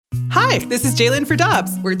Hi, this is Jalen for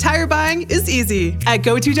Dobbs, where tire buying is easy. At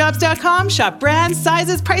GoToDobbs.com, shop brands,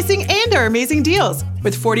 sizes, pricing, and our amazing deals.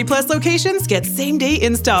 With 40-plus locations, get same-day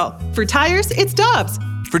install. For tires, it's Dobbs.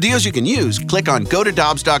 For deals you can use, click on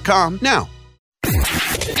GoToDobbs.com now.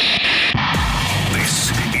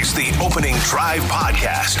 This is the Opening Drive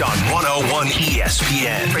podcast on 101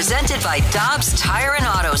 ESPN. Presented by Dobbs Tire and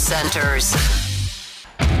Auto Centers.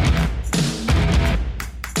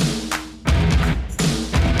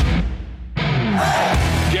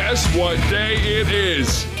 Guess what day it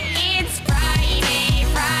is? It's Friday,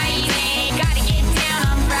 gotta get down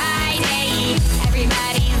on Friday.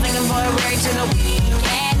 Everybody's looking forward to the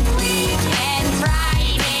weekend,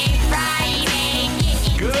 Friday.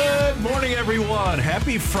 Good morning, everyone.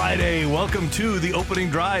 Happy Friday. Welcome to the Opening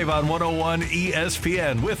Drive on 101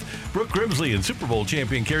 ESPN with Brooke Grimsley and Super Bowl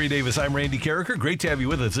champion Kerry Davis. I'm Randy Carricker. Great to have you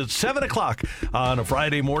with us. It's 7 o'clock on a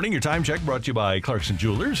Friday morning. Your time check brought to you by Clarkson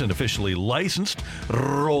Jewelers, an officially licensed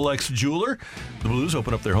Rolex jeweler. The Blues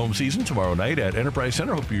open up their home season tomorrow night at Enterprise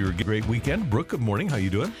Center. Hope you're having a great weekend. Brooke, good morning. How you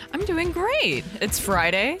doing? I'm doing great. It's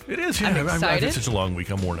Friday. It is. Yeah. I'm I've excited. had such a long week.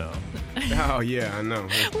 I'm worn out. Oh, yeah, I know.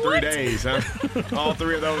 3 days, huh? All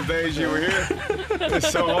 3 of those days you were here. It's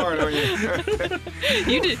so hard on you.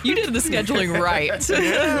 You did the scheduling right.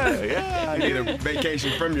 Yeah. I need a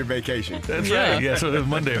vacation from your vacation. That's Yeah. right. Yeah, so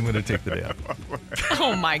Monday I'm going to take the day off.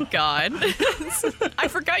 Oh my God. I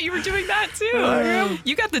forgot you were doing that too.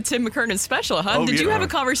 You got the Tim McKernan special, huh? Oh, Did you yeah. have a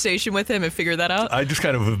conversation with him and figure that out? I just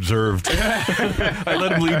kind of observed. I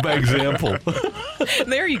let him lead by example.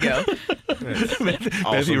 There you go.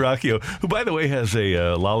 Matthew Rocchio, who, by the way, has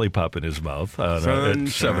a lollipop in his mouth at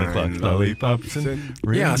 7 o'clock. Lollipops and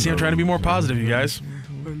Yeah, see, I'm trying to be more positive, you guys.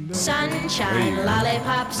 Sunshine,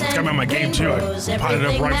 lollipops, and coming on my game, too. I rainbows. potted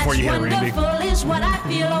up right before you here, Randy. Wonderful is what I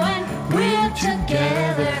feel when we're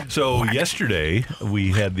together. So yesterday,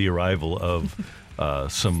 we had the arrival of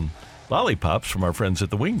some lollipops from our friends at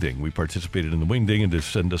the Wingding. We participated in the Wingding, and to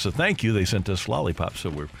send us a thank you, they sent us lollipops. So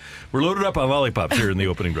we're loaded up on lollipops here in the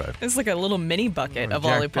opening drive. It's like a little mini bucket of Jacked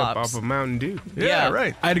up lollipops. off of Mountain Dew. Yeah,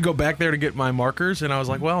 right. I had to go back there to get my markers, and I was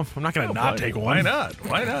like, well, I'm not going to not take one. Why not?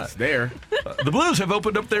 Why not? It's there. The Blues have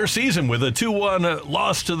opened up their season with a 2-1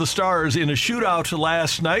 loss to the Stars in a shootout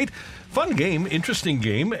last night. Fun game, interesting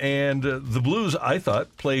game, and the Blues, I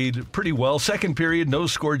thought, played pretty well. Second period, no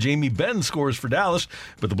score. Jamie Benn scores for Dallas,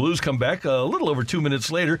 but the Blues come back a little over 2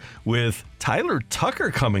 minutes later with Tyler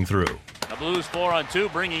Tucker coming through. The Blues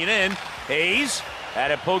 4-on-2, bringing it in. Hayes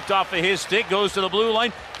had it poked off of his stick, goes to the blue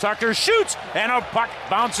line. Tucker shoots, and a puck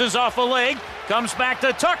bounces off a leg. Comes back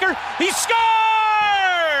to Tucker. He scores!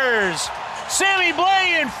 Sammy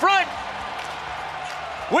Blais in front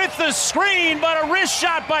with the screen, but a wrist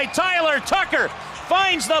shot by Tyler Tucker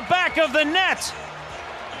finds the back of the net.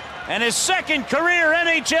 And his second career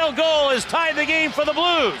NHL goal has tied the game for the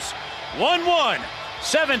Blues. 1-1.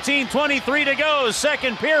 17:23 to go,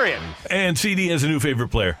 second period. And CD has a new favorite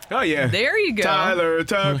player. Oh, yeah. There you go. Tyler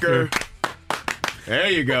Tucker. There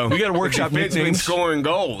you go. We got a workshop Defenseman nicknames. scoring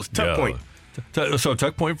goals. Tuck point. So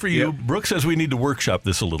tuck point for you. Yep. Brooke says we need to workshop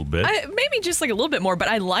this a little bit. Maybe just like a little bit more, but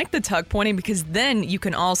I like the tuck pointing because then you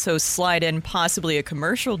can also slide in possibly a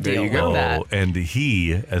commercial deal with that. And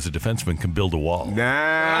he, as a defenseman, can build a wall.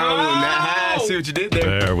 Now, I see what you did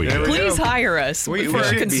there. There we go. Please hire us We for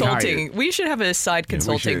should be consulting. hired. We should have a side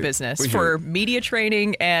consulting should. business We for should. media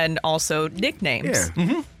training and also nicknames.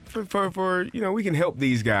 Yeah. For we can help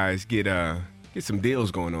these guys get some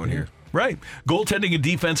deals going on here. Right. Goaltending and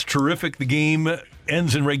defense, terrific. The game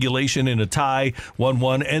ends in regulation in a tie,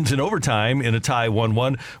 1-1, ends in overtime in a tie,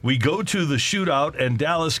 1-1. We go to the shootout, and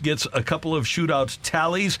Dallas gets a couple of shootout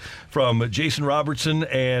tallies from Jason Robertson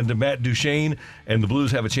and Matt Duchene, and the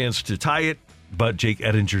Blues have a chance to tie it, but Jake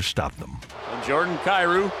Ettinger stopped them. And Jordan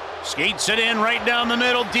Kyrou skates it in right down the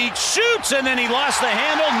middle. Deke shoots, and then he lost the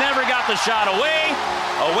handle, never got the shot away.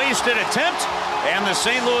 A wasted attempt, and the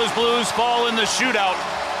St. Louis Blues fall in the shootout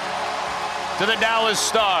to the Dallas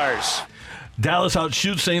Stars. Dallas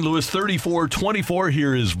outshoots St. Louis 34-24.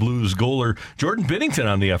 Here is Blues goaler Jordan Binnington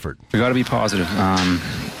on the effort. We got to be positive.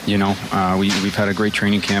 We've had a great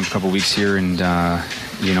training camp, a couple weeks here, and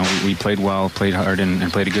we played well, played hard,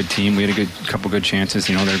 and played a good team. We had a couple good chances.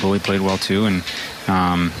 Their goalie played well too, and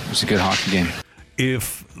it was a good hockey game.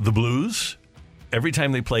 If the Blues, every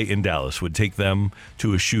time they play in Dallas, would take them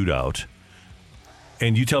to a shootout,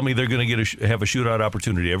 and you tell me they're going to have a shootout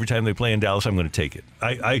opportunity every time they play in Dallas, I'm going to take it.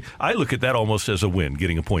 I look at that almost as a win,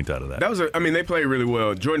 getting a point out of that. They played really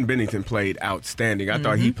well. Jordan Bennington played outstanding. I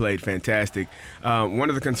thought he played fantastic. One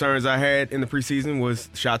of the concerns I had in the preseason was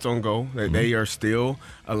shots on goal. They are still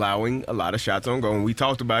allowing a lot of shots on goal, and we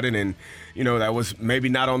talked about it, and that was maybe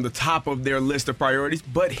not on the top of their list of priorities.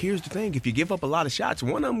 But here's the thing: if you give up a lot of shots,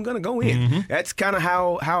 one of them going to go in. That's kind of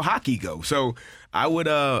how hockey goes. So I would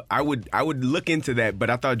look into that. But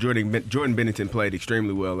I thought Jordan Bennington played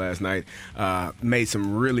extremely well last night. Made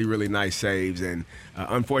some really, really nice saves, and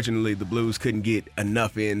unfortunately the Blues couldn't get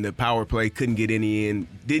enough in. The power play couldn't get any in.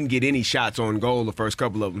 Didn't get any shots on goal the first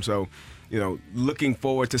couple of them. So, looking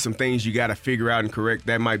forward to some things you got to figure out and correct.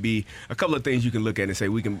 That might be a couple of things you can look at and say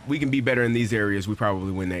we can be better in these areas. We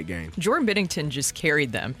probably win that game. Jordan Binnington just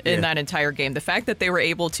carried them in that entire game. The fact that they were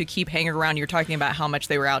able to keep hanging around, you're talking about how much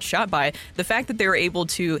they were outshot by. The fact that they were able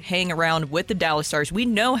to hang around with the Dallas Stars, we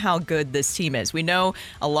know how good this team is. We know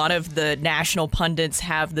a lot of the national pundits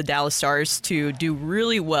have the Dallas Stars to do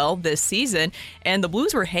really well this season, and the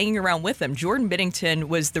Blues were hanging around with them. Jordan Binnington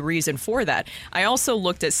was the reason for that. I also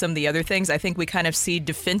looked at some of the other things. I think we kind of see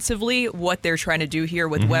defensively what they're trying to do here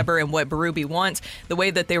with Weber and what Berube wants, the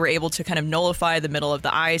way that they were able to kind of nullify the middle of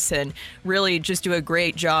the ice and really just do a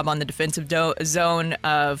great job on the defensive zone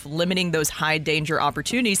of limiting those high danger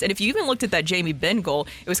opportunities. And if you even looked at that Jamie Benn goal,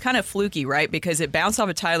 it was kind of fluky, right? Because it bounced off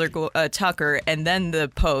of Tyler Tucker and then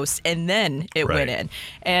the post and then it went in.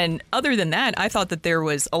 And other than that, I thought that there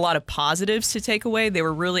was a lot of positives to take away. They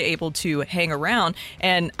were really able to hang around.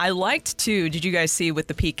 And I liked too, did you guys see with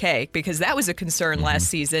the PK? Because that was a concern last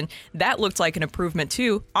season. That looked like an improvement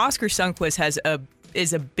too. Oscar Sundqvist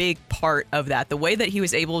is a big part of that. The way that he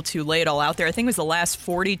was able to lay it all out there, I think it was the last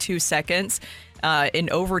 42 seconds in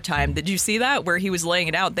overtime. Did you see that? Where he was laying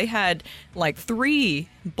it out? They had like 3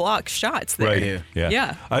 blocked shots there. Right.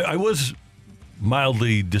 Yeah. I was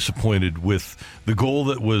mildly disappointed with the goal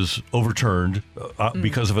that was overturned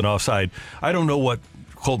because of an offside. I don't know what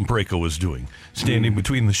Colton Parayko was doing, standing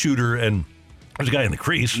between the shooter and there's a guy in the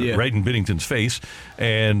crease right in Binnington's face,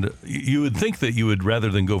 and you would think that you would, rather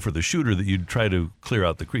than go for the shooter, that you'd try to clear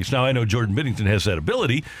out the crease. Now, I know Jordan Binnington has that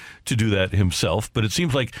ability to do that himself, but it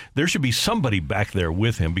seems like there should be somebody back there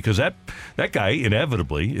with him, because that guy,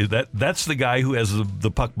 inevitably, that's the guy who has the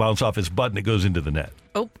puck bounce off his butt and it goes into the net.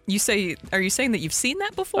 Oh, are you saying that you've seen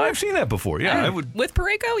that before? I've seen that before, yeah. I would. With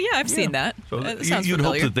Parayko? Yeah, I've seen that. So sounds you'd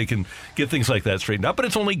familiar. hope that they can get things like that straightened out, but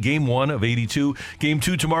it's only game 1 of 82. Game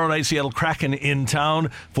 2 tomorrow night, Seattle Kraken in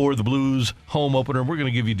town for the Blues home opener. We're going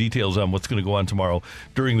to give you details on what's going to go on tomorrow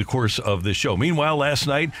during the course of this show. Meanwhile, last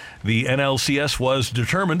night, the NLCS was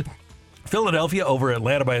determined. Philadelphia over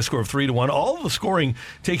Atlanta by a score of 3-1. All of the scoring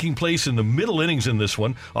taking place in the middle innings in this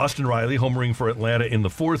one. Austin Riley homering for Atlanta in the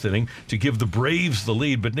 4th inning to give the Braves the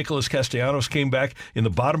lead, but Nicholas Castellanos came back in the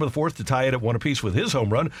bottom of the 4th to tie it at 1 apiece with his home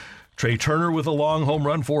run. Trey Turner with a long home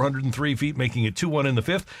run, 403 feet, making it 2-1 in the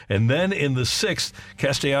 5th. And then in the 6th,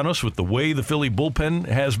 Castellanos, with the way the Philly bullpen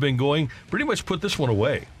has been going, pretty much put this one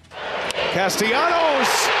away. Castellanos,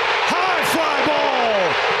 high fly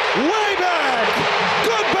ball, way back,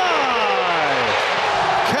 goodbye.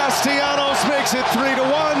 Castellanos makes it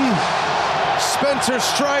 3-1. Spencer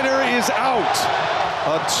Strider is out.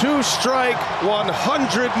 A 2-strike,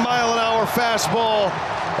 100-mile-an-hour fastball,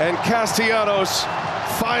 and Castellanos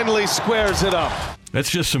finally squares it up. That's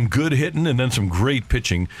just some good hitting and then some great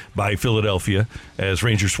pitching by Philadelphia as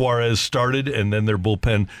Ranger Suarez started, and then their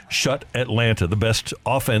bullpen shut Atlanta, the best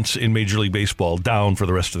offense in Major League Baseball, down for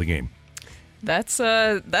the rest of the game. That's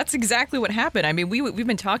exactly what happened. I mean, we've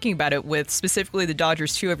been talking about it with specifically the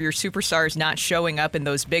Dodgers, 2 of your superstars not showing up in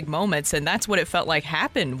those big moments, and that's what it felt like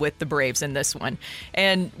happened with the Braves in this one.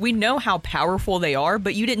 And we know how powerful they are,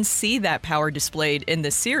 but you didn't see that power displayed in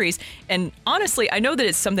this series. And honestly, I know that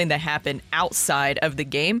it's something that happened outside of the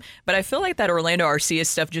game, but I feel like that Orlando Arcia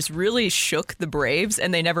stuff just really shook the Braves,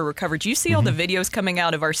 and they never recovered. You see all the videos coming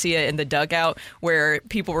out of Arcia in the dugout where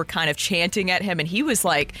people were kind of chanting at him, and he was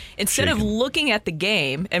like, instead of looking at the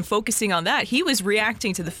game and focusing on that, he was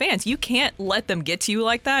reacting to the fans. You can't let them get to you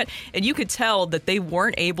like that. And you could tell that they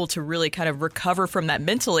weren't able to really kind of recover from that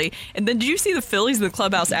mentally. And then did you see the Phillies in the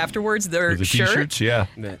clubhouse afterwards? Their the shirt? T-shirts, yeah.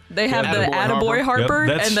 They have the Attaboy Harper,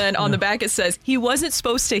 Yep, and then on the back it says, he wasn't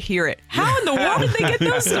supposed to hear it. How in the world did they get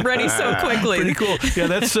those ready so quickly? Pretty cool. Yeah,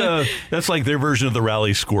 that's like their version of the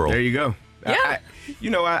rally squirrel. There you go. Yeah.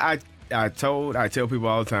 I tell people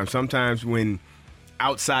all the time, sometimes when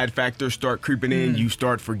outside factors start creeping in, you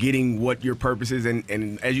start forgetting what your purpose is.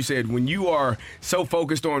 And as you said, when you are so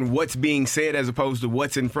focused on what's being said as opposed to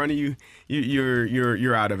what's in front of you,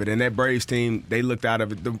 you're out of it. And that Braves team, they looked out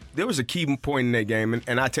of it. There was a key point in that game,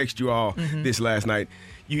 and I texted you all this last night.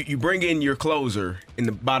 You bring in your closer in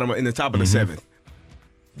the top of the seventh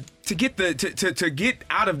to get to get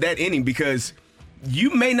out of that inning, because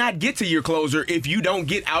you may not get to your closer if you don't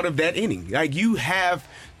get out of that inning. Like, you have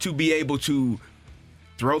to be able to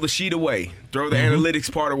throw the sheet away, throw the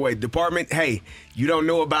analytics part away. Department, hey, you don't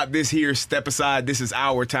know about this here, step aside. This is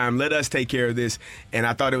our time. Let us take care of this. And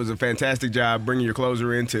I thought it was a fantastic job bringing your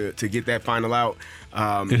closer in to get that final out.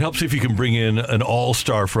 It helps if you can bring in an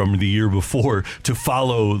all-star from the year before to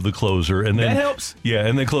follow the closer. And then, that helps. Yeah,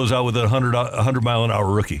 and then close out with a 100-mile-an-hour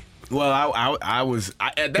rookie. Well, I was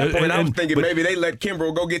at that point. I was thinking maybe they let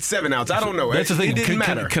Kimbrel go get 7 outs. I don't know. That's the thing. It didn't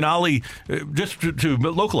matter. Can Ollie, just to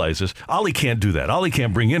localize this, Ollie can't do that. Ollie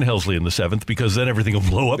can't bring in Helsley in the 7th, because then everything will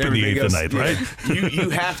blow up in the 8th of night, right?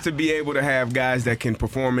 You have to be able to have guys that can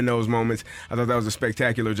perform in those moments. I thought that was a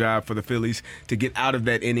spectacular job for the Phillies to get out of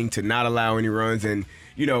that inning, to not allow any runs, and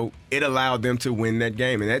it allowed them to win that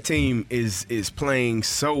game. And that team is playing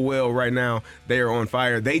so well right now. They are on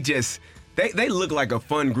fire. They look like a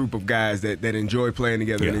fun group of guys that enjoy playing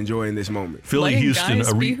together and enjoying this moment. Philly, Houston,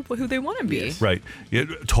 guys be who they want to be. Yes. Right. Yeah,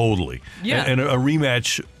 totally. Yeah. And a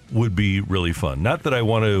rematch would be really fun. Not that I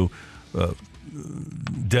want to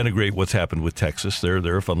denigrate what's happened with Texas.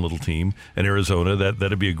 They're a fun little team. And Arizona,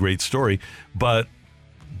 that'd be a great story. But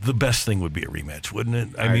the best thing would be a rematch, wouldn't it?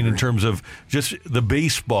 I mean, agree. in terms of just the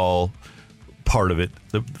baseball part of it,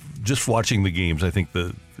 just watching the games, I think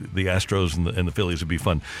the Astros and the Phillies would be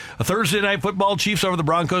fun. A Thursday night football, Chiefs over the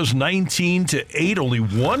Broncos 19-8. Only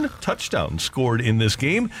one touchdown scored in this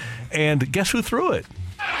game. And guess who threw it?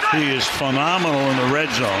 He is phenomenal in the red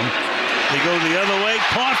zone. They go the other way,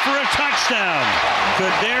 caught for a touchdown.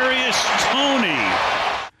 Kadarius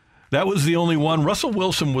Toney. That was the only one. Russell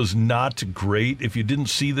Wilson was not great. If you didn't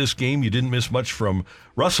see this game, you didn't miss much from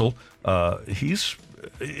Russell.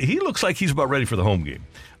 He looks like he's about ready for the home game.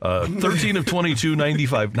 13 of 22,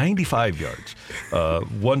 95 yards.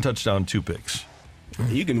 1 touchdown, 2 picks.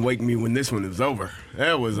 You can wake me when this one is over.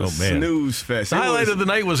 That was a snooze fest. The highlight of the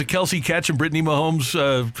night was a Kelsey catch and Brittany Mahomes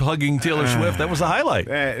hugging Taylor Swift. That was the highlight.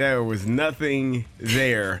 There was nothing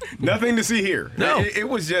there. Nothing to see here. No. It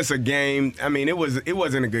was just a game. I mean, it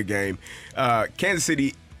wasn't a good game. Kansas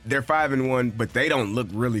City, they're 5-1, but they don't look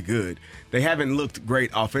really good. They haven't looked great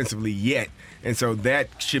offensively yet. And so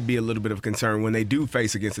that should be a little bit of a concern when they do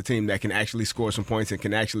face against a team that can actually score some points and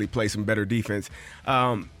can actually play some better defense.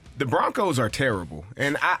 The Broncos are terrible.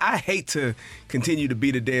 And I hate to continue to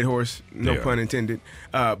beat a dead horse, no pun intended,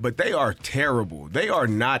 but they are terrible. They are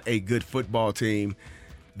not a good football team.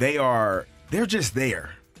 They're just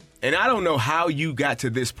there. And I don't know how you got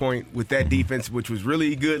to this point with that defense, which was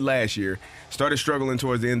really good last year, started struggling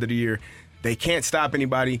towards the end of the year. They can't stop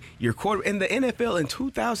anybody. In the NFL in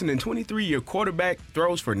 2023, your quarterback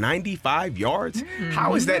throws for 95 yards.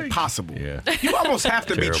 How is that possible? Yeah. You almost have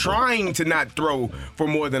to be trying to not throw for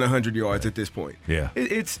more than 100 yards at this point. Yeah.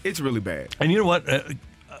 It's really bad. And you know what,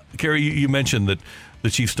 Kerry, you mentioned that the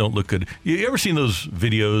Chiefs don't look good. You ever seen those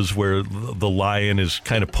videos where the lion is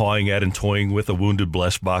kind of pawing at and toying with a wounded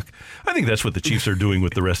Blessbach? I think that's what the Chiefs are doing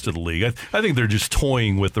with the rest of the league. I think they're just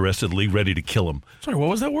toying with the rest of the league, ready to kill him. Sorry, what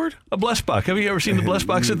was that word? A Blessbach. Have you ever seen the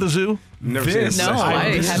Blessbachs at the zoo? Never seen This,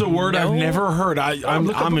 it. this is a word I've never heard. I'm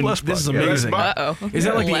in. Blessbach. This is amazing. Uh-oh. Is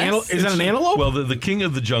that like is that an antelope? Well, the king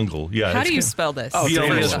of the jungle. Yeah. How do you spell this?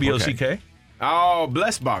 Blessbock. Oh,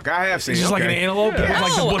 Blessbach. I have seen It's it. just like an antelope with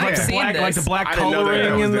like the black I didn't know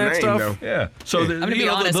coloring was and the that name, stuff. though. Yeah. So I'm gonna be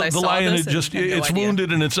honest, I the saw lion this is and had no it's idea.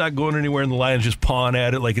 wounded and it's not going anywhere, and the lion's just pawing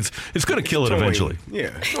at it like it's going to kill it toying. eventually.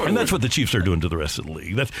 Yeah. And that's what the Chiefs are doing to the rest of the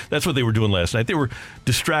league. That's what they were doing last night. They were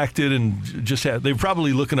distracted and they were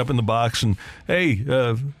probably looking up in the box and,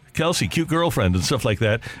 hey, Kelsey, cute girlfriend and stuff like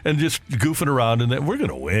that, and just goofing around, and then we're going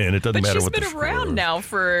to win. It doesn't matter what the But she's score been around is. now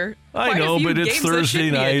for I quite know, a few but it's games. That Thursday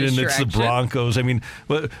should be a night and it's the distraction. Broncos. I mean,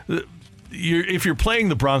 if you're playing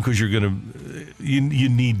the Broncos, you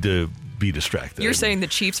need to be distracted. You're saying the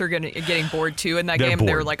Chiefs are getting bored too in that They're game? bored.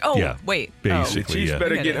 They're like, wait. Basically, The Chiefs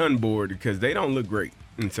better get unboard because they don't look great.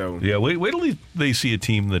 And so wait till they see a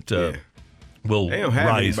team that will they don't have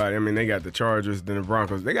rise. anybody. I mean, they got the Chargers, then the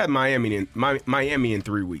Broncos. They got Miami in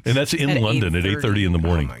 3 weeks. And that's in London at 8:30 in the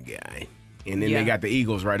morning. Oh, my God. And then they got the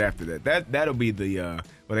Eagles right after that. That'll be the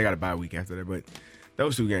they got a bye week after that. But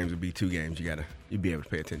those 2 games would be 2 games you'd be able to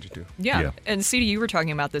pay attention to. Yeah. And CD, you were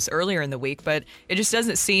talking about this earlier in the week, but it just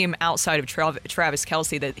doesn't seem outside of Travis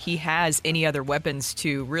Kelce that he has any other weapons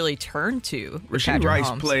to really turn to. Rasheed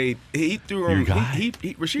Rice played. He threw him.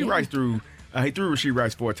 Rasheed Rice threw. He threw Rasheed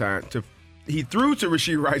Rice 4 times. He threw to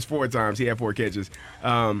Rasheed Rice 4 times. He had 4 catches.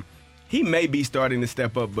 He may be starting to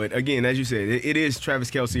step up, but again, as you said, it is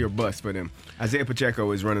Travis Kelce or bust for them. Isaiah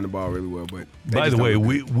Pacheco is running the ball really well, but by the way,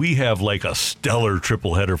 we have like a stellar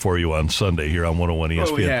triple header for you on Sunday here on 101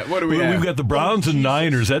 ESPN. What do we have? We've got the Browns and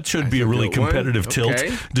Niners. That should be a really competitive tilt.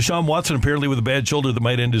 Deshaun Watson apparently with a bad shoulder that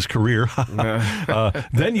might end his career.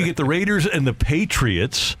 Then you get the Raiders and the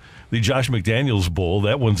Patriots. The Josh McDaniels Bowl,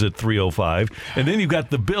 that one's at 3:05. And then you've got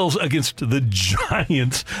the Bills against the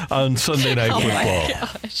Giants on Sunday Night Football. Oh,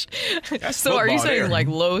 my gosh. So are you saying like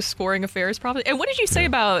low-scoring affairs probably? And what did you say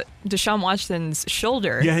about Deshaun Watson's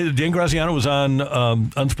shoulder? Yeah, Dan Graziano was on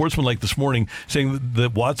Unsportsmanlike this morning saying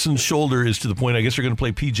that Watson's shoulder is to the point, I guess they're going to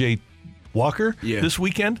play P.J. Walker this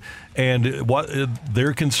weekend, and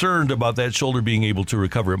they're concerned about that shoulder being able to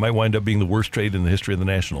recover. It might wind up being the worst trade in the history of the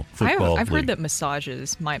National Football I've League. heard that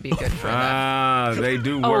massages might be good for that. They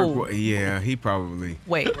do work. Yeah, he probably.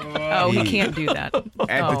 Wait. He can't do that.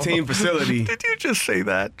 At the team facility. Did you just say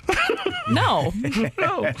that? No.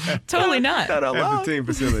 No. Totally not. At the team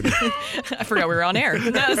facility. I forgot we were on air.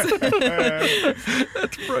 That's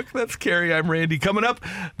Brooke. That's Carrie. I'm Randy. Coming up,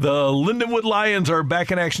 the Lindenwood Lions are back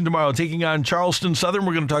in action tomorrow, taking on Charleston Southern.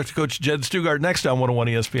 We're going to talk to Coach Jed Stugart next on 101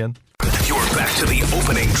 ESPN. You're back to the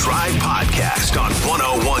Opening Drive podcast on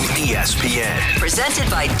 101 ESPN.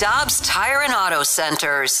 Presented by Dobbs Tire and Auto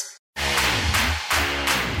Centers.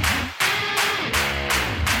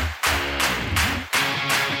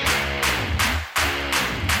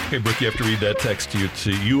 Okay, Brooke, you have to read that text.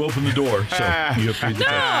 You open the door, so you have to read the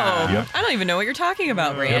text. Yep. I don't even know what you're talking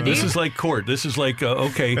about, Randy. This is like court. This is like,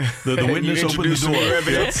 okay, the witness opened the door.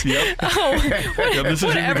 Yep. This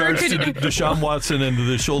is in regards to Deshaun Watson and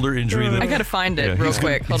the shoulder injury. I got to find it real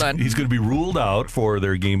quick. Hold on. He's going to be ruled out for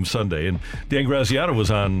their game Sunday. And Dan Graziano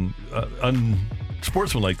was on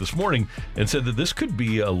Sportsmanlike this morning and said that this could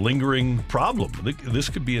be a lingering problem. This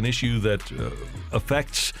could be an issue that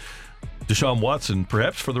affects Deshaun Watson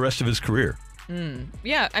perhaps for the rest of his career.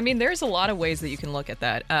 Yeah, I mean, there's a lot of ways that you can look at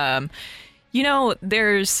that.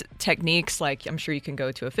 There's techniques like I'm sure you can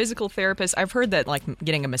go to a physical therapist. I've heard that like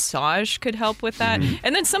getting a massage could help with that.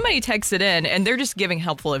 And then somebody texted in and they're just giving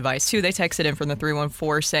helpful advice too. They texted in from the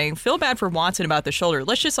 314 saying, feel bad for Watson about the shoulder.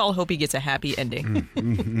 Let's just all hope he gets a happy ending.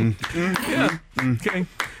 Yeah. Okay.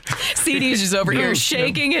 CD's just over here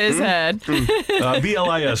shaking his head.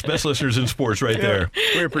 BLIS, best listeners in sports right there.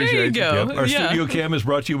 We appreciate you. Go. Yep. Our studio cam is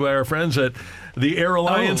brought to you by our friends at the Air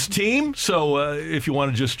Alliance team. So if you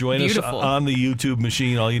want to just join us on the YouTube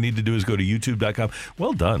machine, all you need to do is go to youtube.com.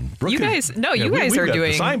 Well done. Brooke, you guys are we've got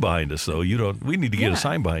doing the sign behind us, though. We need to get a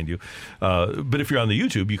sign behind you. But if you're on the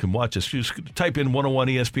YouTube, you can watch us. Just type in 101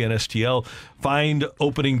 ESPN STL, find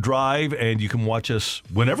Opening Drive, and you can watch us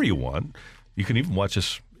whenever you want. You can even watch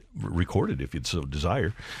us recorded if you'd so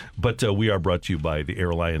desire. But we are brought to you by the Air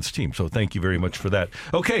Alliance team. So thank you very much for that.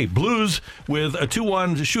 Okay, Blues with a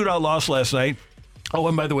 2-1 shootout loss last night. Oh,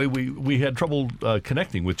 and by the way, we had trouble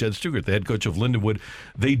connecting with Jed Stugart, the head coach of Lindenwood.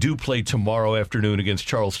 They do play tomorrow afternoon against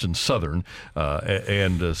Charleston Southern,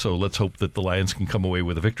 so let's hope that the Lions can come away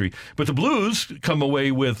with a victory. But the Blues come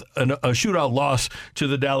away with a shootout loss to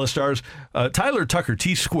the Dallas Stars. Tyler Tucker,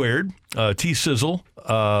 T-squared, T-sizzle,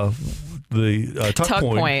 the tuck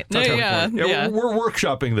point. Yeah. We're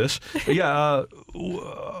workshopping this. Yeah.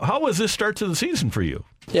 How was this start to the season for you?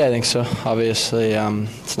 Yeah, I think so. Obviously,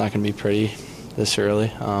 it's not going to be pretty this early.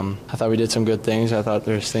 I thought we did some good things. I thought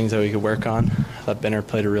there's things that we could work on. I thought Benner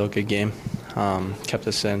played a real good game. Kept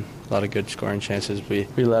us in. A lot of good scoring chances we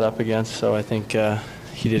let up against, so I think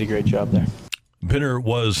he did a great job there. Benner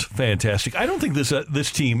was fantastic. I don't think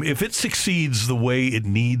this team, if it succeeds the way it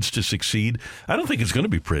needs to succeed, I don't think it's going to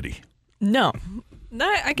be pretty. No.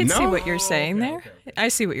 I can see what you're saying there. I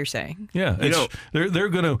see what you're saying. Yeah, they're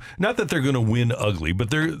going to, not that they're going to win ugly, but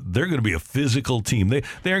they're going to be a physical team.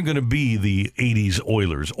 They aren't going to be the 80s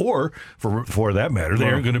Oilers, or for that matter, they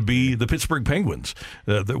aren't going to be the Pittsburgh Penguins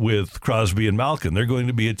with Crosby and Malkin. They're going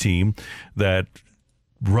to be a team that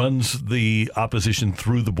runs the opposition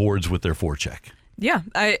through the boards with their forecheck. Yeah,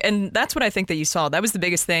 and that's what I think that you saw. That was the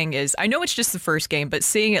biggest thing is, I know it's just the first game, but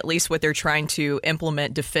seeing at least what they're trying to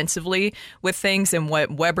implement defensively with things and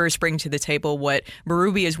what Weber's bringing to the table, what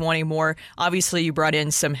Berube is wanting more. Obviously, you brought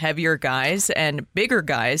in some heavier guys and bigger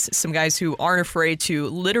guys, some guys who aren't afraid to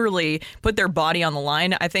literally put their body on the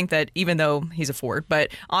line. I think that even though he's a forward,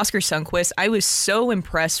 but Oscar Sundqvist, I was so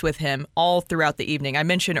impressed with him all throughout the evening. I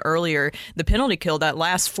mentioned earlier the penalty kill, that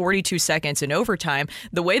last 42 seconds in overtime,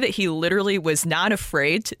 the way that he literally was not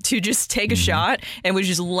afraid to just take a shot and was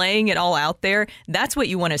just laying it all out there. That's what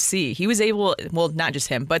you want to see. He was able, well, not just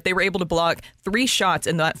him, but they were able to block 3 shots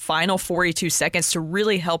in that final 42 seconds to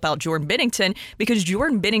really help out Jordan Binnington, because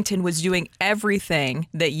Jordan Binnington was doing everything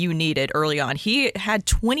that you needed early on. He had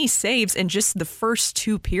 20 saves in just the first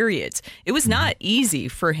 2 periods. It was not easy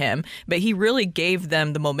for him, but he really gave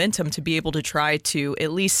them the momentum to be able to try to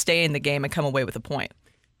at least stay in the game and come away with a point.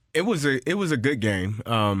 It was a good game.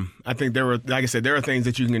 I think there were, like I said, there are things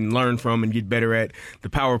that you can learn from and get better at. The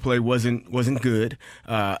power play wasn't good,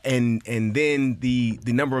 and then the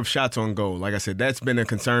number of shots on goal. Like I said, that's been a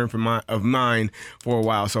concern of mine for a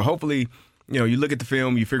while. So hopefully, you look at the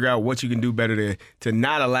film, you figure out what you can do better to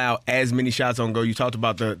not allow as many shots on goal. You talked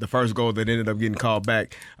about the first goal that ended up getting called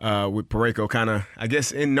back with Parayko, kind of, I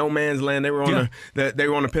guess, in no man's land. They were on they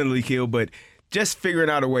were on a penalty kill, but just figuring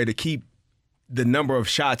out a way to keep the number of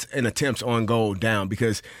shots and attempts on goal down,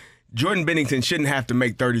 because Jordan Binnington shouldn't have to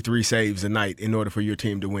make 33 saves a night in order for your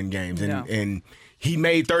team to win games. And he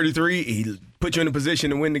made 33. He put you in a position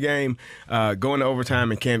to win the game, going to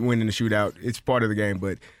overtime and can't win in the shootout. It's part of the game,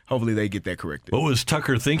 but hopefully they get that corrected. What was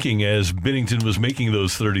Tucker thinking as Binnington was making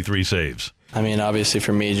those 33 saves? I mean, obviously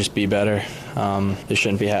for me, just be better. This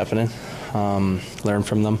shouldn't be happening. Learn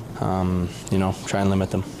from them, try and limit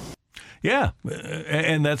them. Yeah,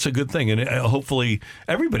 and that's a good thing. And hopefully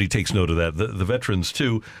everybody takes note of that, the veterans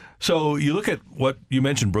too. So you look at what you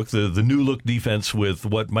mentioned, Brooke, the new look defense with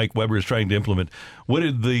what Mike Weber is trying to implement. What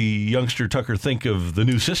did the youngster Tucker think of the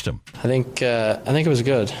new system? I think it was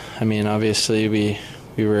good. I mean, obviously we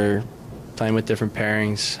were playing with different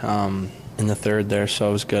pairings in the third there, so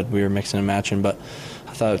it was good. We were mixing and matching, but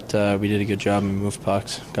I thought we did a good job and we moved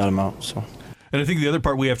pucks, got them out. So. And I think the other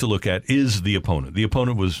part we have to look at is the opponent. The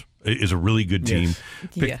opponent is a really good team,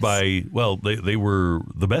 picked by, they were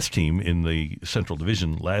the best team in the Central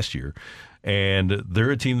Division last year, and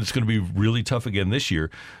they're a team that's going to be really tough again this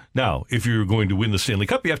year. Now, if you're going to win the Stanley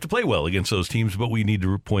Cup, you have to play well against those teams, but we need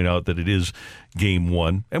to point out that it is game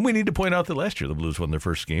 1, and we need to point out that last year the Blues won their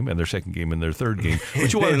first game and their second game and their third game.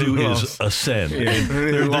 What you want to do is ascend.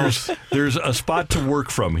 There's a spot to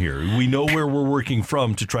work from here. We know where we're working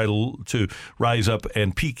from to try to rise up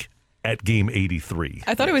and peak at game 83.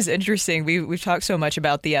 I thought it was interesting. We've talked so much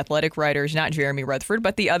about the athletic writers, not Jeremy Rutherford,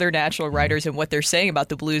 but the other national writers and what they're saying about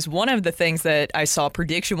the Blues. One of the things that I saw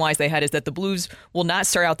prediction-wise they had is that the Blues will not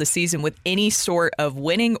start out the season with any sort of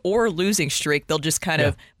winning or losing streak. They'll just kind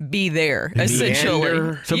of be there,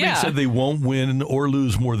 essentially. Somebody said they won't win or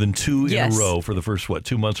lose more than 2 in a row for the first,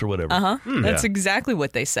 2 months or whatever. That's exactly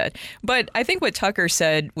what they said. But I think what Tucker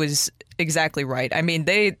said was exactly right. I mean,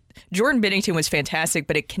 Jordan Binnington was fantastic,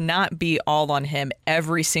 but it cannot be all on him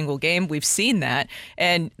every single game. We've seen that,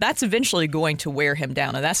 and that's eventually going to wear him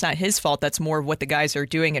down, and that's not his fault. That's more of what the guys are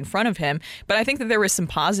doing in front of him. But I think that there was some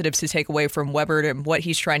positives to take away from Weber and what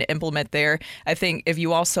he's trying to implement there. I think if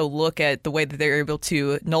you also look at the way that they're able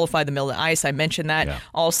to nullify the middle of the ice, I mentioned that. Yeah.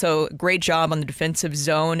 Also, great job on the defensive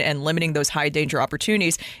zone and limiting those high-danger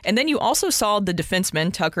opportunities. And then you also saw the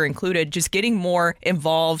defensemen, Tucker included, just getting more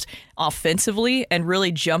involved offensively and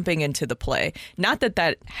really jumping into the play. Not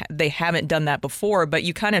that they haven't done that before, but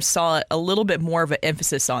you kind of saw a little bit more of an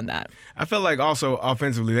emphasis on that. I felt like also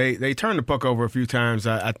offensively, they turned the puck over a few times.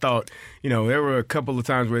 I thought, there were a couple of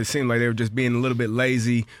times where it seemed like they were just being a little bit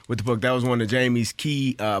lazy with the puck. That was one of Jamie's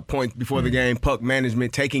key points before the game, puck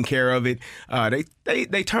management, taking care of it.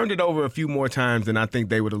 They turned it over a few more times than I think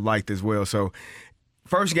they would have liked as well. So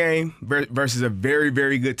first game versus a very,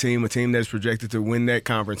 very good team, a team that's projected to win that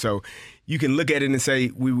conference. So you can look at it and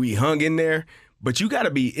say, we hung in there, but you got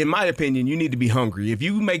to be, in my opinion, you need to be hungry. If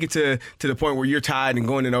you make it to the point where you're tied and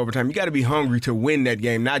going in overtime, you got to be hungry to win that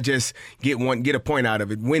game, not just get a point out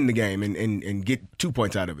of it, win the game and get 2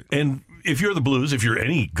 points out of it. And if you're the Blues, if you're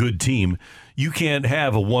any good team, you can't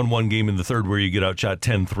have a 1-1 game in the third where you get outshot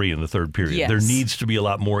 10-3 in the third period. Yes. There needs to be a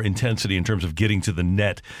lot more intensity in terms of getting to the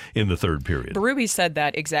net in the third period. Berube said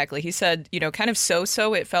that exactly. He said, kind of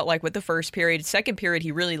so-so it felt like with the first period. Second period,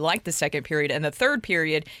 he really liked the second period. And the third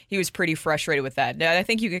period, he was pretty frustrated with that. Now, I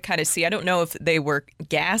think you could kind of see, I don't know if they were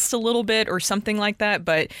gassed a little bit or something like that,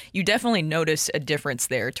 but you definitely notice a difference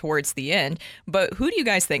there towards the end. But who do you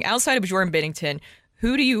guys think, outside of Jordan Binnington,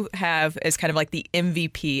 who do you have as kind of like the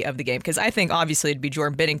MVP of the game? Because I think obviously it'd be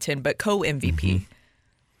Jordan Binnington, but co-MVP.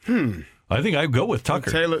 I think I'd go with Tucker.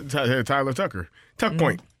 Tyler Tucker. Tuck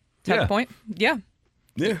point. Tuck point? Yeah.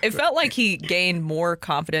 Yeah. It felt like he gained more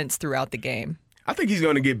confidence throughout the game. I think he's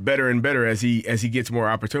going to get better and better as he gets more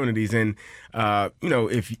opportunities. And,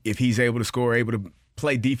 if he's able to score, able to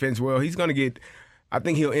play defense well, he's going to get – I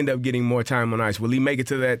think he'll end up getting more time on ice. Will he make it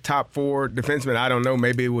to that top 4 defenseman? I don't know.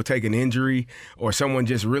 Maybe it will take an injury or someone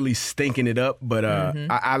just really stinking it up. But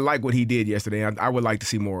I like what he did yesterday. I would like to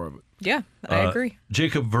see more of it. Yeah, I agree.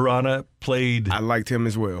 Jacob Vrana played. I liked him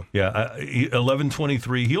as well. Yeah,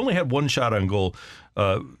 11-23. He only had one shot on goal.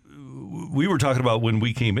 We were talking about when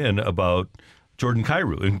we came in about Jordan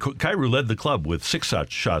Kyrou, and Kyrou led the club with 6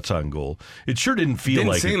 shots on goal. It sure didn't feel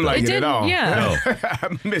like it. Didn't seem like it at all. Yeah. No.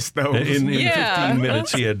 I missed those. In 15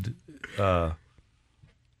 minutes, he had.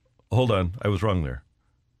 Hold on, I was wrong there.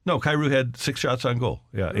 No, Kyrou had 6 shots on goal.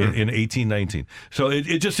 Yeah, in 18-19. So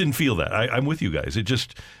it just didn't feel that. I'm with you guys. It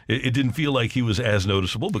didn't feel like he was as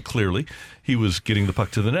noticeable, but clearly he was getting the puck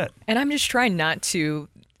to the net. And I'm just trying not to.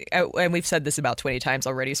 And we've said this about 20 times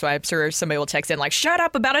already, so I'm sure somebody will text in like, shut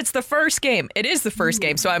up about it's the first game. It is the first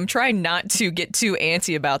game, so I'm trying not to get too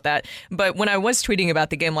antsy about that. But when I was tweeting about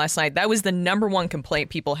the game last night, that was the number one complaint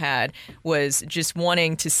people had, was just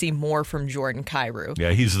wanting to see more from Jordan Kyrou. Yeah,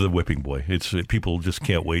 he's the whipping boy. It's people just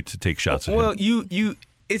can't wait to take shots at him. Well,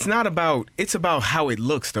 it's not about – it's about how it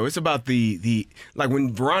looks, though. It's about the like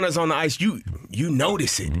when Vrana's on the ice, you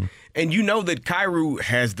notice it. Mm-hmm. And you know that Kyrou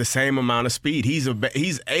has the same amount of speed. He's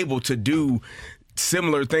able to do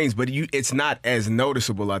similar things, but it's not as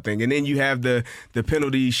noticeable, I think. And then you have the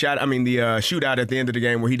penalty shot. I mean, the shootout at the end of the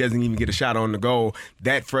game where he doesn't even get a shot on the goal.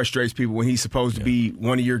 That frustrates people when he's supposed to be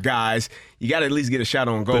one of your guys. You got to at least get a shot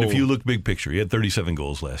on goal. But if you look big picture, he had 37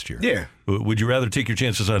 goals last year. Yeah. Would you rather take your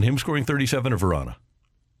chances on him scoring 37 or Vrana?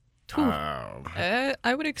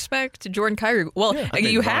 I would expect Jordan Kyrou. Well,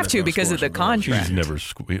 you have to because of the contract. He's never.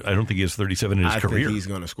 I don't think he has 37 in his career. I think he's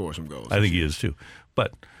going to score some goals. I think he is too.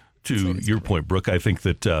 But to your point, Brooke, I think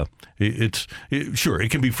that sure,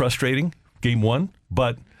 it can be frustrating, game one,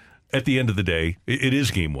 but at the end of the day, it is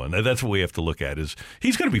game one. That's what we have to look at. Is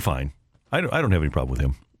he's going to be fine. I don't have any problem with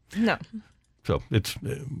him. No. So it's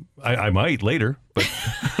I might later, but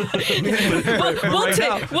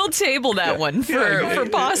we'll table that one for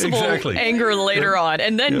possible anger later on,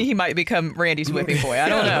 and then he might become Randy's whipping boy. I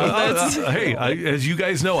don't know. Hey, as you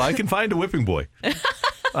guys know, I can find a whipping boy.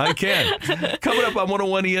 I can. Coming up on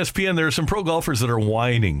 101 ESPN, there are some pro golfers that are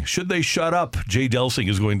whining. Should they shut up? Jay Delsing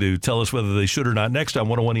is going to tell us whether they should or not next on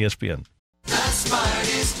 101 ESPN. The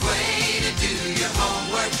smartest way to do your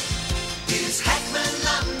homework is Heckman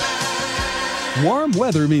Lumber. Warm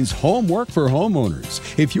weather means homework for homeowners.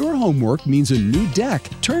 If your homework means a new deck,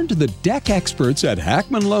 turn to the deck experts at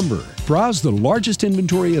Hackman Lumber. Browse the largest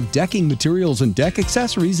inventory of decking materials and deck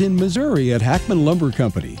accessories in Missouri at Hackman Lumber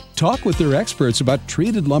Company. Talk with their experts about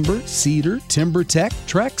treated lumber, cedar, TimberTech,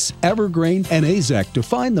 Trex, Evergreen, and Azek to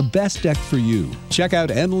find the best deck for you. Check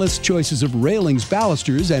out endless choices of railings,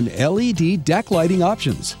 balusters, and LED deck lighting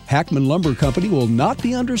options. Hackman Lumber Company will not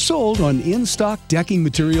be undersold on in-stock decking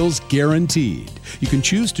materials guaranteed. You can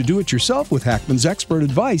choose to do it yourself with Hackman's expert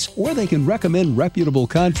advice, or they can recommend reputable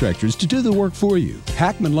contractors to do the work for you.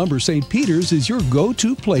 Hackman Lumber St. Peter's is your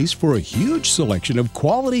go-to place for a huge selection of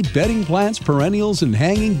quality bedding plants, perennials, and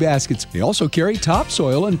hanging baskets. They also carry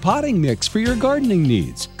topsoil and potting mix for your gardening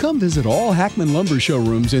needs. Come visit all Hackman Lumber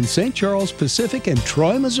showrooms in St. Charles Pacific and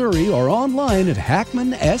Troy, Missouri, or online at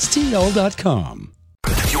hackmanstl.com.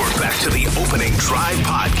 You're back to the Opening Drive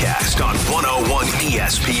podcast on 101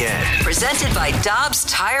 ESPN. Presented by Dobbs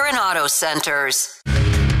Tire and Auto Centers.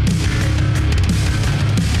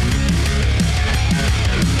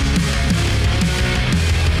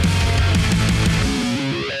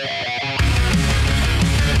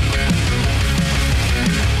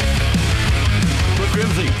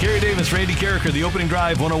 Kerry Davis, Randy Carricker, the Opening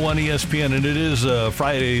Drive, 101 ESPN, and it is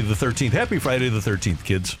Friday the 13th. Happy Friday the 13th,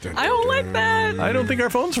 kids. I don't like that. I don't think our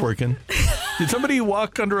phone's working. Did somebody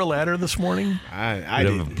walk under a ladder this morning? I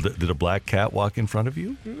did. Did a black cat walk in front of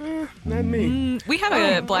you? Not me. We have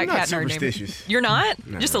a black I'm not cat in our neighborhood. superstitious. You're not?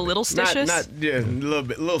 Just a little stitious? Yeah, a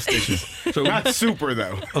little stitious. So not super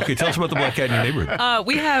though. Okay, tell us about the black cat in your neighborhood.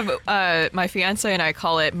 We have my fiance and I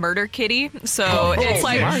call it Murder Kitty. So it's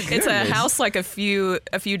like it's a house like a few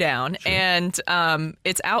down, and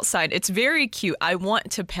it's outside. It's very cute. I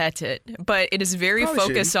want to pet it, but it is very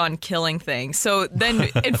focused on killing things. So then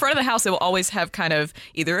in front of the house, it will always have kind of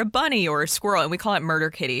either a bunny or a squirrel, and we call it Murder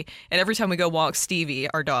Kitty. And every time we go walk Stevie,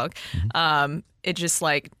 our dog, it just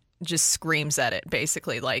screams at it,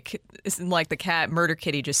 basically. Like it's like the cat Murder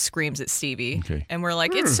Kitty just screams at Stevie. Okay. And we're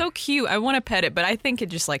like, it's so cute. I want to pet it, but I think it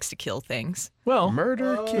just likes to kill things. Well,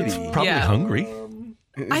 Murder Kitty. Probably hungry.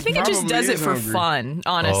 I think it just does it for fun,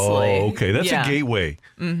 honestly. Oh, okay. That's Yeah. a gateway.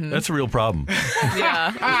 That's a real problem.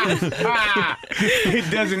 Yeah.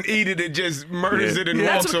 It doesn't eat it, it just murders it and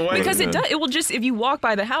walks away. Because it does. It will just, if you walk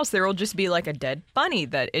by the house, there will just be like a dead bunny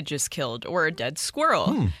that it just killed or a dead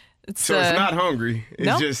squirrel. So it's not hungry. It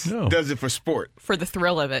just does it for sport. For the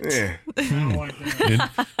thrill of it. Yeah.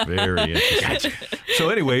 Very interesting. So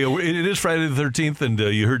anyway, it is Friday the 13th, and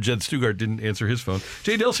you heard Jed Stugart didn't answer his phone.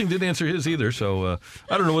 Jay Delsing didn't answer his either, so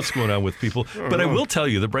I don't know what's going on with people. But I will tell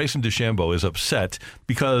you that Bryson DeChambeau is upset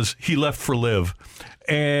because he left for LIV,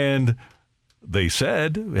 and they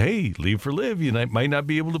said, hey, leave for LIV. You might not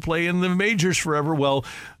be able to play in the majors forever. Well,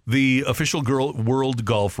 the official World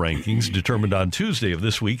Golf Rankings determined on Tuesday of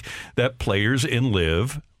this week that players in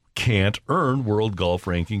LIV can't earn World Golf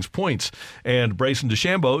Rankings points. And Bryson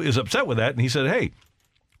DeChambeau is upset with that, and he said, hey,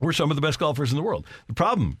 we're some of the best golfers in the world. The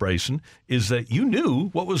problem, Bryson, is that you knew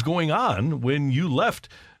what was going on when you left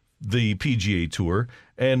the PGA Tour.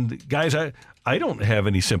 And guys, I don't have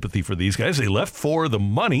any sympathy for these guys. They left for the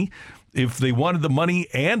money. If they wanted the money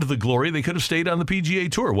and the glory, they could have stayed on the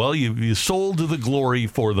PGA Tour. Well, you sold the glory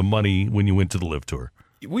for the money when you went to the LIV Tour.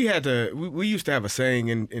 We used to have a saying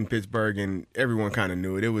in Pittsburgh, and everyone kind of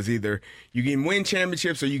knew it. It was either you can win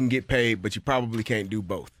championships or you can get paid, but you probably can't do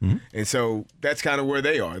both. And so that's kind of where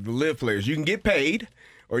they are, the LIV players. You can get paid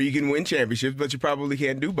or you can win championships, but you probably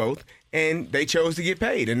can't do both. And they chose to get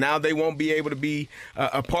paid, and now they won't be able to be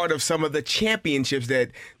a part of some of the championships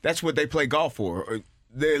that's what they play golf for. Or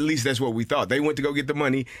at least that's what we thought. They went to go get the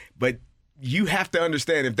money, but you have to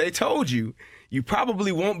understand, if they told you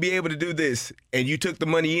probably won't be able to do this and you took the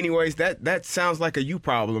money anyways, that sounds like a you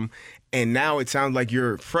problem. And now it sounds like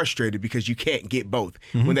you're frustrated because you can't get both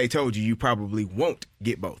when they told you probably won't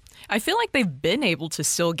get both. I feel like they've been able to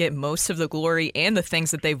still get most of the glory and the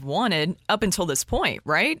things that they've wanted up until this point,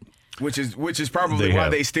 right? Which is probably why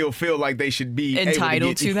they still feel like they should be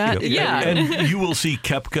entitled to that. Yeah. And you will see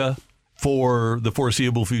Koepka for the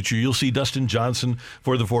foreseeable future. You'll see Dustin Johnson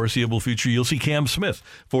for the foreseeable future. You'll see Cam Smith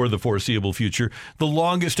for the foreseeable future. The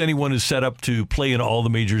longest anyone is set up to play in all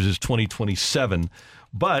the majors is 2027.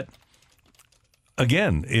 But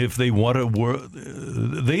again, if they want to,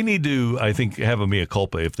 they need to, I think, have a mea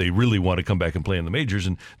culpa if they really want to come back and play in the majors,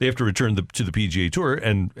 and they have to return to the PGA Tour.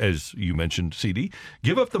 And as you mentioned, CD,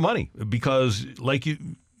 give up the money, because, like you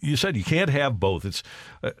said, you can't have both.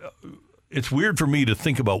 It's weird for me to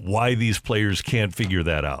think about why these players can't figure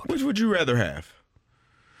that out. Which would you rather have?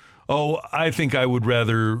 Oh, I think I would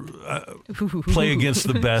rather play against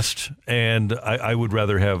the best, and I would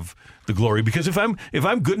rather have the glory, because if I'm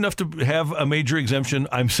good enough to have a major exemption,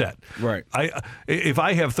 I'm set. Right. If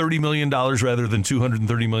I have $30 million rather than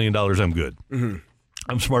 $230 million, I'm good. Mm-hmm.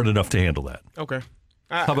 I'm smart enough to handle that. Okay.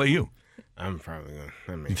 How about you? I'm probably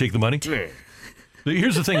going to. You take the money? Yeah.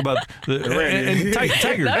 Here's the thing about and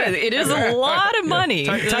Tiger. It is a lot of money.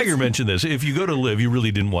 Tiger mentioned this. If you go to LIV, you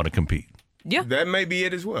really didn't want to compete. Yeah, that may be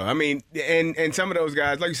it as well. I mean, and some of those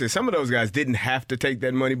guys, like you said, some of those guys didn't have to take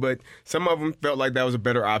that money, but some of them felt like that was a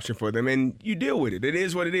better option for them, and you deal with it. It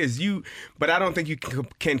is what it is. But I don't think you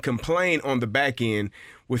can complain on the back end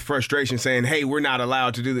with frustration, saying, "Hey, we're not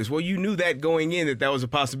allowed to do this." Well, you knew that going in that was a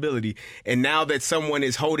possibility, and now that someone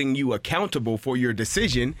is holding you accountable for your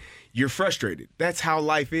decision, you're frustrated. That's how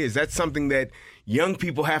life is. That's something that young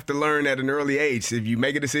people have to learn at an early age. If you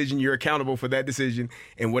make a decision, you're accountable for that decision,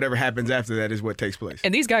 and whatever happens after that is what takes place.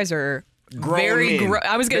 And these guys are grown men.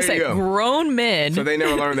 I was going to say grown men. So they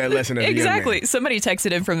never learned that lesson as Exactly. a young man. Somebody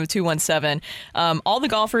texted in from the 217. All the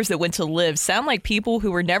golfers that went to LIV sound like people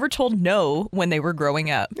who were never told no when they were growing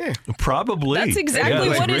up. Yeah, probably. That's exactly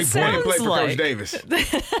what it sounds like. Play for like. Coach Davis.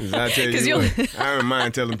 I tell you what, I don't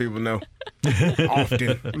mind telling people no.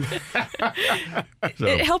 Often.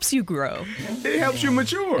 It helps you grow. It helps you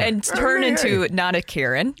mature. And turn into not a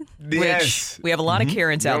Karen, Yes. which we have a lot of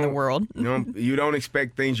Karens out in the world. You don't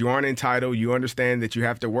expect things. You aren't entitled. You understand that you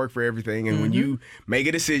have to work for everything. And when you make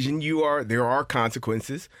a decision, there are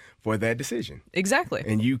consequences for that decision. Exactly.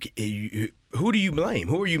 And who do you blame?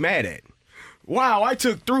 Who are you mad at? Wow, I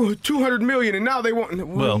took through $200 million and now they want.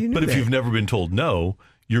 Well, but if you've never been told no,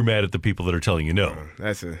 you're mad at the people that are telling you no.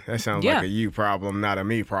 That sounds like a you problem, not a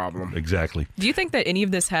me problem. Exactly. Do you think that any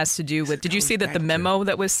of this has to do with? Did you see that the memo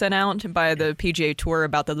that was sent out by the PGA Tour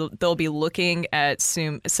about they'll be looking at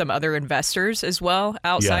some other investors as well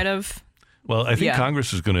outside of? Well, I think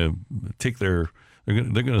Congress is going to take their. They're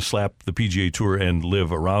going to slap the PGA Tour and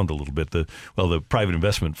live around a little bit. The private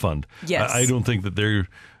investment fund. Yes. I don't think that the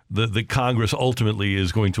Congress ultimately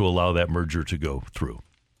is going to allow that merger to go through.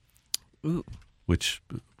 Ooh. Which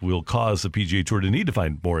will cause the PGA Tour to need to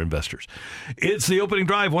find more investors. It's the Opening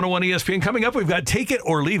Drive, 101 ESPN. Coming up, we've got Take It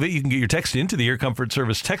or Leave It. You can get your text into the Air Comfort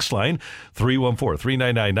Service text line,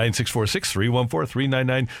 314-399-9646,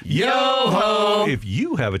 314-399-YO-HO. If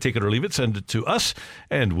you have a Take It or Leave It, send it to us,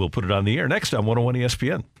 and we'll put it on the air next on 101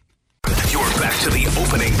 ESPN. You're back to the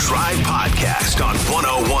Opening Drive podcast on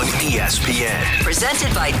 101 ESPN.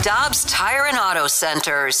 Presented by Dobbs Tire and Auto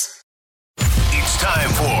Centers. It's time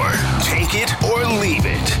for Take It or Leave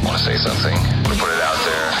It. Want to say something? Want to put it out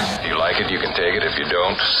there? If you like it, you can take it. If you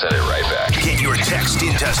don't, send it right back. Get your text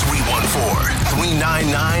into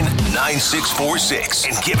 314-399-9646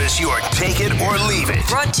 and give us your Take It or Leave It.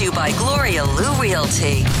 Brought to you by Gloria Lou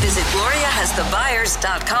Realty. Visit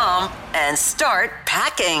GloriaHasTheBuyers.com and start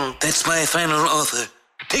packing. That's my final offer.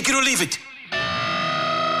 Take it or leave it.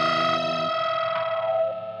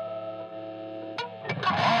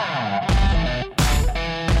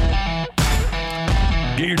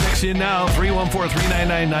 Get your text in now,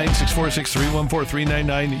 314-399-9646,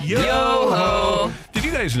 314-399-YO-HO. Did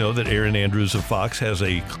you guys know that Erin Andrews of Fox has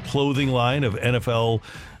a clothing line of NFL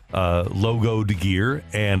logoed gear?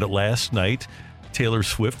 And last night, Taylor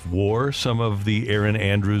Swift wore some of the Erin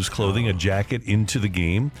Andrews clothing, a jacket, into the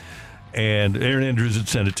game. And Erin Andrews had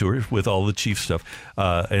sent it to her with all the Chiefs stuff.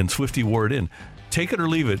 And Swiftie wore it in. Take it or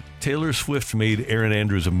leave it, Taylor Swift made Erin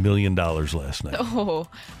Andrews $1 million last night. Oh,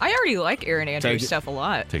 I already like Erin Andrews stuff a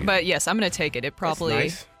lot. But yes, I'm going to take it. It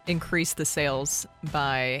probably increased the sales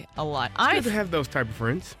by a lot. It's good to have those type of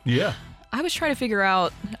friends. Yeah. I was trying to figure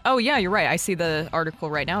out. Oh, yeah, you're right. I see the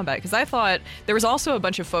article right now about it because I thought there was also a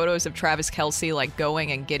bunch of photos of Travis Kelce like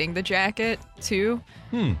going and getting the jacket too.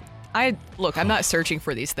 I'm not searching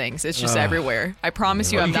for these things. It's just everywhere. I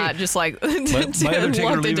promise you, I'm not just like my other take it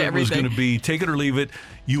or leave it was going to everything. be take it or leave it.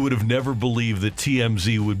 You would have never believed that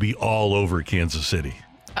TMZ would be all over Kansas City.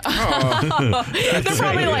 They're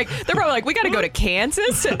probably like, we got to go to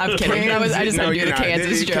Kansas. I'm kidding. I just had to do the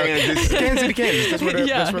Kansas joke. Kansas to Kansas. That's where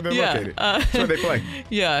they're located. That's where they play.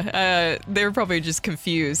 Yeah, they're probably just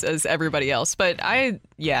confused as everybody else. But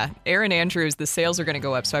Erin Andrews, the sales are going to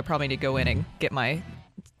go up, so I probably need to go in and get my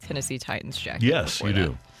Tennessee Titans jacket. Yes, you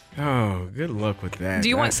do. Oh, good luck with that. Do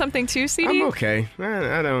you want something too, CD? I'm okay.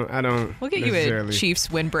 I don't. We'll get you a Chiefs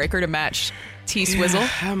windbreaker to match T-Swizzle.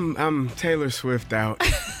 I'm Taylor Swift out.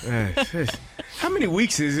 How many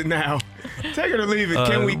weeks is it now? Take it or leave it.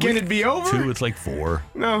 Can it be over? 2, it's like 4.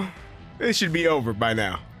 No, it should be over by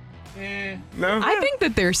now. No, I think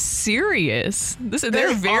that they're serious.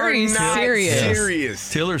 They're very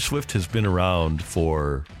serious. Taylor Swift has been around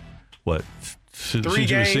for what? Since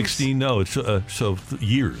she was 16? No, it's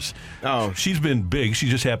years. Oh. She's been big. She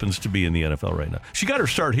just happens to be in the NFL right now. She got her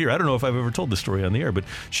start here. I don't know if I've ever told this story on the air, but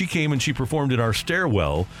she came and she performed in our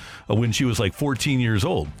stairwell when she was like 14 years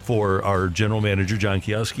old for our general manager, John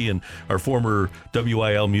Kioski, and our former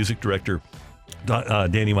WIL music director,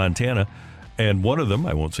 Danny Montana. And one of them,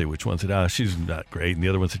 I won't say which one, said, she's not great. And the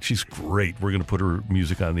other one said, she's great. We're going to put her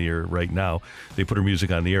music on the air right now. They put her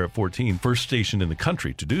music on the air at 14, first station in the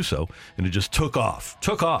country to do so. And it just took off.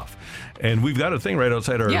 And we've got a thing right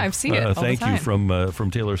outside our I've seen it all thank the time. you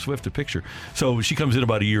from Taylor Swift, a picture. So she comes in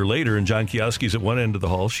about a year later, and John Kioski's at one end of the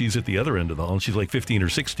hall. She's at the other end of the hall. And she's like 15 or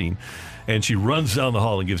 16. And she runs down the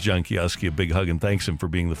hall and gives John Kioski a big hug and thanks him for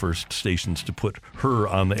being the first stations to put her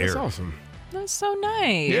on the air. That's awesome. That's so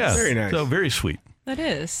nice. Yeah, very nice. So very sweet. That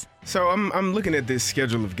is. So I'm looking at this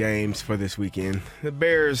schedule of games for this weekend. The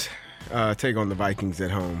Bears take on the Vikings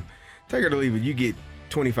at home. Take it or leave it, you get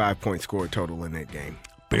 25 points scored total in that game.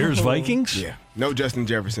 Bears-Vikings? Yeah. No Justin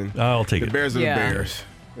Jefferson. I'll take it. The Bears are the Bears.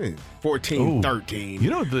 14-13. You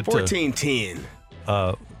know that 14-10.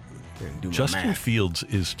 Justin Fields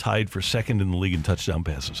is tied for second in the league in touchdown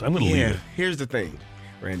passes. I'm going to leave it. Here's the thing,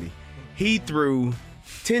 Randy. He threw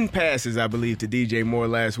 10 passes, I believe, to DJ Moore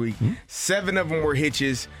last week. 7 of them were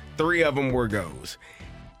hitches, 3 of them were goes.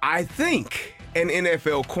 I think an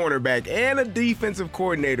NFL cornerback and a defensive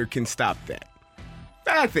coordinator can stop that.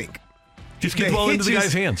 I think. Just get the ball into the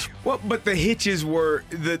guy's hands. Well, but the hitches were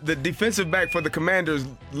the defensive back for the Commanders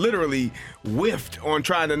literally whiffed on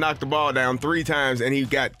trying to knock the ball down 3 times, and he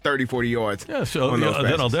got 30, 40 yards. Yeah, so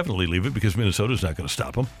then I'll definitely leave it because Minnesota's not going to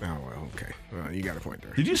stop him. Oh, well, okay. Well, you got a point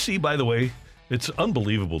there. Did you see, by the way, it's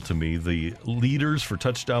unbelievable to me, the leaders for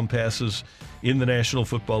touchdown passes in the National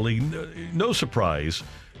Football League? No surprise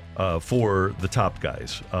for the top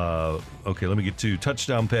guys. Okay, let me get to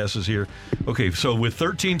touchdown passes here. Okay, so with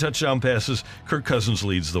 13 touchdown passes, Kirk Cousins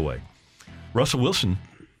leads the way. Russell Wilson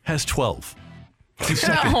has 12. He's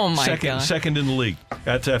second in the league.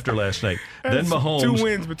 That's after last night. That's then Mahomes. 2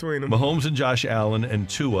 wins between them. Mahomes and Josh Allen and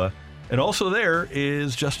Tua. And also there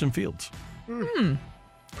is Justin Fields.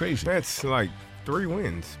 Crazy. That's like 3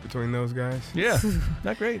 wins between those guys. Yeah,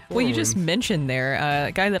 not great. Well, you just mentioned there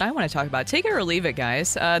a guy that I want to talk about. Take it or leave it,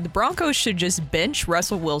 guys. The Broncos should just bench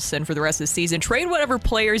Russell Wilson for the rest of the season. Trade whatever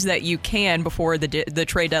players that you can before the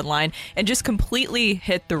trade deadline, and just completely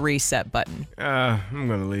hit the reset button. I'm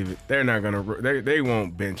gonna leave it. They're not gonna. They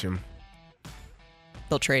won't bench him.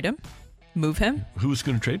 They'll trade him, move him. Who's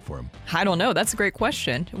going to trade for him? I don't know. That's a great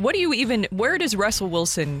question. Where does Russell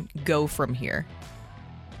Wilson go from here?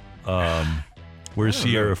 Where's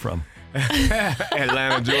Sierra from?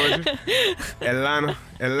 Atlanta, Georgia.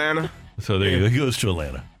 Atlanta. So there you go. He goes to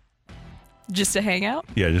Atlanta. Just to hang out?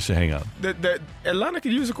 Yeah, just to hang out. Atlanta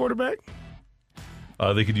could use a quarterback.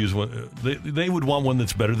 They could use one. They would want one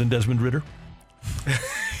that's better than Desmond Ridder.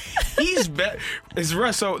 He's better. Is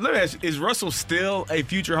Russell? Let me ask you, is Russell still a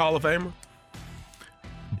future Hall of Famer?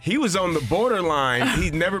 He was on the borderline.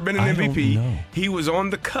 He's never been an MVP. He was on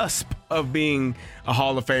the cusp of being a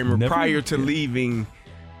Hall of Famer prior to leaving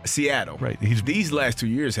Seattle. Right. These last 2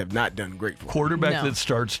 years have not done great for him. Quarterback that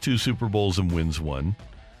starts 2 Super Bowls and wins 1.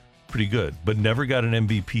 Pretty good. But never got an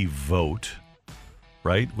MVP vote.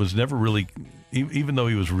 Right? Was never really, even though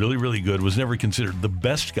he was really, really good, was never considered the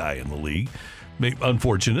best guy in the league.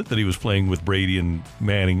 Unfortunate that he was playing with Brady and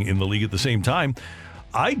Manning in the league at the same time.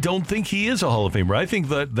 I don't think he is a Hall of Famer. I think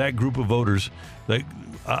that group of voters,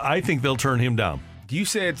 I think they'll turn him down. You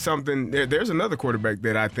said something. There's another quarterback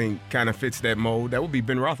that I think kind of fits that mold. That would be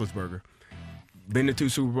Ben Roethlisberger. Been to 2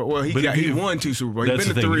 Super Bowls. Well, he won 2 Super Bowls. That's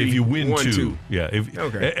He's been the to thing. 3. If you win won 2, yeah.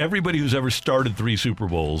 Everybody who's ever started 3 Super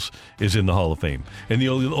Bowls is in the Hall of Fame, and the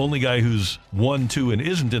only guy who's won 2 and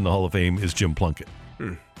isn't in the Hall of Fame is Jim Plunkett.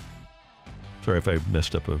 Sorry if I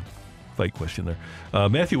messed up a fight question there.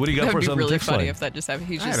 Matthew, what do you got for us on the text line? That would be really funny if that just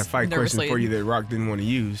happened. I had a fight question for you that Rock didn't want to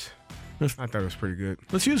use. I thought it was pretty good.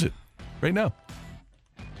 Let's use it right now.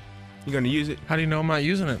 You going to use it? How do you know I'm not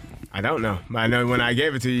using it? I don't know. I know when I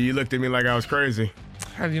gave it to you, you looked at me like I was crazy.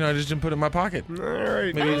 How do you know I just didn't put it in my pocket? All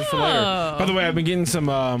right. Maybe just for later. By the way, I've been getting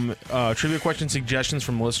some trivia question suggestions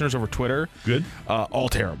from listeners over Twitter. Good. All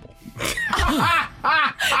terrible.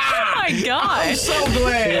 Oh my God. I'm so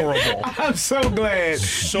glad. Horrible. I'm so glad.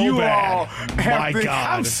 So you bad. all My God.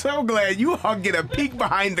 I'm so glad you all get a peek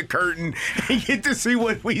behind the curtain and get to see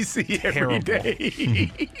what we see every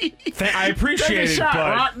day. I appreciate it, shot, but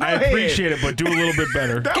Rock. Go ahead. do a little bit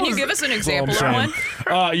better. Can you give us an example of one?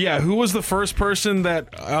 Yeah, who was the first person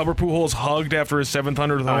that Albert Pujols hugged after his 700th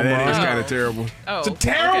home run? That is kind of terrible. Oh, It's a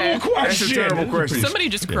terrible question. That's a terrible question. Somebody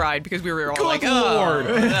just cried because we were all Good like, Lord.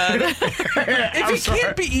 If it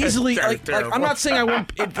can't be easily like I'm not saying I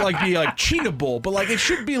want it to be cheatable, but it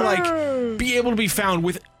should be be able to be found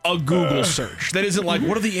with a Google search. That isn't what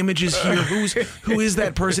are the images here? Who is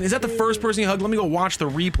that person? Is that the first person you hugged? Let me go watch the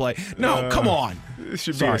replay. No, come on. It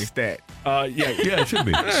should be a stat. Yeah, it should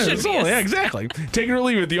be. Yeah, exactly. Take it or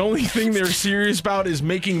leave it. The only thing they're serious about is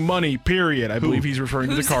making money, period. I believe he's referring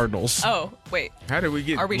to the Cardinals. Oh, wait. How did we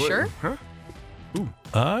get... Are we sure? Huh?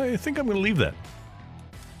 I think I'm going to leave that.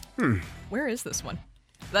 Where is this one?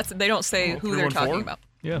 They don't say who they're 314? talking about.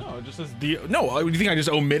 Yeah. No, it just says no. You think I just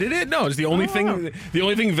omitted it? No, it's the only thing. The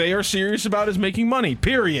only thing they are serious about is making money.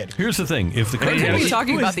 Period. Here's the thing: if the They could be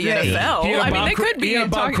talking about the NFL. I mean, they could be He had a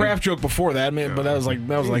Bob talking. Kraft joke before that, man, but that was like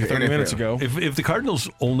 30 minutes ago. If the Cardinals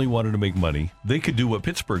only wanted to make money, they could do what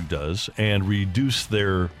Pittsburgh does and reduce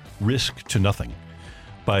their risk to nothing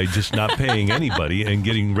by just not paying anybody and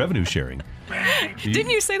getting revenue sharing. Didn't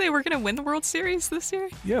you say they were going to win the World Series this year?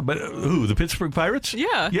 Yeah, but who? The Pittsburgh Pirates?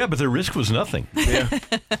 Yeah. Yeah, but their risk was nothing. Yeah.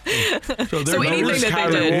 So anything that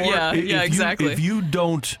they did, exactly.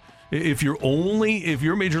 If you're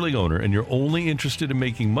a major league owner and you're only interested in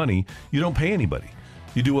making money, you don't pay anybody.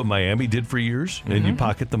 You do what Miami did for years, and you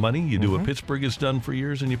pocket the money. You do what Pittsburgh has done for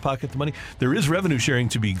years, and you pocket the money. There is revenue sharing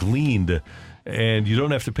to be gleaned, and you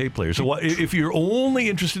don't have to pay players. So if you're only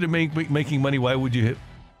interested in making money, why would you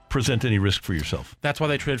present any risk for yourself? That's why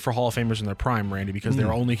they traded for Hall of Famers in their prime, Randy, because they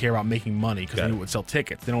only care about making money because they would sell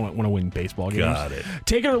tickets. They don't want to win baseball games. Got it.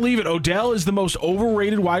 Take it or leave it. Odell is the most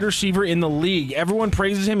overrated wide receiver in the league. Everyone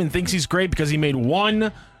praises him and thinks he's great because he made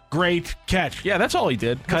one great catch. Yeah, that's all he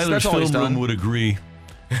did. Kyler's all film room would agree.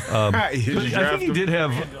 I think he did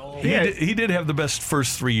have he did have the best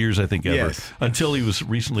first 3 years I think ever until he was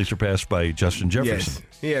recently surpassed by Justin Jefferson.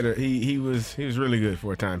 Yes. He was really good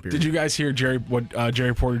for a time period. Did you guys hear Jerry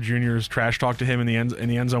Porter Jr.'s trash talk to him in the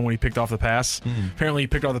end zone when he picked off the pass? Apparently he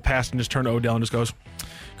picked off the pass and just turned to Odell and just goes,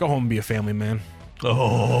 "Go home and be a family man."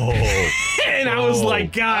 Oh. And I was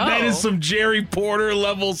like, God, that is some Jerry Porter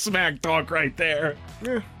level smack talk right there.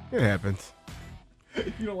 Yeah, it happens.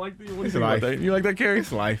 You don't like that? What do you It's think life. about that? You like that, Carrie?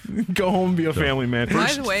 It's life. Go home and be a family man.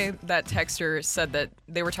 By the way, that texter said that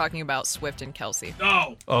they were talking about Swift and Kelsey.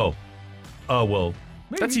 Oh, well.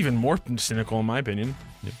 That's even more cynical in my opinion.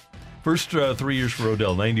 First 3 years for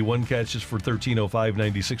Odell, 91 catches for 1305,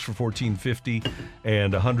 96 for 1450,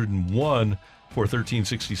 and 101 for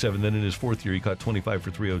 1367. Then in his fourth year, he caught 25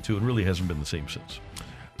 for 302 and really hasn't been the same since.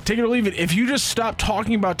 Take it or leave it. If you just stop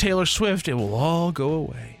talking about Taylor Swift, it will all go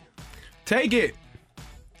away. Take it.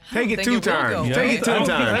 Take it think 2 it will times. go Take away. it 10 I don't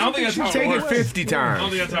times. think that's how it Take it works. 50 I don't times.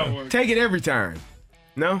 think that's how it works. Take it every time.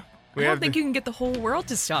 No? I don't think you can get the whole world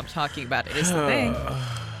to stop talking about it, is the thing.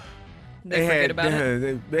 They forget about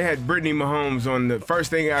it. They had Brittany Mahomes on the first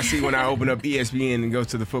thing I see when I open up ESPN and go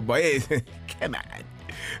to the football. Hey, come on.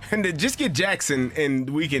 And to just get Jackson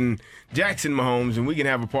Mahomes and we can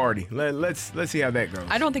have a party. Let's see how that goes.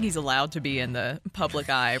 I don't think he's allowed to be in the public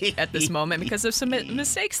eye at this moment because of some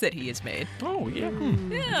mistakes that he has made. Oh, yeah.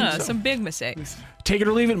 Yeah, some big mistakes. Take it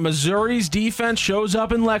or leave it. Missouri's defense shows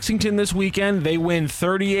up in Lexington this weekend. They win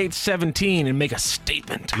 38-17 and make a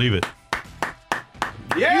statement. Leave it.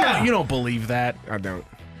 Yeah. You don't believe that. I don't.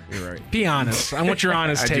 You're right. Be honest. I want your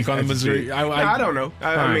honest take on the Missouri. I don't know.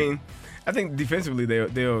 I mean, I think defensively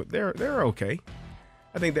they're okay.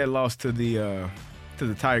 I think that loss to the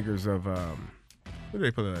Tigers of who did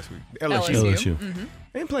they play last week? LSU. Mm-hmm.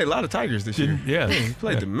 They didn't play a lot of Tigers this year. Yeah. They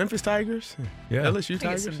played the Memphis Tigers, LSU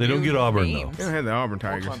Tigers. They don't get Auburn, though. They don't have the Auburn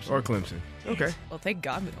Tigers or Clemson. Okay. Well, thank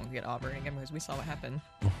God we don't get Auburn again because we saw what happened.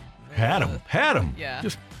 Had him. Yeah.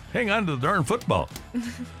 Just hang on to the darn football.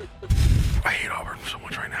 I hate Auburn so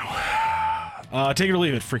much right now. Take it or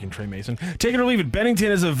leave it. Freaking Trey Mason. Take it or leave it.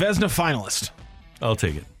 Bennington is a Vesna finalist. I'll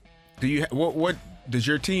take it. Do you what does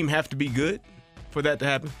your team have to be good for that to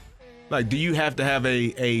happen? Like, do you have to have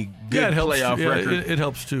a good playoff record? It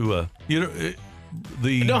helps to the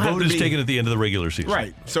vote is taken at the end of the regular season.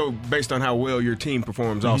 Right. So based on how well your team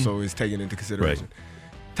performs, also is taken into consideration.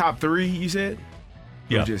 Right. Top 3, you said?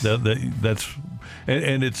 Yeah, that's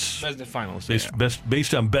and it's Vesna finalist.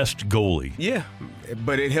 Based on best goalie. Yeah,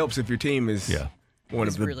 but it helps if your team is one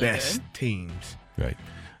of the really best good. teams. Right.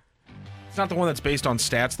 It's not the one that's based on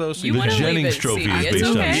stats, though. So You the wanna leave Jennings it, Trophy CD. is It's based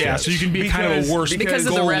on okay. stats. Yeah, so you can be kind of a worse because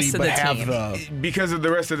of the goalie, rest of but the have team. Because of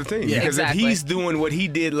the rest of the team. Yeah. Because Exactly. if he's doing what he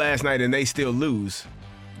did last night and they still lose,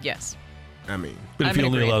 Yes. I mean, But if I'm he in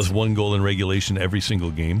only agreement. allows one goal in regulation every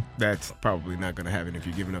single game, that's probably not going to happen if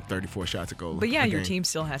you're giving up 34 shots a goal. But yeah, a your game. team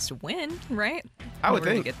still has to win, right? I would In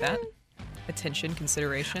order think. to get that attention,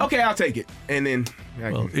 consideration. Okay, I'll take it. And then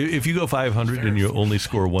well, if you go 500 and you only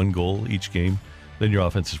score one goal each game, then your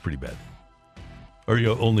offense is pretty bad. Or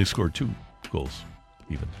you only score 2 goals,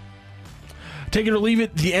 even. Take it or leave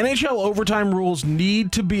it. The NHL overtime rules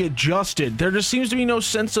need to be adjusted. There just seems to be no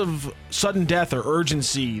sense of sudden death or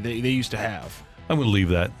urgency they used to have. I'm going to leave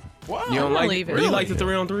that. Wow. you don't like leave it. You like the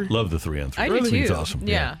 3-on-3? Love the 3-on-3. I think do it's too. awesome.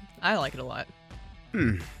 Yeah, I like it a lot.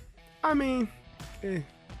 I mean, I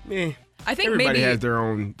think everybody maybe has their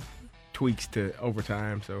own tweaks to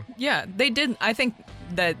overtime, so. Yeah, they did. I think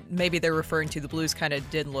that maybe they're referring to the Blues kind of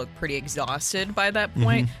did look pretty exhausted by that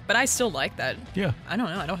point, but I still like that. Yeah. I don't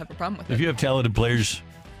know. I don't have a problem with it. If you have talented players,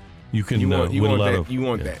 you can You win a want lot that. of. You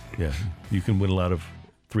want yeah, that. Yeah, you can win a lot of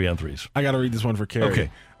 3-on-3s. I got to read this one for Carrie.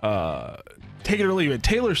 Okay. Take it or leave it.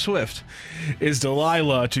 Taylor Swift is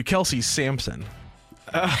Delilah to Kelsey Sampson.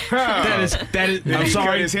 That is. Did I'm he sorry.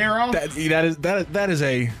 cut his hair off? That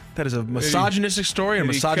is a misogynistic story and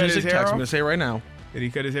a did he cut his misogynistic hair text. I'm off? going to say it right now. Did he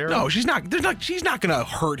cut his hair No, off? she's not. She's not going to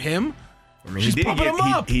hurt him. I mean, she's pumping him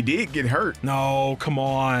up. He did get hurt. No, come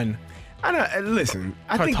on. I know. Listen,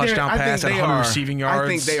 I Caught a think touchdown pass at 100 receiving yards. I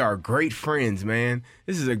think they are great friends, man.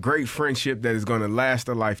 This is a great friendship that is going to last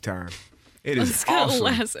a lifetime. It is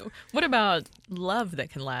awesome. What about love that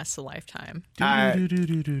can last a lifetime? I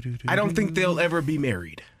don't think they'll ever be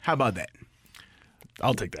married. How about that?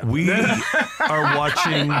 I'll take that. We are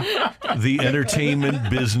watching the entertainment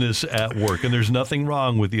business at work, and there's nothing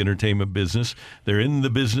wrong with the entertainment business. They're in the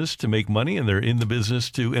business to make money, and they're in the business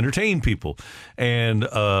to entertain people. And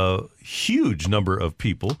a huge number of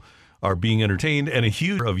people are being entertained, and a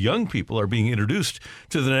huge number of young people are being introduced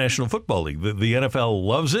to the National Football League. The NFL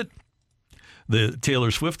loves it. The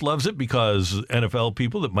Taylor Swift loves it because NFL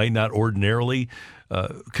people that might not ordinarily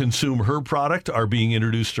consume her product are being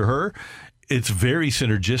introduced to her. It's very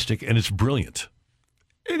synergistic, and it's brilliant.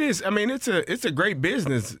 It is. I mean, it's a great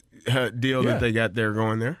business deal that they got there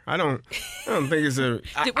going there. I don't think it's a.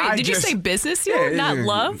 Did you say business deal, not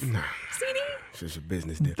love? No. It's just a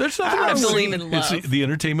business deal. There's nothing wrong. I believe in love. It's the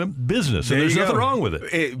entertainment business, and there's nothing wrong with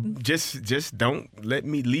it. Just don't lead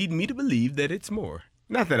me to believe that it's more.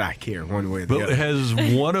 Not that I care one way or the other. But has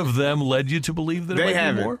one of them led you to believe that it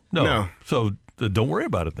might be more? No. So don't worry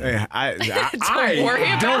about it then. I Don't worry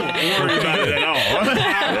about it at all.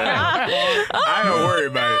 I don't worry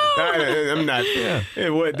about it. I'm not.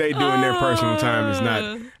 What they do in their personal time is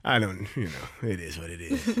not. I don't. It is what it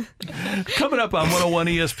is. Coming up on 101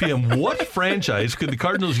 ESPN, what franchise could the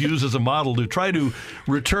Cardinals use as a model to try to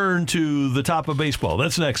return to the top of baseball?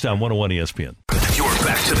 That's next on 101 ESPN. You're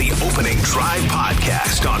back to the Opening Drive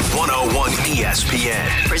podcast on 101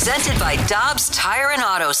 ESPN. Presented by Dobbs Tire and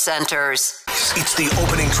Auto Centers. It's the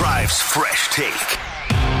Opening Drive's Fresh Take.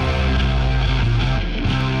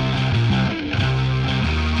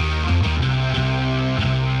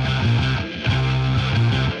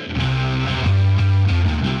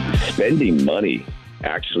 Spending money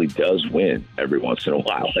actually does win every once in a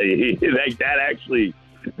while. that actually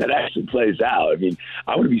plays out. I mean,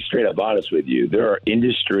 I'm going to be straight up honest with you. There are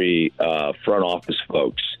industry front office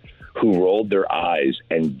folks who rolled their eyes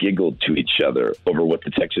and giggled to each other over what the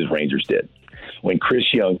Texas Rangers did. When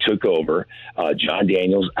Chris Young took over, John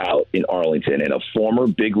Daniels out in Arlington, and a former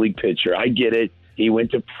big league pitcher. I get it. He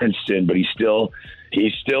went to Princeton, but he's still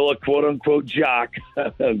a quote-unquote jock.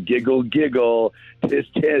 Giggle, giggle, tisk,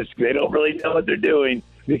 tisk. They don't really know what they're doing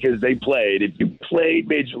because they played. If you played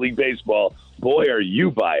Major League Baseball, boy, are you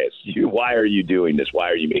biased. Why are you doing this? Why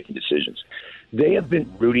are you making decisions? They have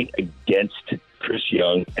been rooting against Chris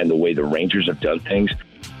Young and the way the Rangers have done things.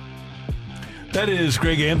 That is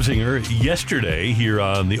Greg Amsinger yesterday here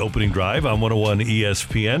on the Opening Drive on 101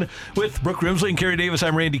 ESPN with Brooke Grimsley and Kerry Davis.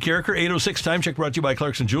 I'm Randy Carricker. 8:06 time check brought to you by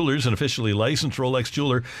Clarkson Jewelers, an officially licensed Rolex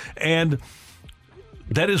jeweler. And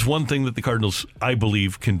that is one thing that the Cardinals, I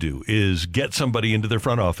believe, can do is get somebody into their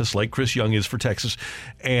front office like Chris Young is for Texas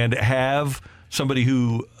and have somebody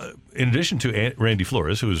who, in addition to Randy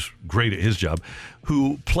Flores, who is great at his job,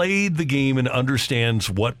 who played the game and understands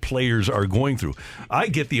what players are going through. I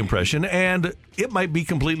get the impression, and it might be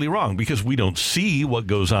completely wrong because we don't see what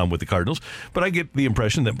goes on with the Cardinals, but I get the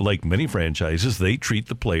impression that, like many franchises, they treat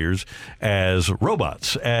the players as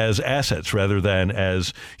robots, as assets, rather than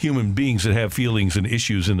as human beings that have feelings and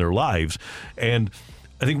issues in their lives. And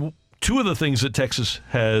I think two of the things that Texas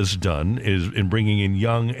has done is in bringing in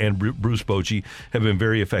Young and Bruce Bochy have been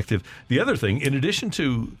very effective. The other thing, in addition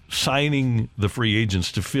to signing the free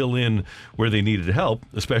agents to fill in where they needed help,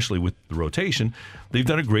 especially with the rotation, they've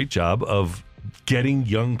done a great job of getting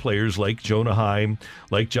young players like Jonah Heim,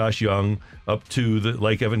 like Josh Young, up to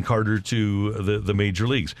like Evan Carter to the major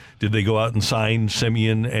leagues. Did they go out and sign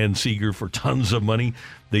Semien and Seager for tons of money?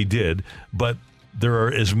 They did, but there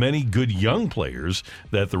are as many good young players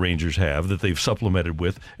that the Rangers have that they've supplemented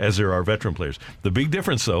with as there are veteran players. The big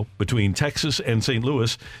difference, though, between Texas and St.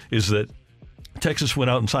 Louis is that Texas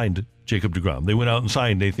went out and signed Jacob deGrom. They went out and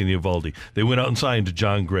signed Nathan Eovaldi. They went out and signed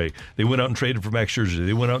John Gray. They went out and traded for Max Scherzer.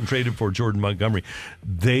 They went out and traded for Jordan Montgomery.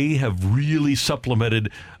 They have really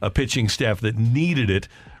supplemented a pitching staff that needed it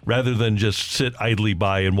rather than just sit idly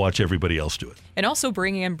by and watch everybody else do it. And also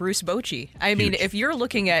bringing in Bruce Bochy. I mean, if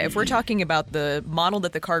we're talking about the model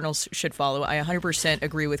that the Cardinals should follow, I 100%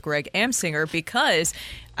 agree with Greg Amsinger because,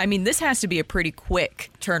 I mean, this has to be a pretty quick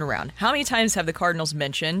turnaround. How many times have the Cardinals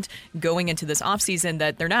mentioned going into this offseason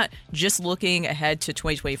that they're not just looking ahead to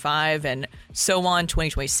 2025 and so on,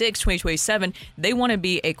 2026, 2027. They want to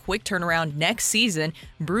be a quick turnaround next season.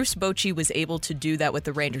 Bruce Bochy was able to do that with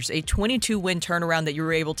the Rangers, a 22-win turnaround that you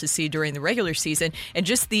were able to see during the regular season, and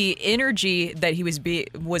just the energy that he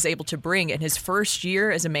was able to bring in his first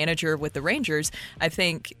year as a manager with the Rangers. I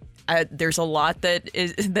think there's a lot that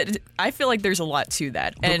I feel like there's a lot to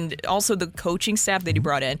that. And also the coaching staff that he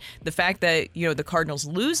brought in, the fact that, the Cardinals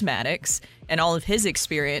lose Maddox and all of his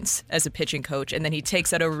experience as a pitching coach, and then he takes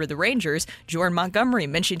that over to the Rangers. Jordan Montgomery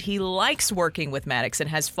mentioned he likes working with Maddox and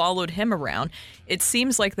has followed him around. It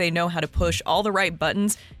seems like they know how to push all the right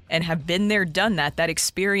buttons and have been there, done that. That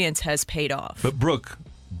experience has paid off. But Brooke,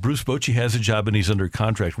 Bruce Bochy has a job and he's under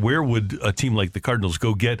contract. Where would a team like the Cardinals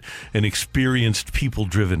go get an experienced,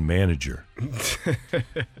 people-driven manager?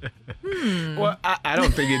 Well, I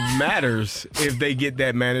don't think it matters if they get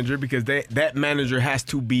that manager, because that manager has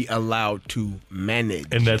to be allowed to manage.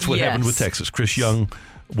 And that's what happened with Texas. Chris Young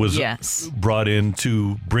was brought in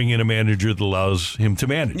to bring in a manager that allows him to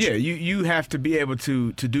manage. Yeah, you have to be able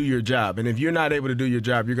to do your job. And if you're not able to do your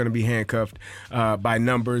job, you're going to be handcuffed by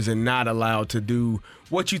numbers and not allowed to do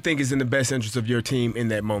what you think is in the best interest of your team in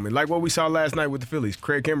that moment. Like what we saw last night with the Phillies.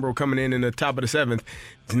 Craig Kimbrell coming in the top of the 7th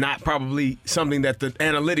is not probably something that the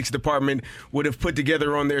analytics department would have put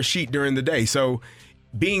together on their sheet during the day. So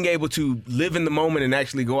being able to live in the moment and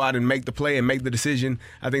actually go out and make the play and make the decision,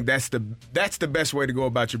 I think that's the best way to go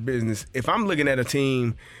about your business. If I'm looking at a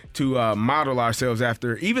team to model ourselves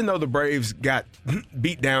after, even though the Braves got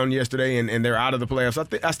beat down yesterday and they're out of the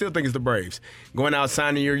playoffs, I still think it's the Braves. Going out,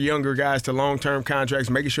 signing your younger guys to long-term contracts,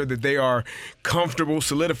 making sure that they are comfortable,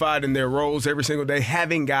 solidified in their roles every single day,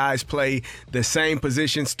 having guys play the same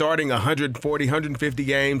position, starting 140, 150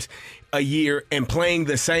 games a year and playing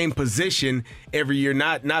the same position every year,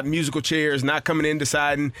 not musical chairs, not coming in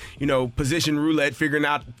deciding, position roulette, figuring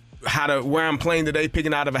out where I'm playing today,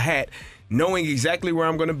 picking out of a hat, knowing exactly where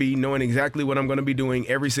I'm going to be, knowing exactly what I'm going to be doing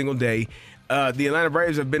every single day. The Atlanta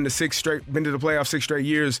Braves have been to the playoffs 6 straight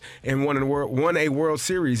years and won a World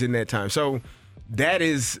Series in that time. So that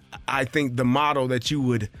is, I think, the model that you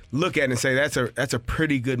would look at and say that's a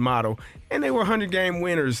pretty good model. And they were 100-game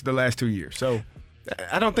winners the last 2 years. So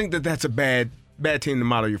I don't think that's a bad team to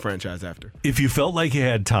model your franchise after. If you felt like you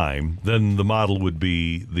had time, then the model would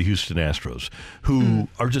be the Houston Astros, who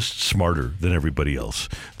are just smarter than everybody else.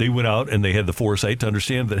 They went out and they had the foresight to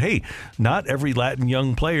understand that, hey, not every Latin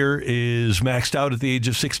young player is maxed out at the age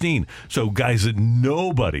of 16. So guys that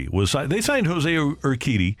nobody was – they signed Jose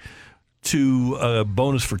Urquidy to a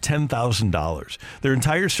bonus for $10,000. Their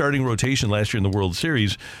entire starting rotation last year in the World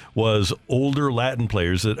Series was older Latin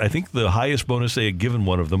players that I think the highest bonus they had given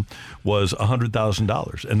one of them was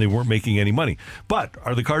 $100,000, and they weren't making any money. But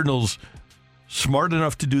are the Cardinals smart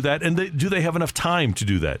enough to do that? And do they have enough time to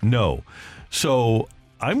do that? No. So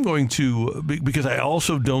I'm going to, because I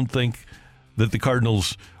also don't think that the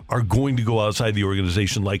Cardinals are going to go outside the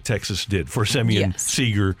organization like Texas did for Semien,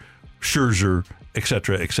 Seager, Scherzer, et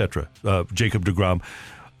cetera, Jacob deGrom.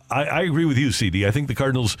 I agree with you, CD. I think the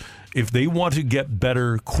Cardinals, if they want to get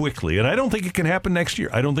better quickly, and I don't think it can happen next year.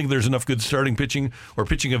 I don't think there's enough good starting pitching or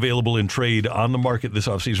pitching available in trade on the market this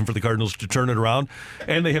offseason for the Cardinals to turn it around.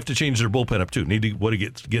 And they have to change their bullpen up, too. Need to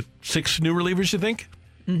get 6 new relievers, you think?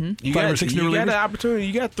 Mm-hmm. You got an opportunity.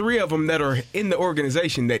 You got 3 of them that are in the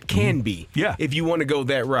organization that can be. Yeah. If you want to go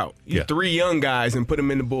that route. 3 young guys and put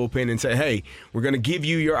them in the bullpen and say, hey, we're going to give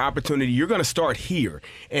you your opportunity. You're going to start here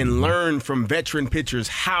and learn from veteran pitchers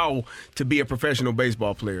how to be a professional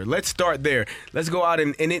baseball player. Let's start there. Let's go out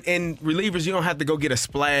and relievers, you don't have to go get a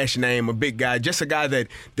splash name, a big guy, just a guy that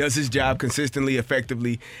does his job consistently,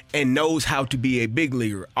 effectively, and knows how to be a big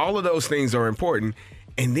leaguer. All of those things are important.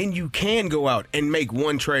 And then you can go out and make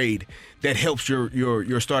one trade that helps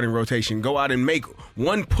your starting rotation. Go out and make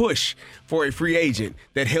one push for a free agent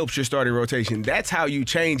that helps your starting rotation. That's how you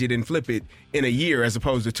change it and flip it in a year as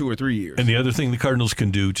opposed to 2 or 3 years. And the other thing the Cardinals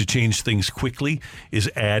can do to change things quickly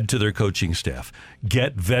is add to their coaching staff.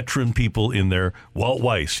 Get veteran people in there. Walt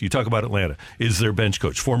Weiss, you talk about Atlanta, is their bench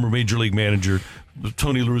coach. Former Major League manager,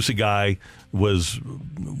 Tony La Russa guy,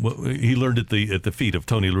 he learned at the feet of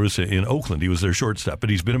Tony La Russa in Oakland. He was their shortstop, but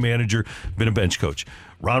he's been a manager, been a bench coach.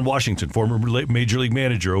 Ron Washington, former Major League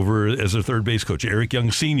manager, over as their third base coach. Eric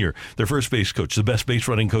Young Sr., their first base coach, the best base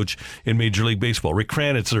running coach in Major League Baseball. Rick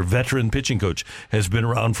Kranitz, their veteran pitching coach, has been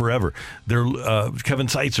around forever. Their Kevin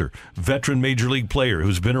Seitzer, veteran Major League player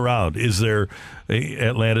who's been around, is their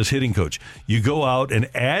Atlanta's hitting coach. You go out and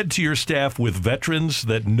add to your staff with veterans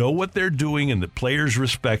that know what they're doing and that players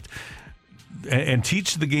respect. and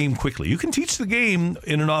teach the game quickly. You can teach the game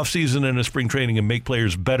in an offseason and a spring training and make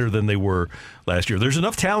players better than they were last year. There's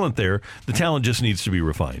enough talent there. The talent just needs to be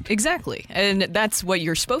refined. Exactly. And that's what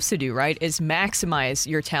you're supposed to do, right, is maximize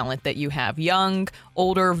your talent that you have. Young,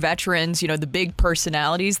 older, veterans, the big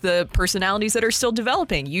personalities, the personalities that are still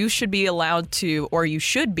developing. You should be allowed to, or you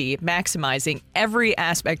should be maximizing every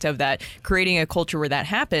aspect of that, creating a culture where that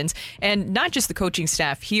happens. And not just the coaching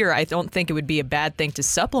staff here. I don't think it would be a bad thing to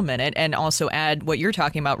supplement it and also add what you're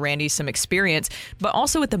talking about, Randy, some experience, but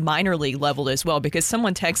also at the minor league level as well, because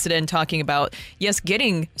someone texted in talking about, yes,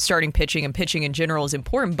 getting starting pitching and pitching in general is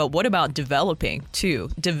important, but what about developing too?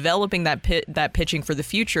 Developing that pitching for the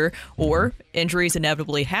future, or injuries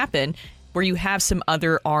inevitably happen, where you have some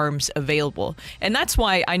other arms available. And that's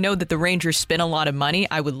why I know that the Rangers spend a lot of money.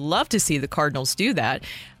 I would love to see the Cardinals do that.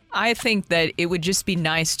 I think that it would just be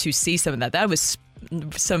nice to see some of that. That was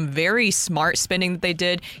some very smart spending that they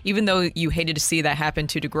did. Even though you hated to see that happen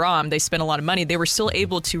to DeGrom, they spent a lot of money. They were still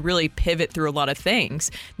able to really pivot through a lot of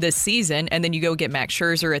things this season. And then you go get Max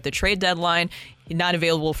Scherzer at the trade deadline. Not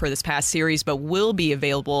available for this past series, but will be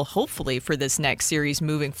available hopefully for this next series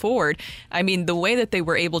moving forward. I mean, the way that they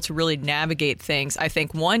were able to really navigate things, I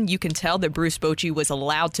think, one, you can tell that Bruce Bochy was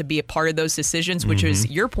allowed to be a part of those decisions, which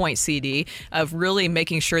is your point, CD, of really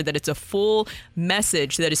making sure that it's a full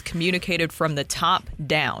message that is communicated from the top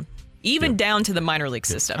down, even down to the minor league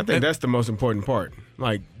system. I think that's the most important part.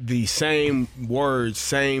 Like the same words,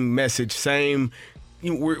 same message, same.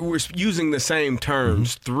 We're using the same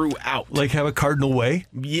terms throughout. Like have a cardinal way?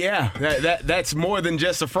 Yeah, that's more than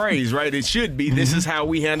just a phrase, right? It should be. This is how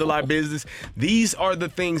we handle our business. These are the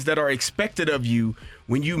things that are expected of you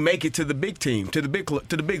when you make it to the big team, to the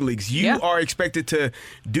big leagues. You are expected to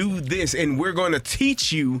do this, and we're going to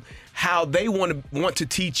teach you how they want to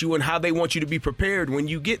teach you and how they want you to be prepared when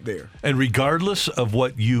you get there. And regardless of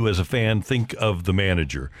what you as a fan think of the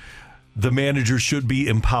manager should be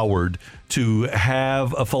empowered to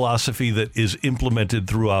have a philosophy that is implemented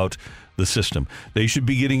throughout the system. They should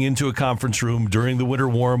be getting into a conference room during the winter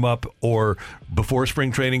warm-up or before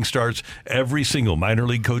spring training starts, every single minor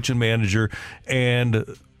league coach and manager, and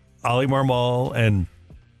Ali Marmol and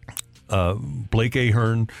Blake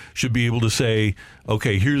Ahern should be able to say,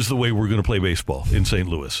 okay, here's the way we're going to play baseball in St.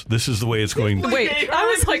 Louis. This is the way it's going. Wait, I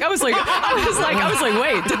was like,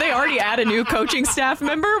 wait, did they already add a new coaching staff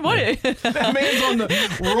member? What? That man's on the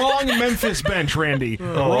wrong Memphis bench, Randy.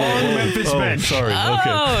 Wrong Memphis bench. Sorry.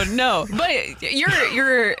 Oh, no. But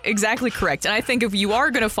you're exactly correct. And I think if you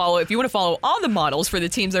want to follow all the models for the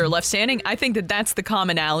teams that are left standing, I think that that's the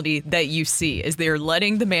commonality that you see, is they're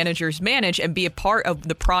letting the managers manage and be a part of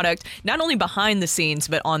the product, not only behind the scenes,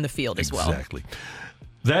 but on the field as well. Exactly.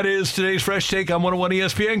 That is today's Fresh Take on 101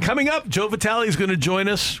 ESPN. Coming up, Joe Vitale is going to join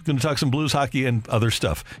us. We're going to talk some Blues hockey and other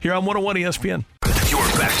stuff here on 101 ESPN. You're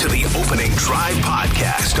back to the Opening Drive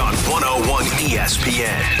podcast on 101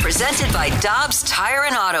 ESPN. Presented by Dobbs Tire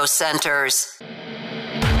and Auto Centers.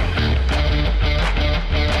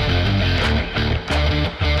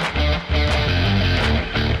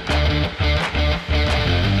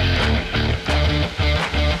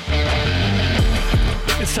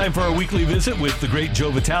 It's time for our weekly visit with the great Joe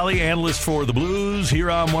Vitale, analyst for the Blues, here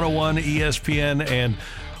on 101 ESPN, and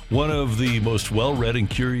one of the most well-read and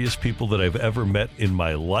curious people that I've ever met in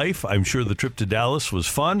my life. I'm sure the trip to Dallas was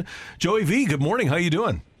fun. Joey V, good morning. How you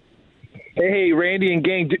doing? Hey, Randy and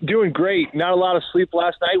gang, doing great. Not a lot of sleep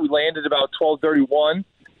last night. We landed about 12:31,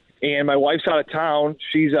 and my wife's out of town.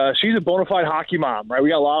 She's a bona fide hockey mom, right? We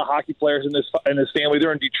got a lot of hockey players in this family.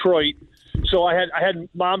 They're in Detroit. So I had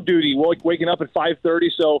mom duty, waking up at 5:30.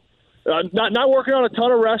 So not working on a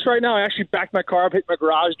ton of rest right now. I actually backed my car up, hit my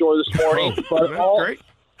garage door this morning. Great.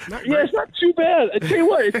 It's not too bad. I tell you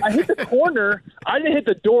what, I hit the corner. I didn't hit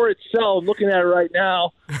the door itself. I'm looking at it right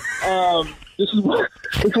now. This is what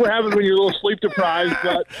happens when you're a little sleep deprived.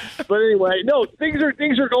 But anyway, no, things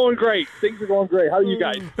are going great. Things are going great. How are you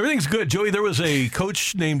guys? Everything's good. Joey, there was a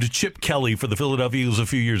coach named Chip Kelly for the Philadelphia Eagles a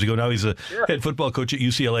few years ago. Now he's a head football coach at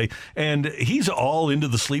UCLA. And he's all into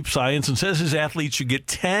the sleep science and says his athletes should get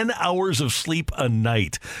 10 hours of sleep a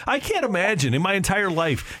night. I can't imagine in my entire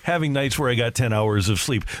life having nights where I got 10 hours of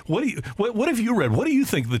sleep. What have you read? What do you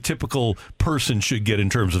think the typical person should get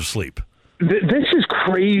in terms of sleep? This is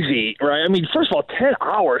crazy, right? I mean, first of all, 10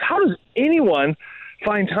 hours. How does anyone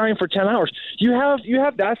find time for 10 hours? You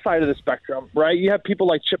have that side of the spectrum, right? You have people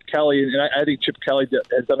like Chip Kelly, and I think Chip Kelly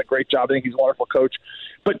has done a great job. I think he's a wonderful coach.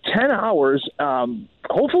 But 10 hours,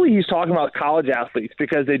 hopefully he's talking about college athletes,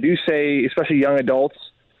 because they do say, especially young adults,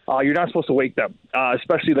 you're not supposed to wake them,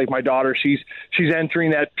 especially like my daughter. She's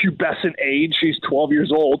entering that pubescent age. She's 12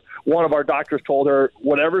 years old. One of our doctors told her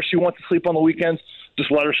whatever she wants to sleep on the weekends,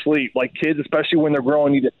 just let her sleep. Like kids, especially when they're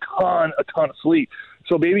growing, need a ton of sleep.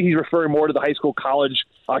 So maybe he's referring more to the high school, college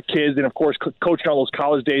kids, and of course coaching all those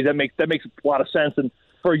college days. That makes a lot of sense. And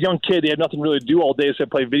for a young kid, they have nothing really to do all day, so they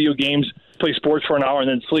play video games, play sports for an hour, and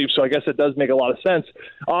then sleep. So I guess it does make a lot of sense.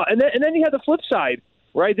 And then you have the flip side,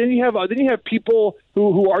 right? Then you have people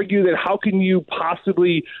who argue that how can you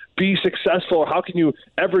possibly be successful, or how can you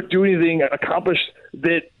ever do anything, accomplish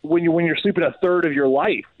that when you're sleeping a third of your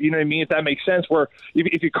life? You know what I mean? If that makes sense. Where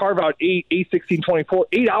if you carve out 8, 16, 24,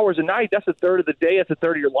 8 hours a night, that's a third of the day. That's a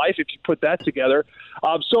third of your life if you put that together.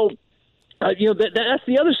 That's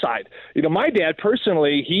the other side. My dad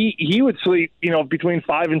personally, he would sleep, between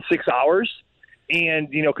 5 and 6 hours, and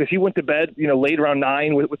because he went to bed, late around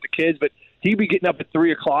 9 with the kids, but he'd be getting up at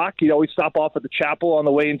 3 o'clock. He'd always stop off at the chapel on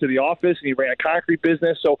the way into the office, and he ran a concrete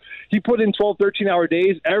business. So he put in 12, 13-hour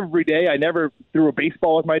days every day. I never threw a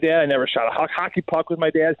baseball with my dad. I never shot a hockey puck with my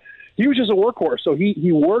dad. He was just a workhorse. So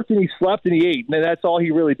he worked and he slept and he ate, and that's all he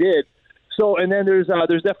really did. So, and then there's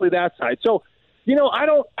definitely that side. So, I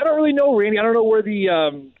don't really know, Randy. I don't know where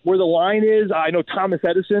the line is. I know Thomas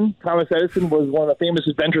Edison. Thomas Edison was one of the famous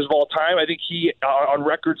inventors of all time. I think he, on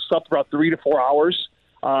record, slept about 3 to 4 hours.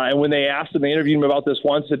 And when they asked him, they interviewed him about this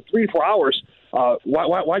once, said 3 to 4 hours.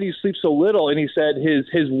 Why do you sleep so little? And he said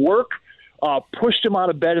his work pushed him out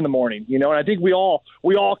of bed in the morning. And I think we all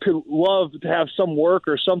could love to have some work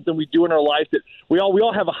or something we do in our life that we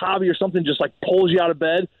all have a hobby or something just like pulls you out of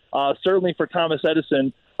bed. Certainly for Thomas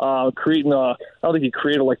Edison. Creating I don't think he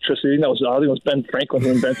created electricity. I think it was Ben Franklin who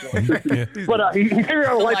invented electricity. But he figured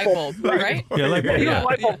out a light bulb, right? Yeah, light bulb. A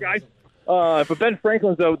light bulb, guys. But Ben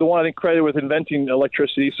Franklin's the one I think credited with inventing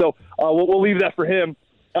electricity. So we'll leave that for him.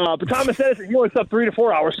 But Thomas Edison, he only slept 3 to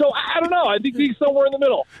 4 hours. So I don't know. I think he's somewhere in the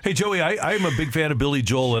middle. Hey, Joey, I'm a big fan of Billy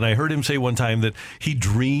Joel, and I heard him say one time that he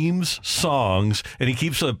dreams songs, and he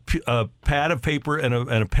keeps a pad of paper and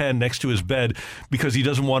a pen next to his bed because he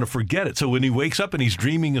doesn't want to forget it. So when he wakes up and he's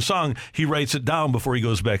dreaming a song, he writes it down before he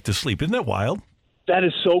goes back to sleep. Isn't that wild? That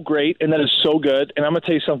is so great, and that is so good. And I'm going to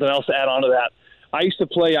tell you something else to add on to that. I used to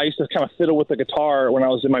kind of fiddle with the guitar when I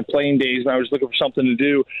was in my playing days, and I was looking for something to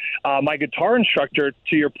do. My guitar instructor,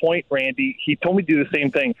 to your point, Randy, he told me to do the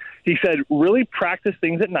same thing. He said, really practice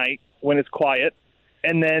things at night when it's quiet,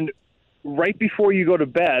 and then right before you go to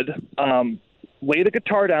bed, lay the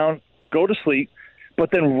guitar down, go to sleep,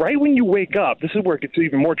 but then right when you wake up, this is where it gets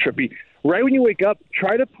even more trippy, right when you wake up,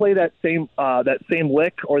 try to play that same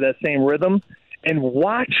lick or that same rhythm and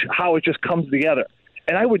watch how it just comes together.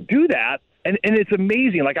 And I would do that. And it's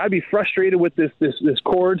amazing. Like, I'd be frustrated with this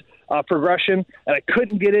chord progression, and I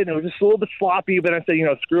couldn't get it, and it was just a little bit sloppy. But I said,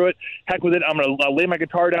 screw it, heck with it. I'm going to lay my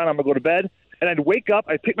guitar down. I'm going to go to bed. And I'd wake up,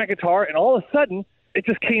 I'd pick my guitar, and all of a sudden, it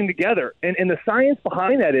just came together. And the science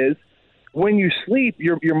behind that is when you sleep,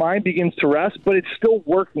 your mind begins to rest, but it's still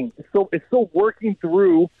working. It's still working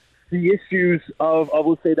through the issues of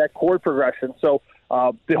let's say, that chord progression. So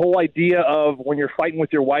the whole idea of when you're fighting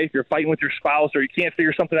with your wife, you're fighting with your spouse, or you can't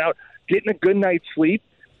figure something out, getting a good night's sleep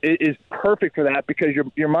is perfect for that, because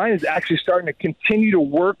your mind is actually starting to continue to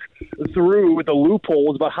work through the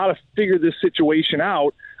loopholes about how to figure this situation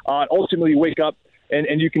out. Ultimately, you wake up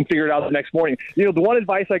and you can figure it out the next morning. The one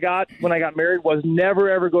advice I got when I got married was never,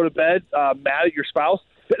 ever go to bed mad at your spouse.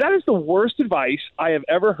 That is the worst advice I have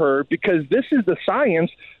ever heard, because this is the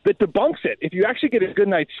science that debunks it. If you actually get a good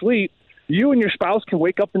night's sleep, you and your spouse can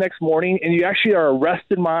wake up the next morning and you actually are a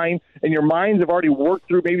rested mind, and your minds have already worked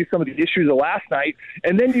through maybe some of the issues of last night,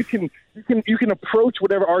 and then you can approach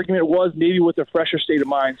whatever argument it was maybe with a fresher state of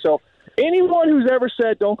mind. So anyone who's ever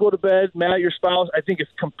said don't go to bed mad at your spouse, I think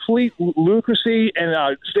it's complete ludicrousy,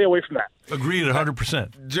 and stay away from that. Agreed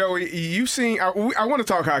 100%. Joey, you seem I want to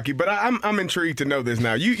talk hockey, but I'm intrigued to know this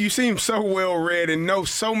now. You seem so well read and know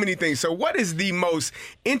so many things. So what is the most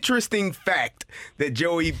interesting fact that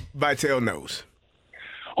Joey Vitale knows?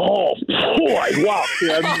 Oh boy! Wow.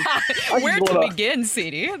 Where to begin,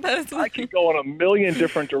 CD? I could go in a million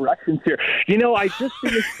different directions here. I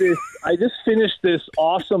just finished this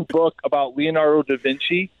awesome book about Leonardo da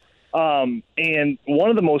Vinci. And one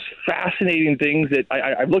of the most fascinating things that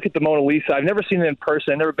I look at the Mona Lisa. I've never seen it in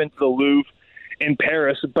person. I've never been to the Louvre in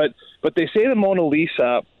Paris, but they say the Mona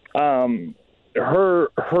Lisa, her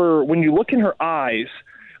when you look in her eyes,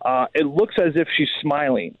 it looks as if she's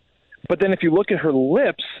smiling. But then if you look at her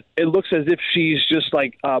lips, it looks as if she's just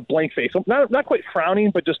like blank face. Not quite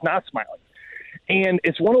frowning, but just not smiling. And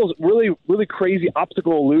it's one of those really, really crazy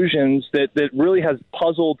optical illusions that really has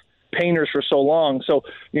puzzled painters for so long. So,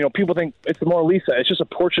 people think it's the Mona Lisa. It's just a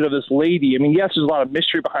portrait of this lady. I mean, yes, there's a lot of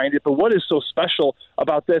mystery behind it, but what is so special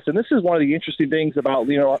about this? And this is one of the interesting things about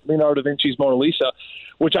Leonardo da Vinci's Mona Lisa,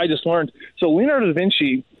 which I just learned. So Leonardo da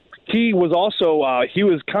Vinci, he was also he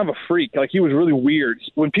was kind of a freak. Like, he was really weird.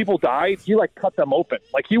 When people died, he cut them open.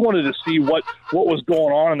 Like, he wanted to see what was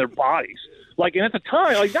going on in their bodies. Like, and at the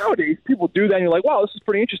time, like nowadays, people do that, and you're like, wow, this is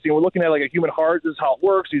pretty interesting. We're looking at a human heart. This is how it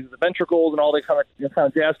works. These are the ventricles and all that kind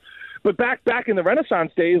of jazz. But back in the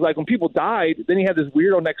Renaissance days, like when people died, then you had this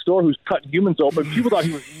weirdo next door who's cutting humans open. People thought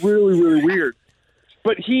he was really, really weird.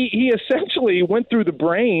 But he essentially went through the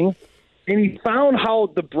brain, and he found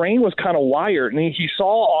how the brain was kind of wired, and he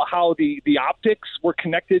saw how the optics were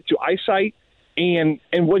connected to eyesight. And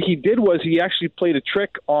what he did was he actually played a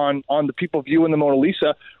trick on the people viewing the Mona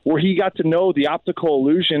Lisa, where he got to know the optical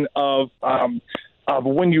illusion of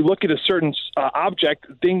when you look at a certain object,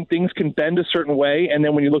 things can bend a certain way, and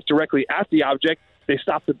then when you look directly at the object, they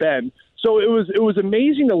stop to bend. So it was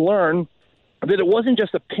amazing to learn that it wasn't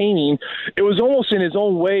just a painting. It was almost in his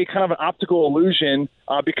own way kind of an optical illusion,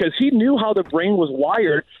 because he knew how the brain was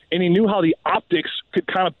wired, and he knew how the optics could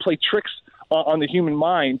kind of play tricks on the human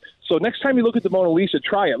mind. So next time you look at the Mona Lisa,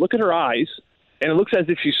 try it. Look at her eyes, and it looks as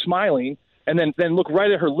if she's smiling, and then look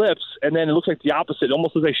right at her lips, and then it looks like the opposite. It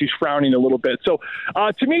almost looks like she's frowning a little bit. So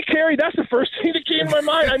to me, Carrie, that's the first thing that came to my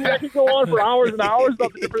mind. I mean, I could go on for hours and hours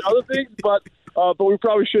about the different other things, but we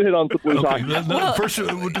probably should hit on the Blues hockey. First,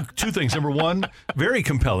 two things. Number one, very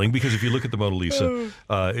compelling, because if you look at the Mona Lisa,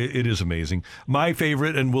 it is amazing. My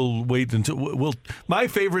favorite, and we'll wait until my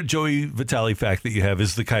favorite Joey Vitale fact that you have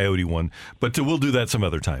is the Coyote one, but we'll do that some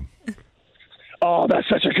other time. Oh, that's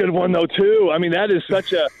such a good one, though, too. I mean, that is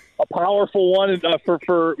such a powerful one.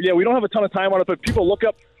 We don't have a ton of time on it, but people look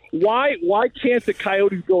up why can't the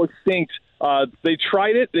Coyotes go extinct? They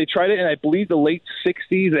tried it, and I believe the late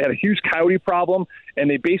 60s, they had a huge coyote problem, and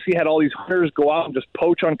they basically had all these hunters go out and just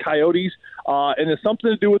poach on coyotes, and it's something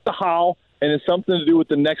to do with the howl, and it's something to do with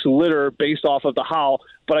the next litter based off of the howl.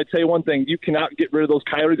 But I tell you one thing, you cannot get rid of those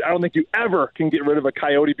coyotes. I don't think you ever can get rid of a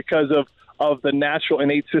coyote because of the natural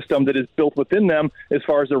innate system that is built within them as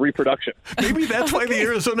far as their reproduction. Maybe that's why the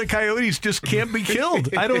Arizona Coyotes just can't be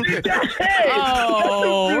killed. I don't.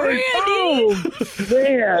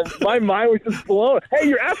 Man, my mind was just blown. Hey,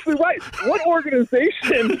 you're absolutely right. What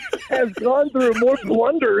organization has gone through more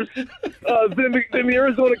blunders than the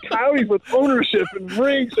Arizona Coyotes with ownership and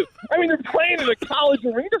rings? I mean, they're playing in a college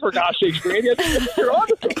arena, for gosh sakes, Randy. I think you're on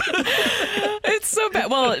to something. It's so bad.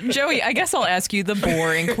 Well, Joey, I guess I'll ask you the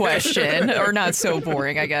boring question. Or not so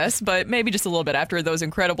boring, I guess, but maybe just a little bit after those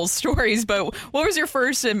incredible stories. But what was your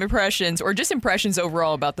first impressions, or just impressions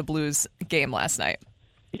overall, about the Blues game last night?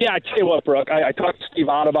 Yeah, I tell you what, Brooke, I talked to Steve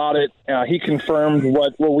Ott about it. He confirmed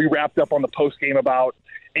what we wrapped up on the post game about,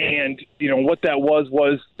 and what that was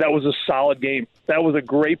a solid game. That was a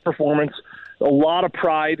great performance. A lot of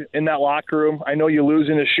pride in that locker room. I know you lose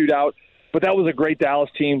in a shootout, but that was a great Dallas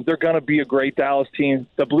team. They're going to be a great Dallas team.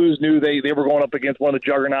 The Blues knew they were going up against one of the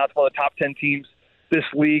juggernauts, one of the top 10 teams this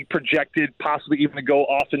league, projected possibly even to go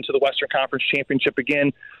off into the Western Conference Championship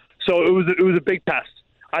again. So it was a big test.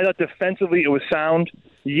 I thought defensively it was sound.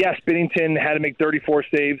 Yes, Binnington had to make 34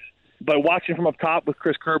 saves, but watching from up top with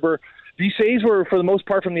Chris Kerber, these saves were for the most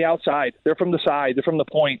part from the outside. They're from the side. They're from the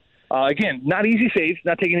point. Again, not easy saves,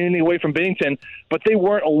 not taking anything away from Binnington, but they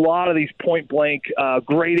weren't a lot of these point-blank,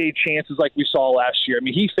 grade A chances like we saw last year. I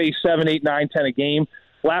mean, he faced 7, 8, 9, 10 a game.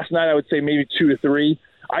 Last night, I would say maybe 2 to 3.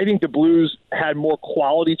 I think the Blues had more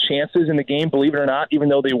quality chances in the game, believe it or not, even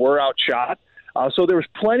though they were outshot. So there was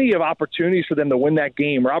plenty of opportunities for them to win that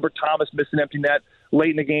game. Robert Thomas missed an empty net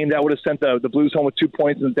late in the game. That would have sent the Blues home with 2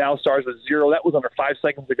 points, and the Dallas Stars with 0. That was under 5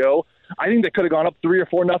 seconds to go. I think they could have gone up 3 or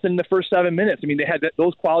 4-0 in the first 7 minutes. I mean, they had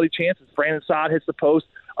those quality chances. Brandon Saad hits the post.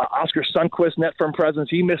 Oscar Sundqvist, net firm presence.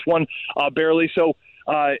 He missed one barely. So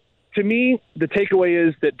to me, the takeaway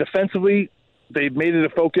is that defensively, they made it a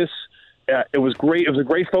focus. It was great. It was a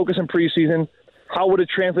great focus in preseason. How would it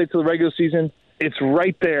translate to the regular season? It's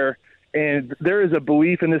right there. And there is a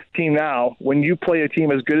belief in this team now, when you play a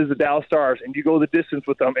team as good as the Dallas Stars and you go the distance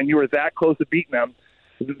with them and you are that close to beating them,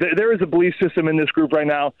 there is a belief system in this group right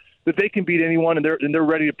now that they can beat anyone, and they're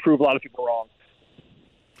ready to prove a lot of people wrong.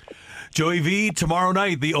 Joey V, tomorrow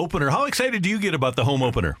night, the opener. How excited do you get about the home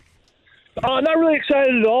opener? Not really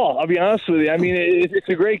excited at all, I'll be honest with you. I mean, it's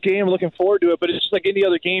a great game. Looking forward to it, but it's just like any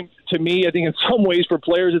other game to me. I think in some ways for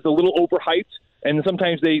players it's a little overhyped, and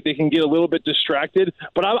sometimes they can get a little bit distracted.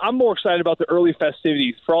 But I'm more excited about the early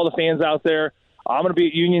festivities. For all the fans out there, I'm going to be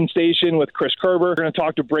at Union Station with Chris Kerber. We're going to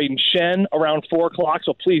talk to Braden Shen around 4 o'clock,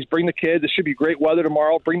 so please bring the kids. It should be great weather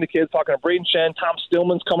tomorrow. Bring the kids. Talking to Braden Shen. Tom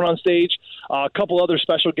Stillman's coming on stage. A couple other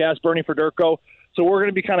special guests, Bernie Federko. So we're going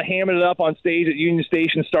to be kind of hamming it up on stage at Union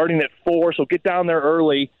Station starting at 4, so get down there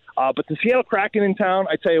early. But the Seattle Kraken in town,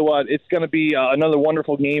 I tell you what, it's going to be another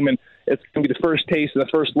wonderful game, and it's going to be the first taste and the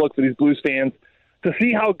first look for these Blues fans to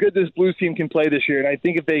see how good this Blues team can play this year. And I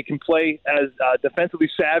think if they can play as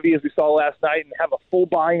defensively savvy as we saw last night and have a full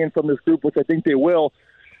buy-in from this group, which I think they will,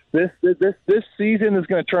 this season is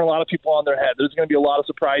going to turn a lot of people on their head. There's going to be a lot of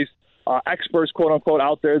surprise experts, quote-unquote,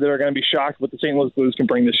 out there that are going to be shocked what the St. Louis Blues can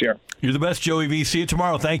bring this year. You're the best, Joey V. See you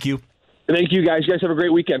tomorrow. Thank you. Thank you, guys. You guys have a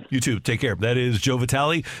great weekend. You too. Take care. That is Joe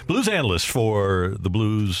Vitale, Blues analyst for the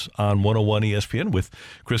Blues on 101 ESPN with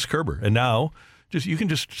Chris Kerber. And now, you can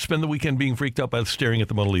just spend the weekend being freaked out by staring at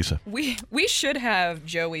the Mona Lisa. We should have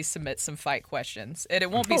Joey submit some fight questions. And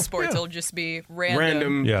it won't be sports. It'll just be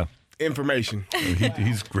random. Information.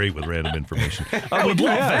 He's great with random information. We do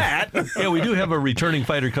have that. Yeah, we do have a returning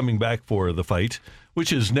fighter coming back for the fight,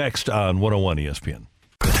 which is next on 101 ESPN.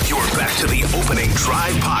 You're back to the Opening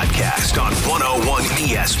Drive podcast on 101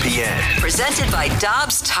 ESPN. Presented by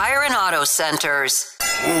Dobbs Tire and Auto Centers.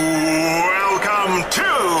 Welcome to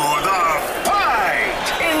the fight.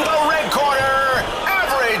 In the red corner,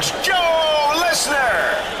 Average Joe Listener.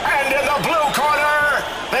 And in the blue corner,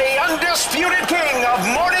 the undisputed king of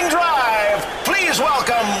morning drive. Please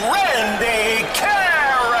welcome Randy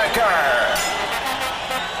Carricker.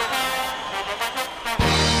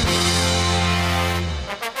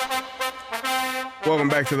 Welcome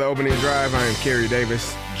back to the Opening Drive. I am Kerry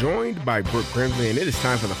Davis, joined by Brooke Grimsley, and it is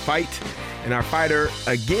time for the fight. And our fighter,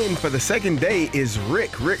 again, for the second day is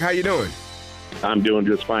Rick. Rick, how you doing? I'm doing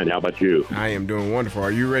just fine. How about you? I am doing wonderful.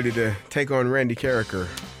 Are you ready to take on Randy Carricker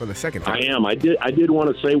for the second time? I am. I did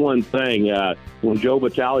want to say one thing. When Joe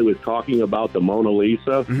Vitale was talking about the Mona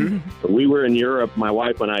Lisa, we were in Europe, my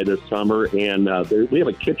wife and I, this summer, and we have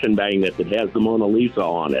a kitchen magnet that has the Mona Lisa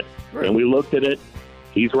on it. Right. And we looked at it.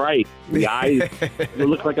 He's right. The eyes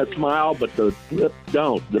look like a smile, but the lips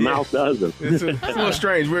don't. The mouth doesn't. It's a little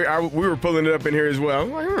strange. We were pulling it up in here as well.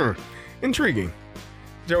 I'm like, intriguing.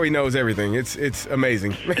 Joey knows everything. It's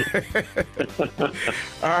amazing. All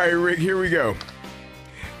right, Rick, here we go.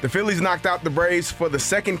 The Phillies knocked out the Braves for the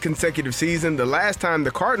second consecutive season. The last time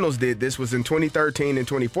the Cardinals did this was in 2013 and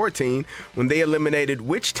 2014 when they eliminated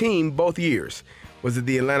which team both years? Was it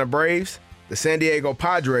the Atlanta Braves, the San Diego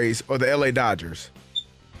Padres, or the LA Dodgers?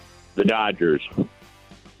 The Dodgers.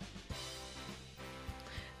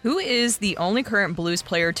 Who is the only current Blues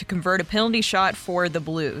player to convert a penalty shot for the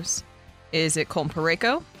Blues? Is it Colton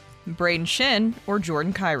Parayko, Braden Shen, or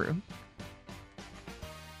Jordan Kyrou?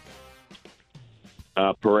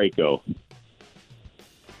 Parayko.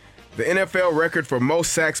 The NFL record for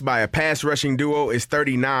most sacks by a pass rushing duo is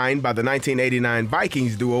 39 by the 1989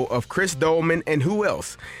 Vikings duo of Chris Dolman and who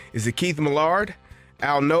else? Is it Keith Millard,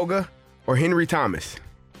 Al Noga, or Henry Thomas?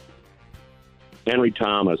 Henry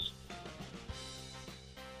Thomas.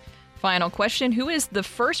 Final question. Who is the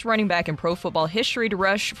first running back in pro football history to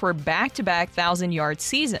rush for back-to-back 1,000-yard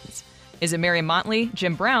seasons? Is it Marion Motley,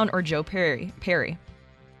 Jim Brown, or Joe Perry?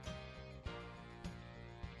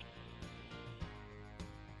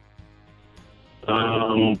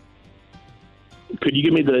 Could you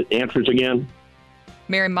give me the answers again?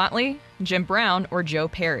 Marion Motley, Jim Brown, or Joe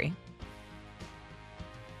Perry?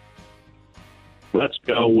 Let's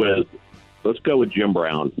go with Jim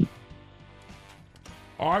Brown.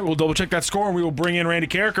 All right, we'll double-check that score, and we will bring in Randy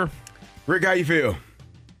Carricker. Rick, how you feel?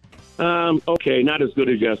 Okay, not as good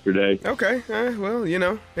as yesterday. Okay,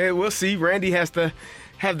 well, we'll see. Randy has to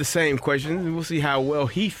have the same questions, and we'll see how well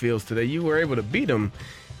he feels today. You were able to beat him,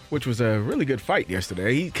 which was a really good fight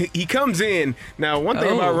yesterday. He comes in. Now, one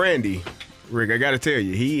thing about Randy, Rick, I got to tell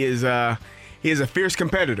you, he is a fierce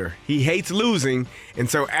competitor. He hates losing, and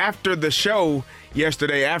so after the show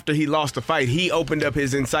yesterday, after he lost the fight, he opened up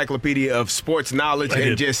his encyclopedia of sports knowledge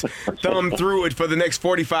and just thumbed through it for the next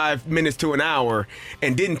 45 minutes to an hour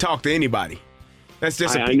and didn't talk to anybody. That's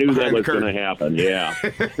just a peek I knew that behind was the curtain. going to happen, yeah.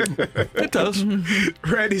 It does.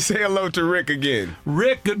 Randy, say hello to Rick again.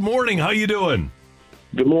 Rick, good morning. How you doing?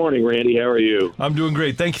 Good morning, Randy. How are you? I'm doing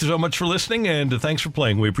great. Thank you so much for listening, and thanks for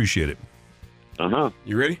playing. We appreciate it.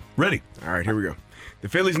 You ready? Ready. All right, here we go. The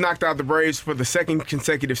Phillies knocked out the Braves for the second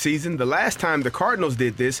consecutive season. The last time the Cardinals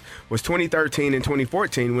did this was 2013 and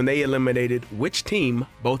 2014 when they eliminated which team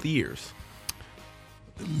both years?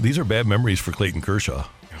 These are bad memories for Clayton Kershaw.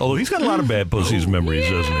 Although he's got a lot of bad postseason memories,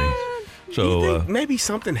 doesn't he? So you think maybe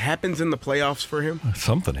something happens in the playoffs for him.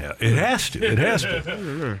 It has to. It has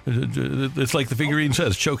to. It's like the figurine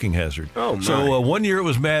says, choking hazard. Oh, my. So 1 year it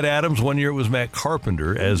was Matt Adams, 1 year it was Matt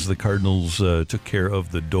Carpenter as the Cardinals took care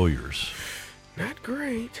of the Doyers. Not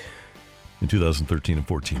great. In 2013 and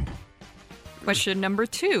 14. Question number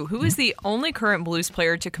 2. Who is the only current Blues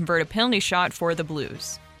player to convert a penalty shot for the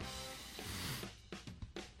Blues?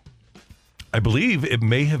 I believe it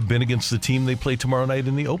may have been against the team they play tomorrow night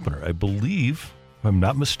in the opener. I believe, if I'm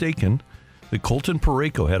not mistaken, that Colton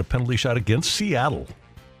Parayko had a penalty shot against Seattle.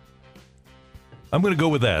 I'm going to go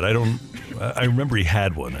with that. I remember he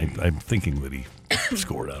had one. I'm thinking that he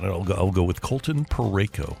scored on it. I'll go with Colton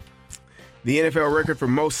Parayko. The NFL record for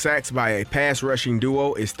most sacks by a pass rushing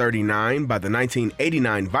duo is 39 by the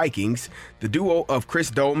 1989 Vikings, the duo of Chris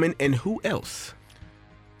Dolman and who else?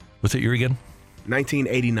 What's that year again?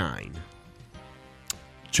 1989.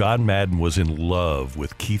 John Madden was in love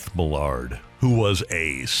with Keith Millard, who was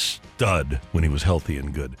a stud when he was healthy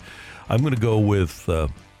and good. I'm going to go with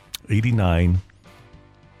 89.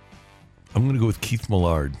 I'm going to go with Keith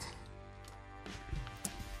Millard.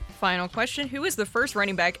 Final question. Who is the first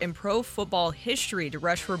running back in pro football history to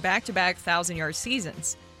rush for back-to-back 1,000-yard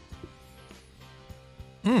seasons?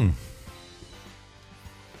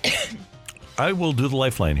 I will do the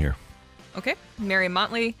lifeline here. Okay. Marion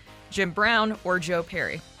Motley, Jim Brown, or Joe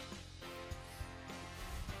Perry?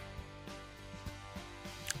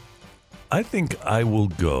 I think I will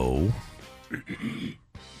go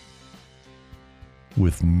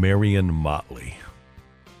with Marion Motley.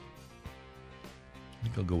 I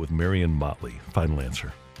think I'll go with Marion Motley. Final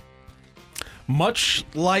answer. Much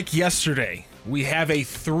like yesterday, we have a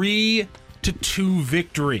 3-2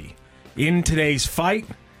 victory in today's fight.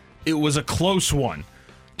 It was a close one.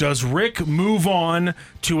 Does Rick move on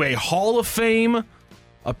to a Hall of Fame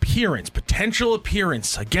potential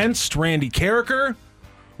appearance against Randy Carricker?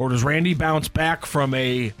 Or does Randy bounce back from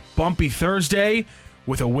a bumpy Thursday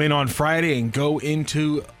with a win on Friday and go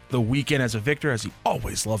into the weekend as a victor, as he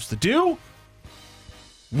always loves to do?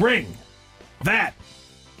 Ring that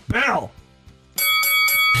bell.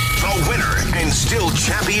 The winner and still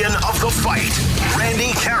champion of the fight,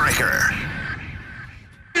 Randy Carricker.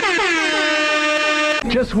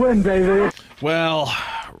 Just win, baby. Well,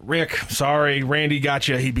 Rick, sorry, Randy got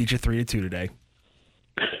you. He beat you 3-2 today.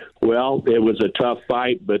 Well, it was a tough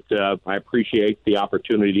fight, but I appreciate the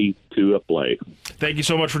opportunity to play. Thank you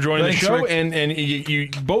so much for joining the show. Rick. And you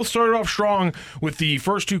both started off strong with the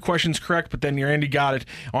first 2 questions correct, but then Randy got it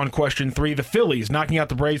on question 3. The Phillies knocking out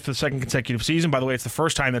the Braves for the second consecutive season. By the way, it's the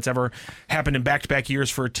first time that's ever happened in back-to-back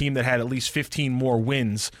years for a team that had at least 15 more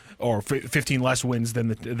wins or 15 less wins than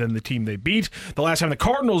the team they beat. The last time the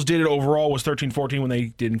Cardinals did it overall was 13-14 when they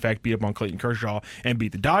did, in fact, beat up on Clayton Kershaw and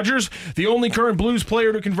beat the Dodgers. The only current Blues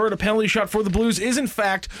player to convert a penalty shot for the Blues is, in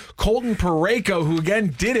fact, Colton Parayko, who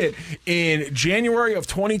again did it in January of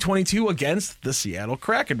 2022 against the Seattle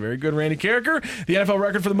Kraken. Very good, Randy Carricker. The NFL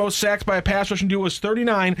record for the most sacks by a pass rushing duo was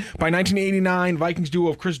 39 by 1989 Vikings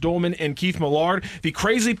duo of Chris Dolman and Keith Millard. The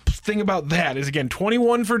crazy thing about that is, again,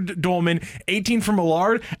 21 for Dolman, 18 for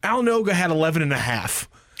Millard. Al Noga had 11.5.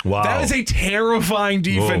 Wow. That is a terrifying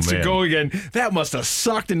defense to man. go again. That must have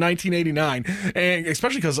sucked in 1989. And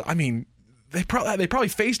especially because, I mean, they probably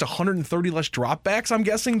faced 130 less dropbacks, I'm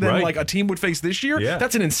guessing, than like a team would face this year. Yeah.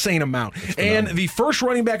 That's an insane amount. And the first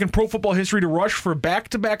running back in pro football history to rush for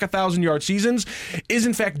back-to-back 1,000-yard seasons is,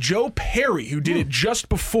 in fact, Joe Perry, who did it just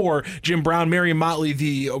before Jim Brown. Marion Motley,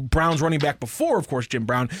 the Browns running back before, of course, Jim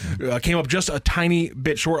Brown, came up just a tiny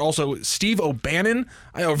bit short. Also, Steve Van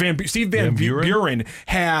Buren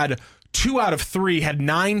had 2 out of 3, had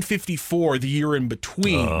 954 the year in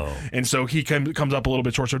between. And so he comes up a little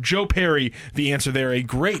bit short. So Joe Perry, the answer there. A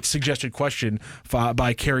great suggested question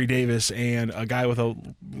by Kerry Davis and a guy with a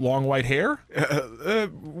long white hair?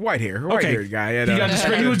 White-haired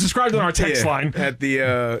guy. He was described on our text line. At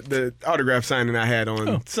the autograph signing I had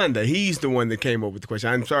on Sunday. He's the one that came up with the question.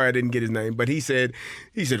 I'm sorry I didn't get his name, but he said,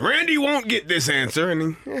 Randy won't get this answer.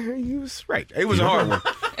 And he was right. It was a hard one.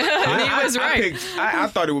 He was right. I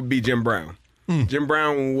thought it would be Jim Brown. Jim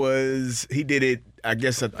Brown he did it, I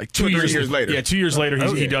guess, like 2 or 3 years later. Yeah, 2 years later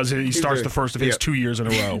he does it. He starts the first of his 2 years in a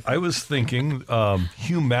row. I was thinking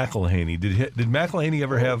Hugh McElhaney. Did McElhaney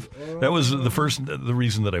ever have? That was the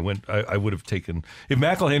reason that I went. I would have taken, if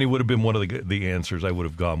McElhaney would have been one of the answers, I would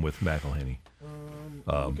have gone with McElhaney.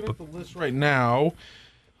 Looking at the list right now.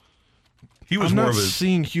 He was I'm more not of a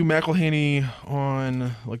seeing Hugh McElhaney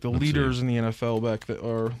on like the leaders in the NFL back then,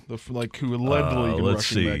 or who led the league in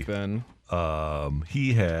rushing back then.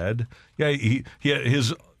 He had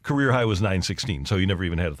his career high was 916, so he never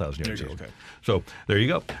even had 1,000 yards. Okay. So there you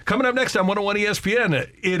go. Coming up next on 101 ESPN,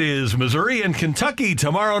 it is Missouri and Kentucky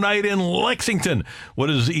tomorrow night in Lexington. What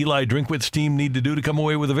does Eli Drinkwitz's team need to do to come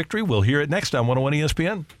away with a victory? We'll hear it next on 101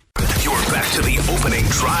 ESPN. You're back to the Opening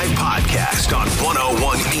Drive podcast on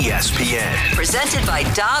 101 ESPN. Presented by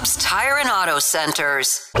Dobbs Tire and Auto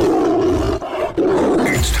Centers.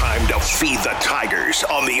 It's time to feed the Tigers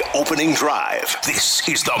on the Opening Drive. This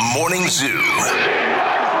is the Morning Zoo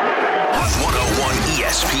on 101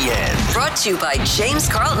 ESPN. Brought to you by James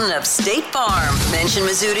Carlton of State Farm. Mention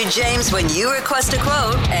Mizzou to James when you request a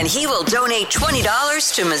quote, and he will donate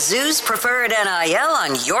 $20 to Mizzou's preferred NIL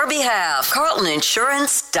on your behalf.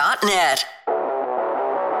 CarltonInsurance.net.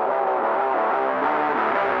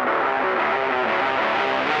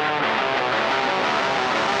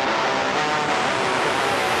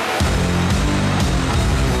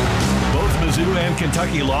 Mizzou and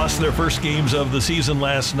Kentucky lost their first games of the season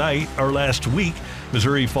last week.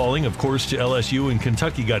 Missouri falling, of course, to LSU, and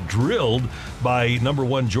Kentucky got drilled by number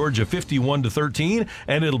 1 Georgia 51-13.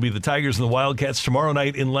 And it'll be the Tigers and the Wildcats tomorrow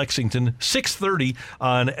night in Lexington, 6:30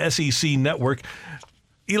 on SEC Network.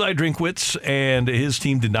 Eli Drinkwitz and his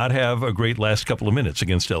team did not have a great last couple of minutes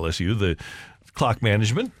against LSU. The clock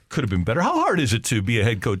management could have been better. How hard is it to be a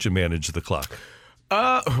head coach and manage the clock?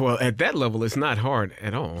 Well, at that level, it's not hard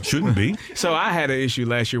at all. Shouldn't be. So I had an issue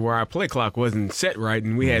last year where our play clock wasn't set right,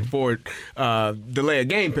 and we had 4 delay of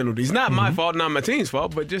game penalties. Not my fault, not my team's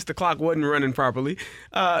fault, but just the clock wasn't running properly.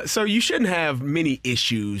 So you shouldn't have many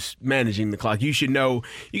issues managing the clock. You should know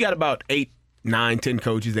you got about 8, 9, 10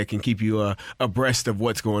 coaches that can keep you abreast of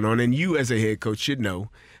what's going on, and you as a head coach should know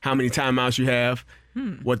how many timeouts you have,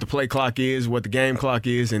 what the play clock is, what the game clock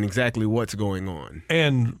is, and exactly what's going on.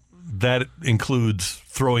 And that includes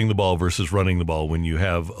throwing the ball versus running the ball when you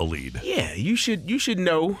have a lead. Yeah, you should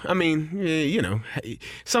know. I mean,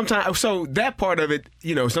 sometimes. So that part of it,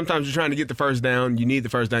 sometimes you're trying to get the first down. You need the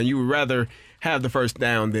first down. You would rather have the first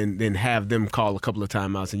down than have them call a couple of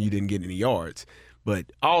timeouts and you didn't get any yards. But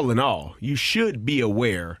all in all, you should be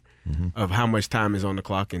aware of how much time is on the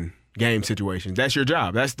clock and game situations. That's your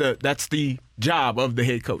job. That's the job of the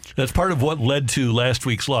head coach. That's part of what led to last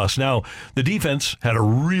week's loss. Now, the defense had a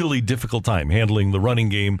really difficult time handling the running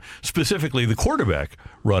game, specifically the quarterback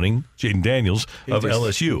running, Jaden Daniels of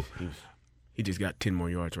LSU. He just got 10 more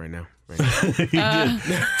yards right now. He did.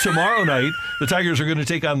 Tomorrow night, the Tigers are going to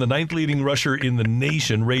take on the 9th leading rusher in the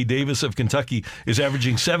nation. Ray Davis of Kentucky is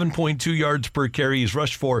averaging 7.2 yards per carry. He's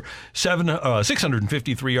rushed for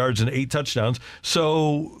 653 yards and 8 touchdowns.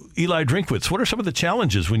 So, Eli Drinkwitz, what are some of the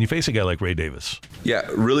challenges when you face a guy like Ray Davis? Yeah,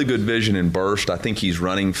 really good vision and burst. I think he's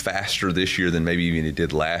running faster this year than maybe even he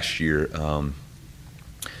did last year.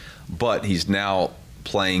 But he's now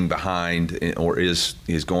playing behind, or is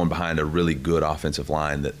going behind a really good offensive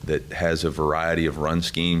line that has a variety of run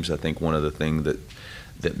schemes. I think one of the things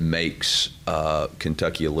that makes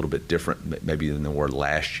Kentucky a little bit different maybe than they were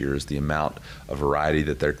last year is the amount of variety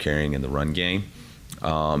that they're carrying in the run game.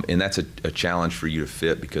 And that's a challenge for you to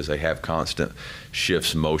fit because they have constant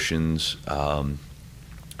shifts, motions, and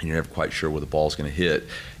you're never quite sure where the ball's going to hit.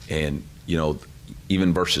 And,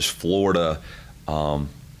 even versus Florida,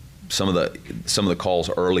 some of the calls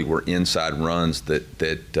early were inside runs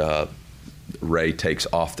that Ray takes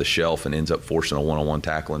off the shelf and ends up forcing a one-on-one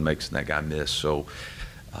tackle and makes that guy miss. So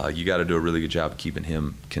you got to do a really good job of keeping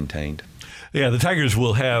him contained. Yeah, the Tigers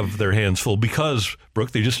will have their hands full because,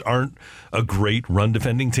 Brooke, they just aren't a great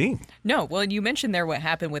run-defending team. No, well, you mentioned there what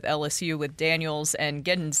happened with LSU with Daniels and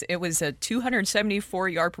Giddens. It was a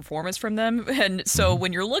 274-yard performance from them. And so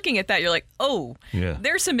when you're looking at that, you're like,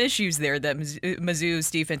 there's some issues there that Mizzou's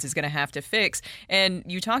defense is going to have to fix. And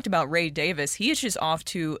you talked about Ray Davis. He is just off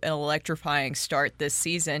to an electrifying start this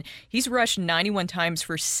season. He's rushed 91 times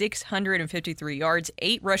for 653 yards,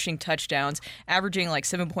 8 rushing touchdowns, averaging like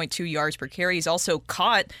 7.2 yards per carry. He's also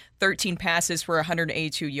caught 13 passes for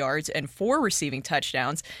 182 yards and 4 receiving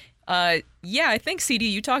touchdowns. I think, CD,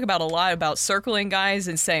 you talk about a lot about circling guys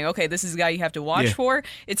and saying, okay, this is a guy you have to watch for.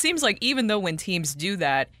 It seems like even though when teams do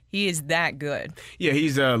that, he is that good. Yeah,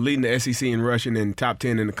 he's leading the SEC in rushing and top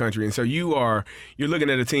 10 in the country. And so you're looking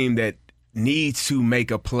at a team that needs to make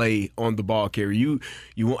a play on the ball carrier.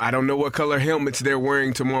 I don't know what color helmets they're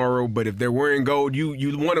wearing tomorrow, but if they're wearing gold,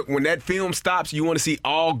 you want to, when that film stops, you want to see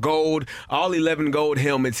all gold, all 11 gold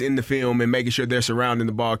helmets in the film and making sure they're surrounding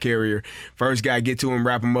the ball carrier. First guy get to him,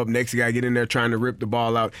 wrap him up. Next guy get in there trying to rip the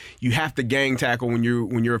ball out. You have to gang tackle when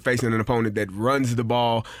you're facing an opponent that runs the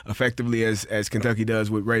ball effectively as Kentucky does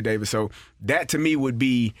with Ray Davis. So that to me would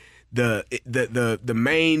be the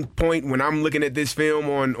main point when I'm looking at this film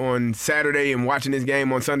on Saturday and watching this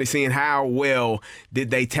game on Sunday, seeing how well did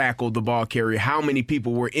they tackle the ball carrier, how many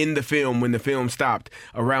people were in the film when the film stopped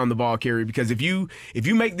around the ball carrier. Because if you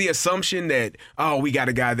make the assumption that, oh, we got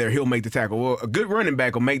a guy there, he'll make the tackle. Well, a good running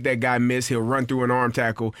back will make that guy miss. He'll run through an arm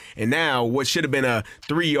tackle, and now what should have been a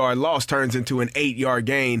 3-yard loss turns into an 8-yard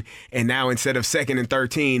gain. And now instead of 2nd and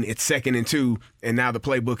 13, it's 2nd and 2. And now the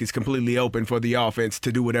playbook is completely open for the offense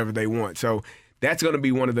to do whatever they want. So that's going to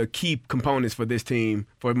be one of the key components for this team,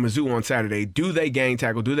 for Mizzou on Saturday. Do they gang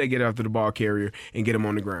tackle? Do they get after the ball carrier and get him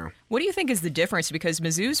on the ground? What do you think is the difference? Because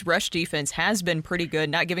Mizzou's rush defense has been pretty good,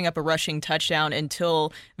 not giving up a rushing touchdown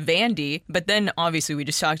until Vandy. But then, obviously, we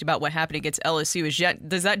just talked about what happened against LSU.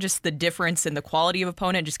 Is that just the difference in the quality of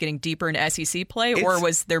opponent, just getting deeper into SEC play, or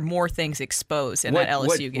was there more things exposed in that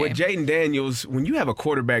LSU game? What Jaden Daniels, when you have a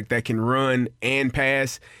quarterback that can run and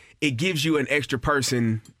pass, it gives you an extra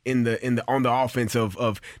person on the offense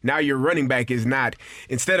of now your running back is not,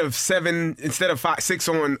 instead of 6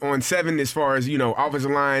 on 7 as far as,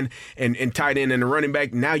 offensive line and tight end and the running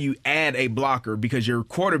back, now you add a blocker because your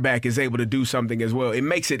quarterback is able to do something as well. It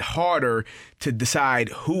makes it harder to decide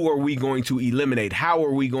who are we going to eliminate, how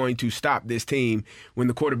are we going to stop this team when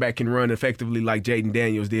the quarterback can run effectively like Jaden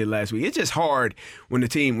Daniels did last week. It's just hard when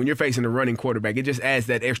you're facing a running quarterback. It just adds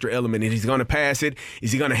that extra element. Is he going to pass it?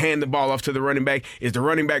 Is he going to hand the ball off to the running back? Is the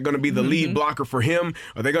running back going to be the lead blocker for him?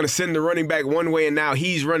 Are they going to send the running back one way and now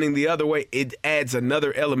he's running the other way? It adds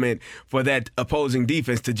another element for that opposing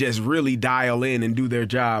defense to just really dial in and do their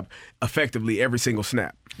job effectively every single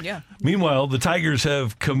snap. Yeah. Meanwhile, the Tigers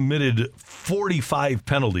have committed 45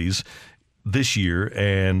 penalties this year,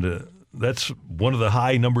 and that's one of the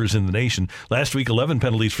high numbers in the nation. Last week, 11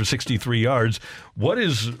 penalties for 63 yards. What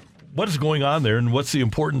is going on there, and what's the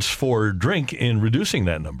importance for Drink in reducing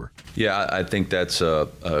that number? Yeah, I think that's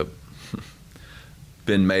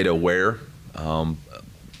been made aware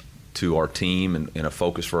to our team and a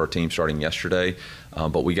focus for our team starting yesterday.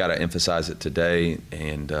 But we got to emphasize it today,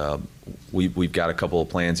 and we've got a couple of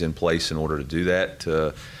plans in place in order to do that,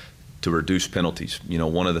 to reduce penalties.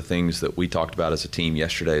 One of the things that we talked about as a team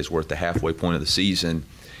yesterday is we're at the halfway point of the season,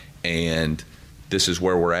 and this is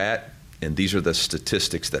where we're at. And these are the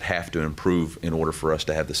statistics that have to improve in order for us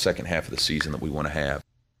to have the second half of the season that we want to have.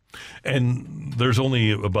 And there's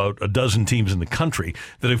only about a dozen teams in the country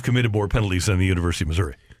that have committed more penalties than the University of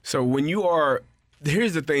Missouri. So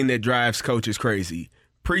here's the thing that drives coaches crazy.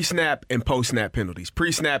 Pre-snap and post-snap penalties.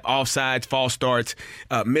 Pre-snap, offsides, false starts,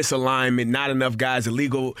 misalignment, not enough guys,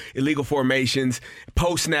 illegal formations.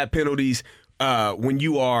 Post-snap penalties, when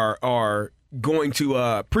you are going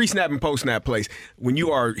to pre-snap and post-snap plays, when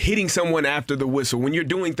you are hitting someone after the whistle, when you're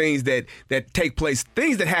doing things that take place,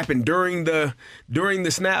 things that happen during the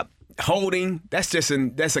snap, holding, that's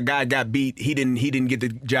a guy got beat, he didn't get the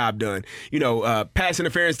job done. Pass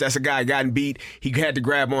interference, that's a guy gotten beat, he had to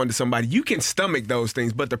grab onto somebody. You can stomach those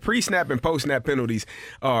things, but the pre-snap and post-snap penalties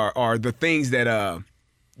are the things that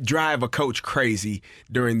drive a coach crazy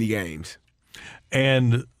during the games.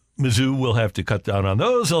 And Mizzou will have to cut down on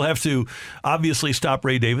those. They'll have to obviously stop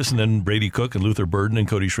Ray Davis, and then Brady Cook and Luther Burden and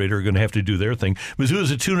Cody Schrader are going to have to do their thing. Mizzou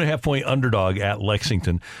is a 2.5-point underdog at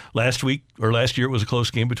Lexington. Last year it was a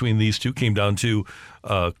close game between these two. Came down to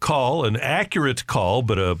an accurate call,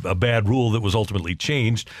 but a bad rule that was ultimately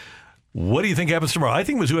changed. What do you think happens tomorrow? I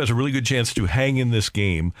think Mizzou has a really good chance to hang in this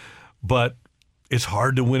game, but it's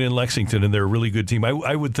hard to win in Lexington, and they're a really good team.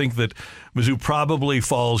 I would think that Mizzou probably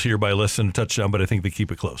falls here by less than a touchdown, but I think they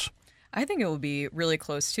keep it close. I think it will be really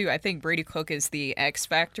close, too. I think Brady Cook is the X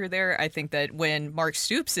factor there. I think that when Mark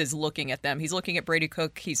Stoops is looking at them, he's looking at Brady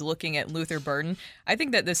Cook, he's looking at Luther Burden. I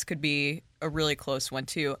think that this could be a really close one,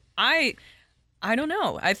 too. I don't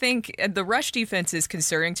know. I think the rush defense is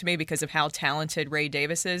concerning to me because of how talented Ray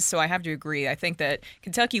Davis is, so I have to agree. I think that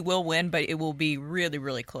Kentucky will win, but it will be really,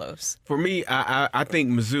 really close. For me, I think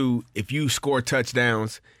Mizzou, if you score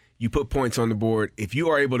touchdowns, you put points on the board. If you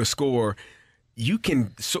are able to score, you can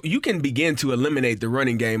begin to eliminate the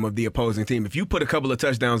running game of the opposing team. If you put a couple of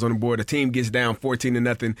touchdowns on the board, a team gets down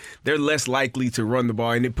 14-0, they're less likely to run the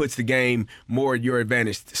ball, and it puts the game more at your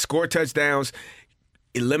advantage. Score touchdowns,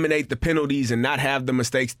 eliminate the penalties and not have the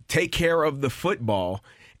mistakes, take care of the football,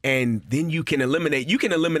 and then you can eliminate,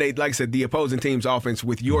 like I said, the opposing team's offense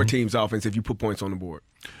with your team's offense if you put points on the board.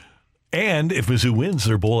 And if Mizzou wins,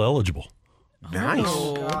 they're bowl eligible. Nice.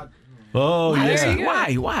 Oh. Oh,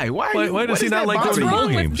 yeah. Why does he not like going to bowl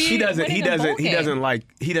games? He doesn't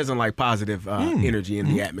like positive energy in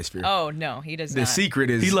the atmosphere. Oh no, he does not. The secret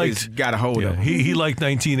is got a hold of him. He liked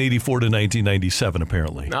 1984 to 1997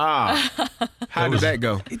 apparently. How did that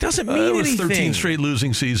go? It doesn't mean it was anything. 13 straight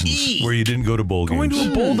losing seasons where you didn't go to bowl games. Going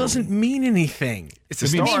to a bowl doesn't mean anything. It's a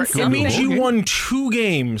start. It means you won 2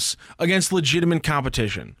 games against legitimate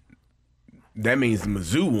competition. That means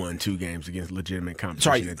Mizzou won 2 games against legitimate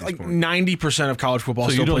competition at this point. 90% of college football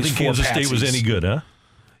So still you don't plays think 4 Kansas State was patsies. any good, huh?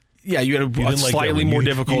 Yeah, you had You a didn't like slightly that one. more You-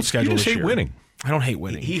 difficult you schedule just this hate year. winning. I don't hate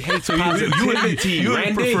winning. He hates So you positivity. would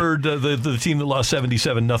Randy. preferred the team that lost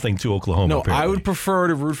 77-0 to Oklahoma. No, apparently. I would prefer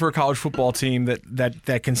to root for a college football team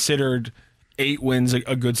that considered 8 wins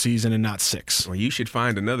a good season and not 6. Well, you should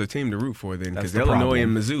find another team to root for then, because the Illinois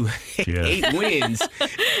problem. and Mizzou, Yeah. 8 wins. Man,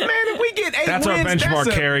 if we get 8 That's wins, our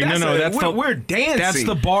benchmark, Carey. we're dancing. That's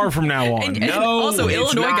the bar from now on. And also, it's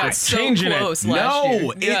Illinois not. got so Changing it. close last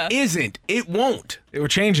year. Yeah. It isn't. It won't. We're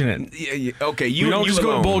changing it. Okay, We don't just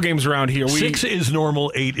go to bowl games around here. 6 is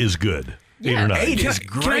normal, 8 is good. 8 or 9. 8 is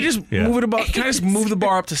great. Can I just move it about? Can I just move the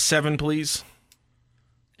bar up to 7, please?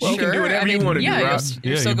 Well, you can do whatever you want to do, you're Rob.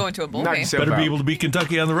 still going to a bowl game. Better be able to beat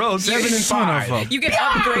Kentucky on the road. 7-5. You get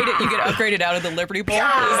upgraded. You get upgraded out of the Liberty Bowl.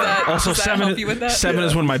 Also, does that 7 help you with that? 7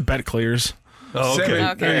 is when my bet clears. Oh, okay. 7.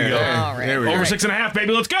 Okay. There you go. All right. There we go. Over 6.5,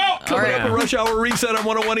 baby. Let's go. Coming up, a rush hour reset on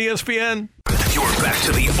 101 ESPN. You're back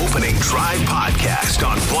to the Opening Drive podcast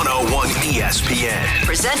on 101 ESPN.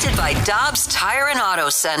 Presented by Dobbs Tire and Auto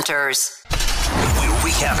Centers. We're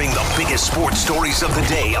recapping the biggest sports stories of the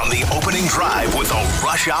day on the Opening Drive with a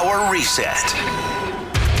Rush Hour Reset.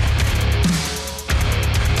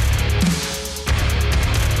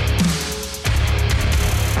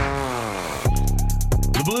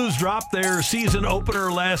 The Blues dropped their season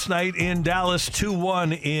opener last night in Dallas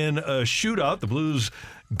 2-1 in a shootout. The Blues'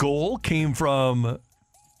 goal came from,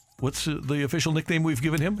 what's the official nickname we've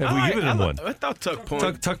given him? Have we given him one? I thought Tuck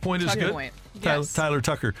Point. Tuck Point is Tuck good? Point. Yes. Tyler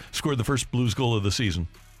Tucker scored the first Blues goal of the season.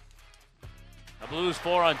 The Blues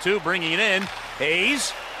 4-on-2, bringing it in.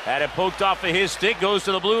 Hayes had it poked off of his stick, goes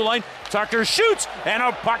to the blue line. Tucker shoots, and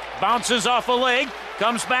a puck bounces off a leg.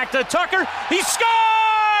 Comes back to Tucker. He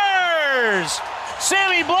scores!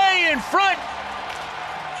 Sammy Blais in front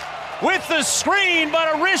with the screen,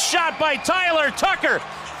 but a wrist shot by Tyler Tucker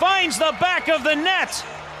finds the back of the net.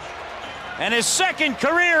 And his second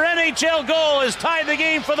career NHL goal has tied the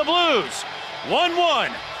game for the Blues. 1-1,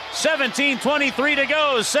 17:23 to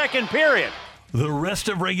go, second period. The rest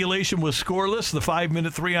of regulation was scoreless. The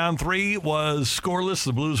 5-minute 3-on-3 was scoreless.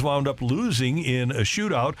 The Blues wound up losing in a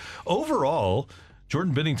shootout. Overall,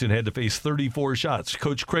 Jordan Binnington had to face 34 shots.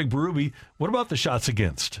 Coach Craig Berube, what about the shots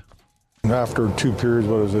against? After 2 periods,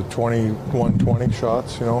 what is it, 21-20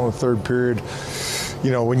 shots, the third period,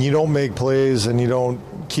 when you don't make plays and you don't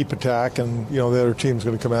keep attacking, the other team's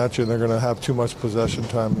going to come at you and they're going to have too much possession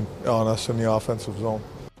time on us in the offensive zone.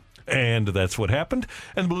 And that's what happened.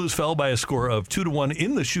 And the Blues fell by a score of 2-1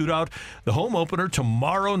 in the shootout. The home opener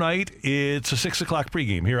tomorrow night, it's a 6 o'clock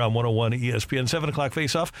pregame here on 101 ESPN. 7 o'clock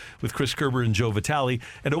faceoff with Chris Kerber and Joe Vitale.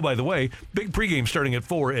 And oh, by the way, big pregame starting at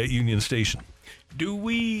 4 at Union Station. Do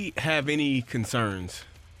we have any concerns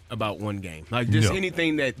about one game? Like just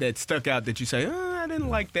anything that stuck out that you say, I didn't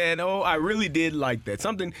like that. Oh, I really did like that.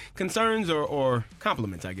 Something, concerns or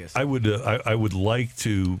compliments, I guess. I would like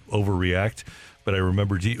to overreact, but I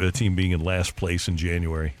remember a team being in last place in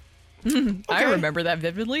January. I remember that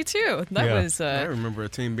vividly too. That was. I remember a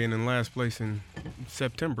team being in last place in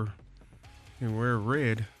September and wear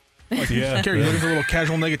red. Yeah, Carey, you looking for a little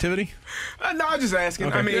casual negativity? No, I'm just asking.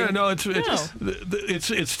 Okay. I mean,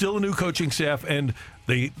 it's still a new coaching staff, and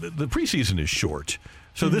the preseason is short,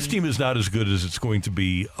 so this team is not as good as it's going to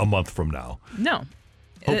be a month from now. No.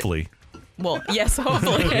 Hopefully. Well, yes,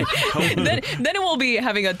 hopefully. then we'll be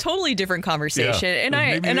having a totally different conversation. Yeah. And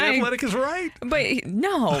Maybe the Athletic is right. But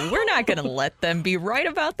no, we're not going to let them be right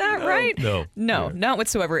about that, right? No, not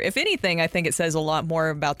whatsoever. If anything, I think it says a lot more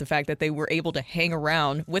about the fact that they were able to hang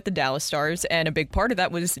around with the Dallas Stars, and a big part of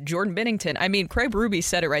that was Jordan Binnington. I mean, Craig Berube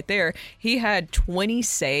said it right there. He had 20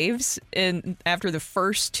 saves after the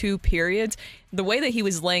first 2 periods. The way that he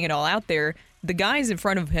was laying it all out there, the guys in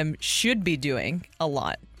front of him should be doing a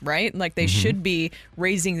lot. right? Like they should be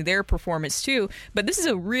raising their performance too. But this is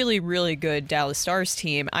a really, really good Dallas Stars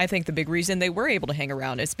team. I think the big reason they were able to hang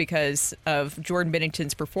around is because of Jordan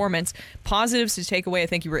Binnington's performance. Positives to take away, I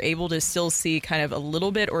think you were able to still see kind of a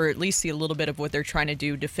little bit, or at least see a little bit of what they're trying to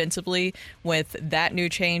do defensively with that new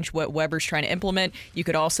change, what Weber's trying to implement. You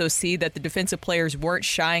could also see that the defensive players weren't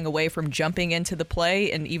shying away from jumping into the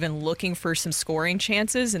play and even looking for some scoring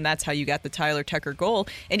chances, and that's how you got the Tyler Tucker goal.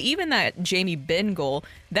 And even that Jamie Benn goal,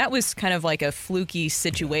 that was kind of like a fluky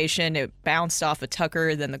situation. It bounced off of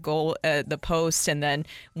Tucker, then the goal, the post, and then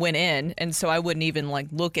went in. And so I wouldn't even like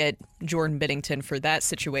look at Jordan Binnington for that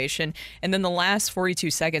situation. And then the last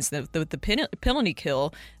 42 seconds, the penalty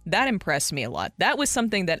kill, that impressed me a lot. That was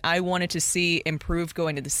something that I wanted to see improve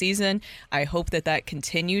going into the season. I hope that that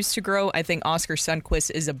continues to grow. I think Oscar Sundqvist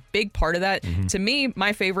is a big part of that. To me,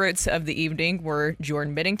 my favorites of the evening were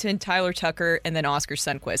Jordan Binnington, Tyler Tucker, and then Oscar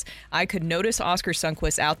Sundqvist. I could notice Oscar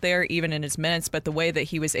Sundqvist out there, even in his minutes, but the way that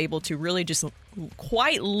he was able to really just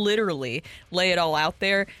quite literally lay it all out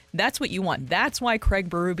there, that's what you want. That's why Craig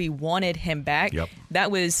Berube wanted him back. That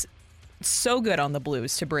was so good on the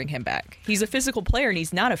Blues to bring him back. He's a physical player, and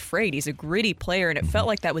he's not afraid. He's a gritty player, and it felt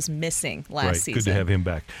like that was missing last season. Good to have him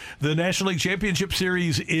back. The National League Championship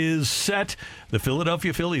Series is set. The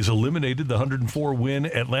Philadelphia Phillies eliminated the 104-win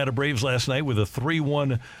Atlanta Braves last night with a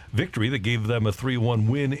 3-1 victory that gave them a 3-1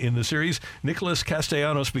 win in the series. Nicholas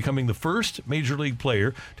Castellanos becoming the first Major League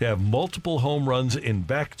player to have multiple home runs in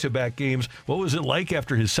back-to-back games. What was it like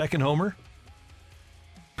after his second homer?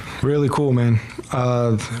 Really cool, man.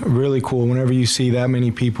 Really cool. Whenever you see that many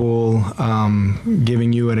people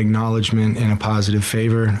giving you an acknowledgement in a positive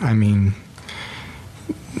favor, I mean,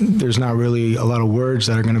 there's not really a lot of words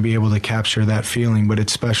that are going to be able to capture that feeling, but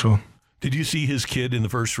it's special. Did you see his kid in the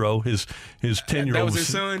first row? His 10-year-old. That was his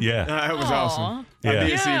son? Yeah. That was awesome. I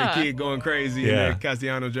did see the kid going crazy in that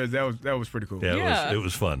Castellanos jersey. That was pretty cool. Yeah, it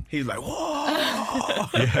was fun. He was like,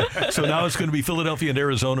 whoa. So now it's going to be Philadelphia and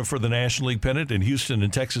Arizona for the National League pennant, and Houston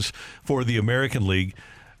and Texas for the American League.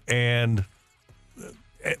 And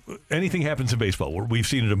anything happens in baseball. We've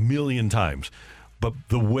seen it a million times. But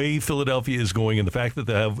the way Philadelphia is going and the fact that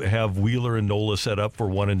they have Wheeler and Nola set up for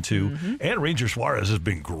 1 and 2, and Ranger Suarez has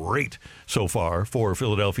been great so far for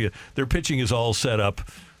Philadelphia. Their pitching is all set up.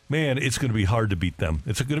 Man, it's going to be hard to beat them.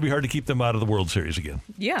 It's going to be hard to keep them out of the World Series again.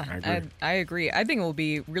 Yeah, I agree. I think it will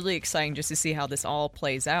be really exciting just to see how this all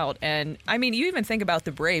plays out. And, I mean, you even think about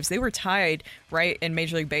the Braves. They were tied, right, in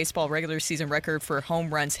Major League Baseball regular season record for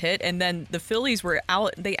home runs hit. And then the Phillies were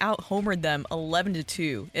they out-homered them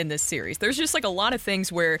 11-2 in this series. There's just, like, a lot of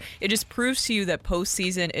things where it just proves to you that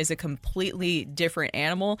postseason is a completely different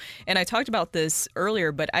animal. And I talked about this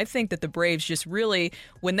earlier, but I think that the Braves just really,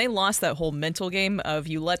 when they lost that whole mental game of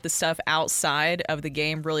you let the stuff outside of the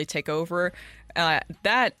game really take over,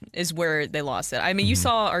 that is where they lost it. I mean, you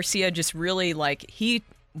saw Arcia just really, like, he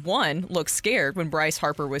looked scared when Bryce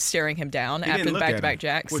Harper was staring him down after the back-to-back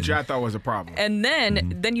jacks, which I thought was a problem. And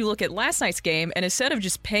then you look at last night's game, and instead of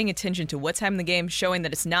just paying attention to what's happening in the game, showing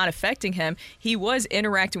that it's not affecting him, he was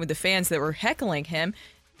interacting with the fans that were heckling him.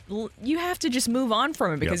 You have to just move on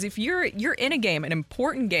from it, because if you're in a game, an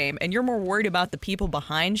important game, and you're more worried about the people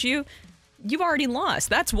behind you, you've already lost.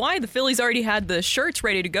 That's why the Phillies already had the shirts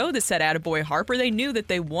ready to go that said "Attaboy Harper." They knew that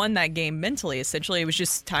they won that game mentally. Essentially, it was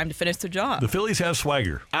just time to finish the job. The Phillies have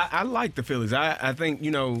swagger. I like the Phillies. I think,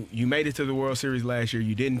 you made it to the World Series last year.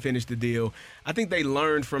 You didn't finish the deal. I think they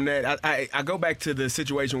learned from that. I go back to the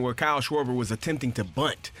situation where Kyle Schwarber was attempting to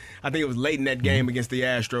bunt. I think it was late in that game against the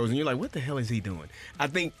Astros, and you're like, what the hell is he doing? I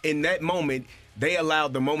think in that moment, they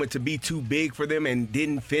allowed the moment to be too big for them and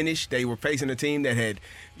didn't finish. They were facing a team that had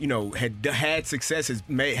success,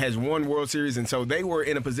 has won World Series, and so they were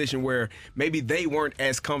in a position where maybe they weren't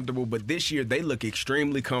as comfortable. But this year, they look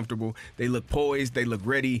extremely comfortable. They look poised. They look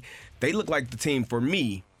ready. They look like the team for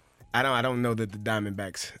me. I don't know that the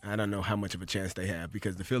Diamondbacks, I don't know how much of a chance they have,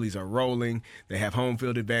 because the Phillies are rolling. They have home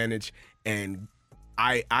field advantage, and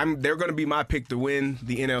they're going to be my pick to win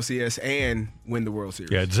the NLCS and win the World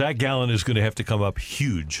Series. Yeah, Zach Gallen is going to have to come up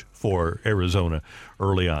huge for Arizona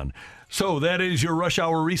early on. So that is your Rush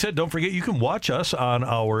Hour Reset. Don't forget, you can watch us on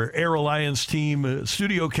our Air Alliance team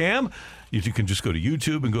studio cam. You can just go to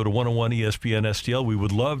YouTube and go to 101 ESPN STL. We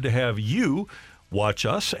would love to have you watch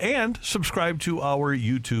us and subscribe to our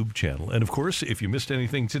YouTube channel. And, of course, if you missed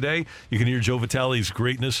anything today, you can hear Joe Vitale's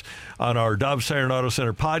greatness on our Dobbs Tire and Auto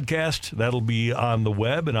Center podcast. That'll be on the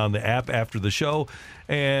web and on the app after the show.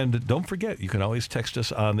 And don't forget, you can always text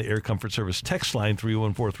us on the Air Comfort Service text line,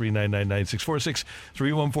 314-399-9646,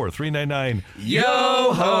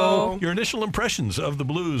 314-399-YO-HO. Your initial impressions of the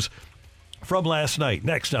Blues from last night.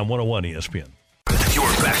 Next on 101 ESPN. You're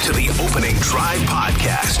back back to the Opening Drive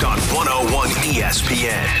podcast on 101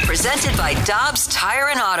 ESPN. Presented by Dobbs Tire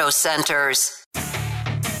and Auto Centers.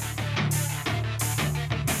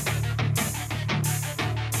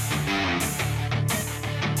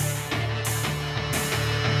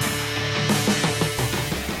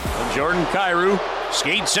 Jordan Kyrou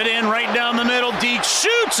skates it in right down the middle. Deke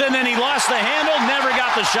shoots, and then he lost the handle, never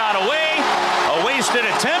got the shot away. A wasted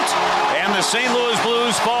attempt, and the St. Louis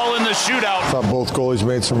Blues fall in the shootout. I thought both goalies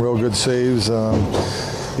made some real good saves. I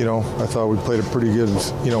thought we played a pretty good,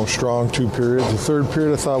 strong 2 periods. The third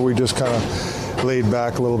period, I thought we just kind of laid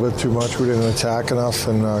back a little bit too much. We didn't attack enough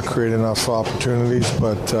and create enough opportunities.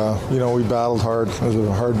 But, we battled hard. It was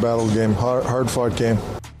a hard battled game, hard-fought game.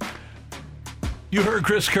 You heard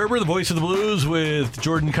Chris Kerber, the voice of the Blues, with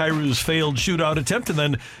Jordan Kyrou's failed shootout attempt, and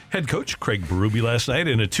then head coach Craig Berube last night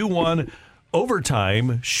in a 2-1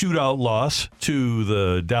 overtime shootout loss to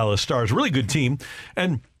the Dallas Stars. Really good team,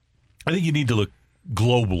 and I think you need to look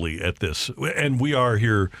globally at this. And we are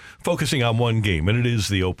here focusing on one game, and it is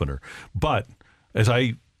the opener. But as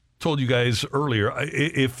I told you guys earlier,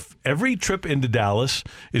 if every trip into Dallas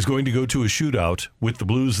is going to go to a shootout with the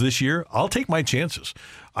Blues this year, I'll take my chances.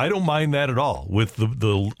 I don't mind that at all. With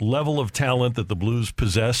the level of talent that the Blues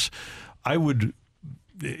possess, I would,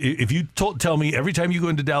 if you tell me every time you go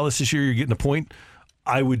into Dallas this year you're getting a point,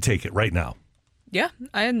 I would take it right now. Yeah,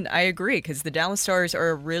 I agree, because the Dallas Stars are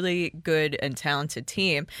a really good and talented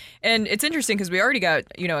team. And it's interesting because we already got,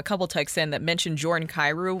 a couple texts in that mentioned Jordan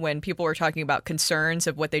Kyrou when people were talking about concerns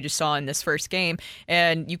of what they just saw in this first game.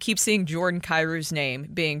 And you keep seeing Jordan Kyrou's name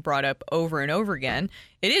being brought up over and over again.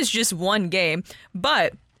 It is just one game,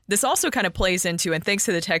 but this also kind of plays into, and thanks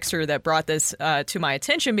to the texter that brought this to my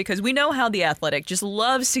attention, because we know how The Athletic just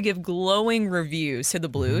loves to give glowing reviews to the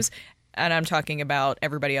Blues. And I'm talking about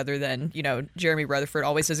everybody other than, Jeremy Rutherford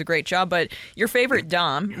always does a great job. But your favorite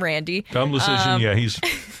Dom, Randy. Dom Lucian, he's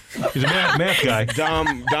a math guy.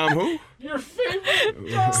 Dom who? Your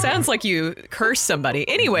favorite. Sounds like you cursed somebody.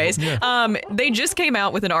 Anyways, they just came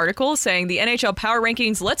out with an article saying the NHL Power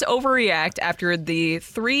Rankings, let's overreact after the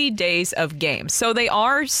 3 days of games. So they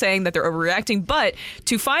are saying that they're overreacting, but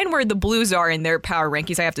to find where the Blues are in their Power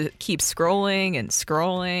Rankings, I have to keep scrolling and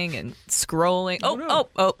scrolling and scrolling.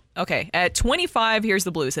 Oh. Okay, at 25, here's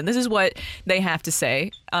the Blues, and this is what they have to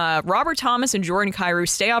say. Robert Thomas and Jordan Kyrou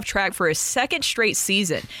stay off track for a second straight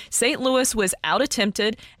season. St. Louis was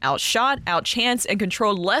out-attempted, outshot, outchanced, and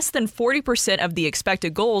controlled less than 40% of the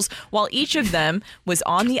expected goals, while each of them was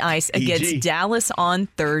on the ice against Dallas on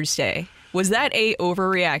Thursday. Was that a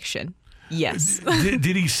overreaction? Yes.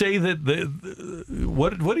 Did he say that?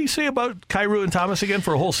 What did he say about Kyrou and Thomas again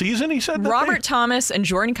for a whole season? He said that Robert Thomas and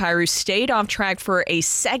Jordan Kyrou stayed off track for a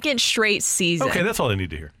second straight season. Okay, that's all I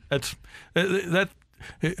need to hear. That's that.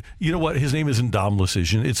 You know what? His name isn't Dom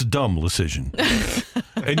Lucian. It's Dumb Lucian.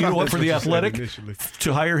 And you know what? For The Athletic,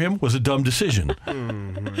 to hire him was a dumb decision.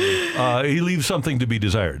 He leaves something to be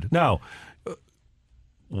desired. Now,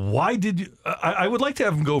 why did you? I would like to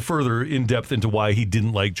have him go further in depth into why he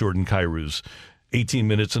didn't like Jordan Kyrou's 18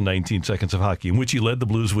 minutes and 19 seconds of hockey, in which he led the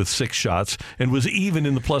Blues with 6 shots and was even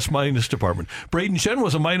in the plus-minus department. Braden Shen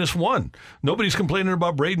was a -1. Nobody's complaining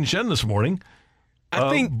about Braden Shen this morning. I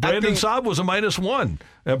think Brandon Saad was a -1.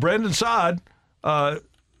 Brandon Saad, as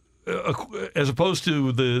opposed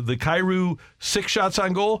to the Kyrou 6 shots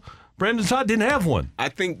on goal, Brandon Saad didn't have one. I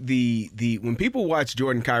think the when people watch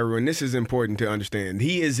Jordan Kyrou, and this is important to understand,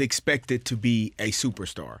 he is expected to be a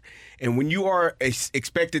superstar. And when you are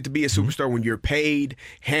expected to be a superstar, when you're paid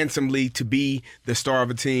handsomely to be the star of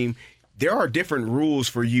a team, there are different rules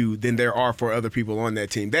for you than there are for other people on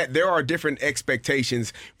that team. That there are different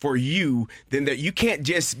expectations for you than that. You can't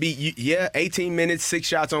just be 18 minutes, 6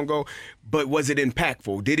 shots on goal, but was it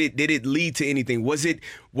impactful? Did it lead to anything?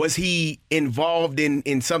 Was he involved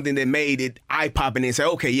in something that made it eye-popping and say,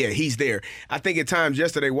 okay, yeah, he's there? I think at times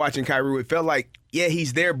yesterday watching Kyrou, it felt like, yeah,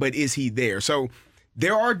 he's there, but is he there? So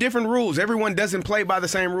there are different rules. Everyone doesn't play by the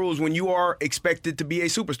same rules when you are expected to be a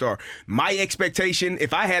superstar. My expectation,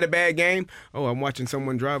 if I had a bad game, I'm watching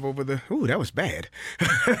someone drive over that was bad.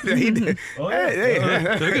 They're going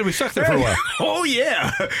to be stuck there for a while. Oh,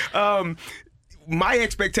 yeah. My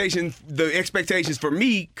expectations, the expectations for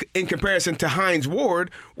me in comparison to Hines Ward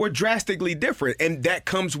were drastically different, and that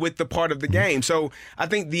comes with the part of the game. So I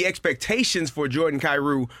think the expectations for Jordan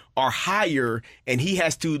Kyrou are higher, and he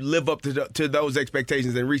has to live up to those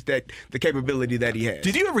expectations and reach the capability that he has.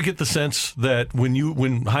 Did you ever get the sense that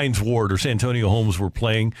when Hines Ward or Santonio Holmes were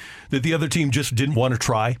playing, that the other team just didn't want to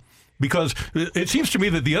try? Because it seems to me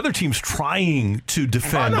that the other team's trying to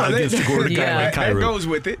defend against Gordon Kyrou. That goes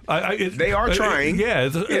with it. They are trying.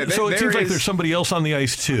 So it seems like there's somebody else on the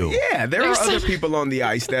ice too. Yeah, there are other people on the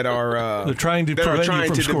ice that are they're trying to prevent you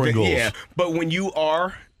from scoring goals. Yeah, but when you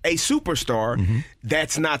are a superstar,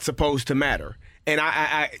 that's not supposed to matter. And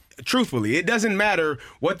I truthfully, it doesn't matter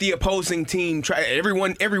what the opposing team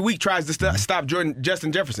every week tries to stop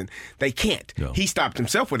Justin Jefferson. They can't. No. He stopped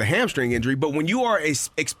himself with a hamstring injury. But when you are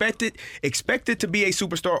expected to be a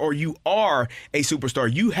superstar, or you are a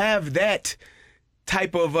superstar, you have that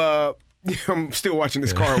type of. I'm still watching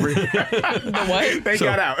this car over here. The what? They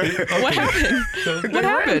got out. What happened? What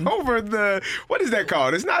happened? Over the, what is that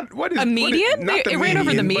called? It's not, what is a median? It ran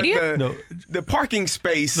over the median? The parking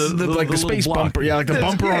space. The space bumper. Yeah, like the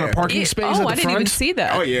bumper on a parking space at the front. I didn't even see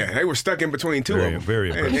that. Oh, yeah. They were stuck in between two of them.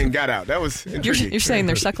 Very and got out. That was intriguing. You're saying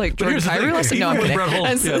they're stuck like Jordan Kyrou last? No,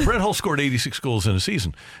 I'm kidding. Brett Hull scored 86 goals in a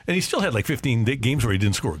season, and he still had like 15 games where he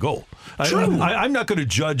didn't score a goal. I'm not going to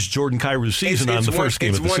judge Jordan Kyrou's season on the first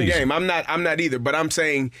game of the season. It's one game. I'm not either, but I'm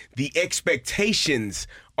saying the expectations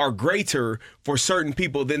are greater for certain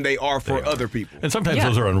people than they are for other people. And sometimes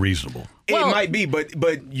those are unreasonable. It might be, but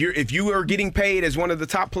if you are getting paid as one of the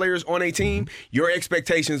top players on a team, your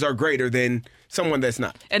expectations are greater than someone that's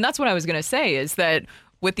not. And that's what I was going to say, is that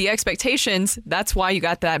with the expectations, that's why you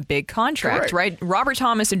got that big contract, right? Robert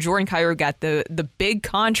Thomas and Jordan Kyrou got the big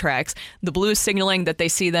contracts, the Blues signaling that they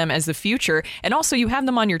see them as the future, and also you have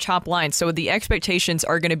them on your top line. So the expectations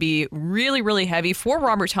are going to be really, really heavy for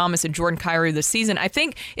Robert Thomas and Jordan Kyrou this season. I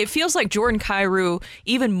think it feels like Jordan Kyrou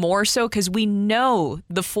even more so because we know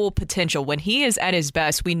the full potential. When he is at his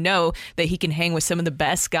best, we know that he can hang with some of the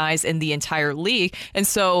best guys in the entire league. And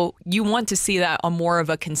so you want to see that on more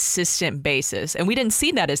of a consistent basis. And we didn't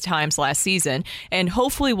see that as times last season, and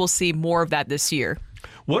hopefully we'll see more of that this year.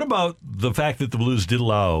 What about the fact that the Blues did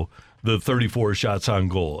allow the 34 shots on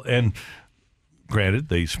goal? And granted,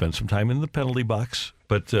 they spent some time in the penalty box,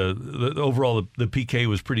 but overall the PK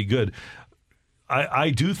was pretty good. I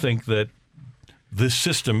do think that this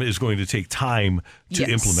system is going to take time to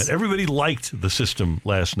implement. Everybody liked the system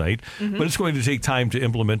last night, but it's going to take time to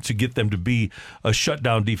implement to get them to be a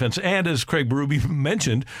shutdown defense. And as Craig Berube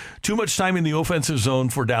mentioned, too much time in the offensive zone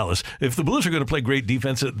for Dallas. If the Blues are going to play great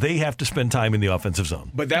defense, they have to spend time in the offensive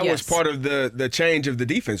zone. But that was part of the change of the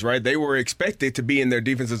defense, right? They were expected to be in their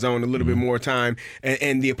defensive zone a little bit more time,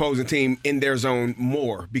 and the opposing team in their zone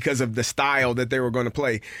more because of the style that they were going to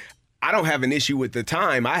play. I don't have an issue with the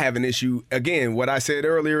time. I have an issue, again, what I said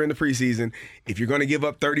earlier in the preseason, if you're going to give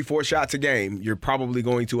up 34 shots a game, you're probably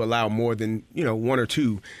going to allow more than, one or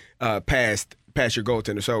two past your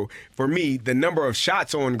goaltender. So for me, the number of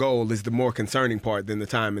shots on goal is the more concerning part than the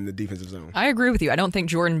time in the defensive zone. I agree with you. I don't think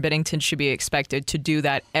Jordan Binnington should be expected to do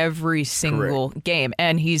that every single game.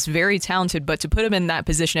 And he's very talented, but to put him in that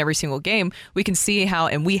position every single game, we can see how,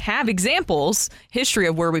 and we have examples, history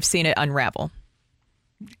of where we've seen it unravel.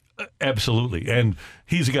 Absolutely. And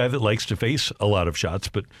he's a guy that likes to face a lot of shots,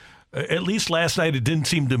 but at least last night it didn't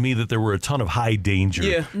seem to me that there were a ton of high danger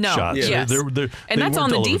shots. Yes. And that's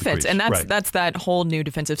on the defense. And that's that whole new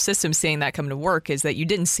defensive system, seeing that come to work, is that you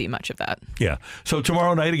didn't see much of that. Yeah. So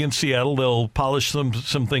tomorrow night against Seattle, they'll polish some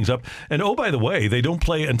things up. And oh, by the way, they don't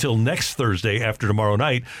play until next Thursday after tomorrow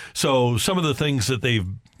night. So some of the things that they've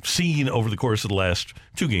seen over the course of the last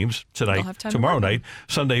two games, tonight, tomorrow night,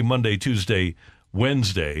 Sunday, Monday, Tuesday,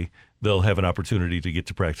 Wednesday, they'll have an opportunity to get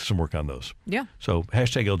to practice and work on those. Yeah. So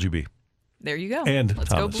 #LGB. There you go. And let's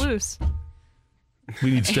Thomas. Go Blues.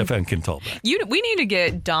 We need Stefan Quintal back. We need to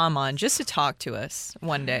get Dom on just to talk to us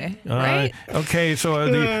one day, right? Okay,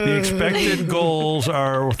 so the expected goals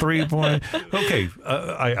are 3 point. Okay,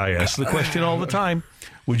 I ask the question all the time.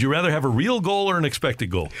 Would you rather have a real goal or an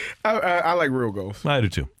expected goal? I like real goals. I do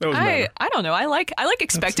too. I don't know. I like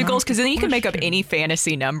expected goals because then you can make up any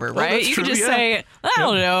fantasy number, right? You can just say, I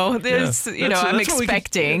don't know. This, I'm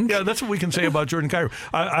expecting. That's what we can say about Jordan Kyrou.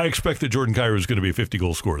 I expect that Jordan Kyrou is going to be a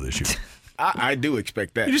 50-goal scorer this year. I do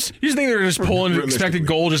expect that. You just think they're just pulling expected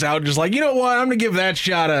goal just out, just like, you know what? I'm going to give that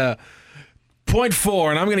shot a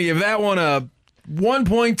 0.4, and I'm going to give that one a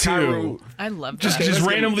 1.2. I love that. Just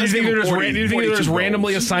randomly. Do you think they're just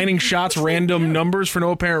randomly assigning shots random numbers for no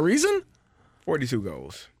apparent reason? 42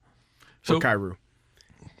 goals for Kyrou.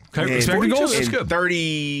 Expected goals? That's good.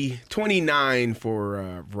 29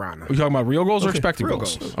 for Vrana. Are we talking about real goals or expected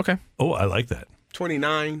goals? Okay. Oh, I like that.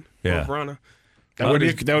 29 for Vrana. That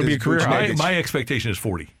would be a career high. My expectation is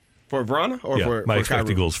 40. For Verona or for my for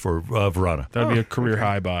expected Kyrou? goals for Verona. That would be a career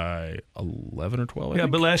high by 11 or 12. I Yeah,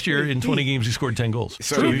 think. but last year in 20 games he scored 10 goals.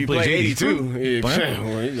 So if you plays play 82,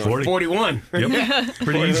 Well, 40. 41. Yep.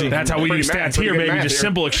 Pretty easy. That's how we use stats here, baby. Just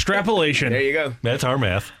simple extrapolation. There you go. That's our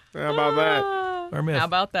math. How about that? Our math How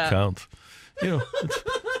about that? counts. I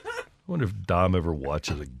wonder if Dom ever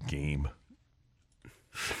watches a game.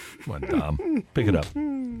 Come on, Dom. Pick it up.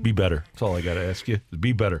 Be better. That's all I got to ask you.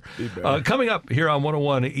 Be better. Coming up here on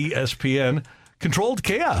 101 ESPN, Controlled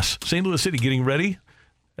Chaos. St. Louis City getting ready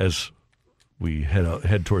as we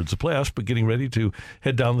head towards the playoffs, but getting ready to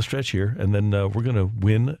head down the stretch here. And then we're going to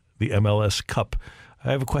win the MLS Cup.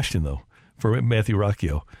 I have a question, though, for Matthew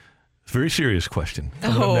Rocchio. Very serious question.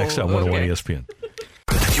 Coming up next on 101 ESPN.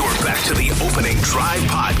 You're back to the Opening Drive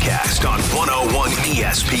podcast on 101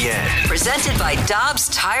 ESPN. Presented by Dobbs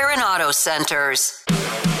Tire and Auto Centers.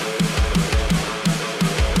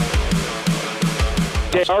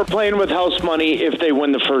 They are playing with house money if they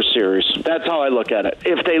win the first series. That's how I look at it.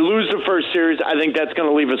 If they lose the first series, I think that's going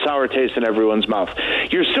to leave a sour taste in everyone's mouth.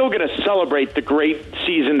 You're still going to celebrate the great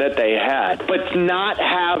season that they had, but not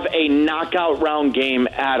have a knockout round game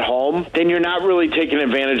at home, then you're not really taking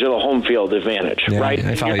advantage of the home field advantage, right? You're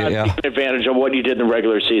not taking advantage of what you did in the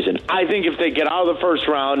regular season. I think if they get out of the first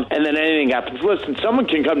round and then anything happens, listen, someone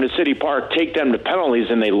can come to City Park, take them to penalties,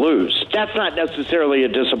 and they lose. That's not necessarily a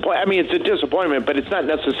disappointment. I mean, it's a disappointment, but it's not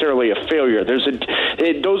necessarily a failure. Those are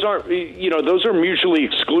mutually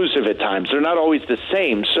exclusive at times. They're not always the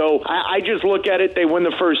same. So I just look at it. They win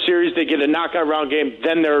the first series, they get a knockout round game,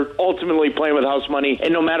 then they're ultimately playing with house money.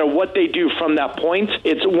 And no matter what they do from that point,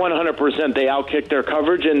 it's 100% they outkick their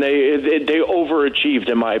coverage and they overachieved,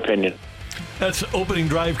 in my opinion. That's Opening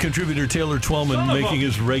Drive contributor Taylor Twellman making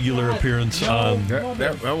his regular appearance on.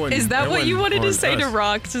 Is that what you wanted to say to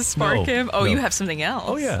Rock to spark him? Oh, you have something else.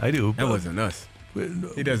 Oh, yeah, I do. That wasn't us.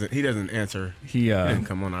 He doesn't answer. He didn't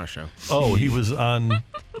come on our show. Oh, he was on.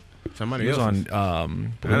 Somebody He was else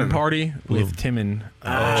on Balloon Party with Tim and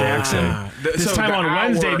Jackson. This time on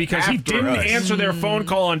Wednesday because he didn't answer their phone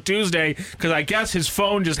call on Tuesday because I guess his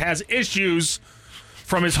phone just has issues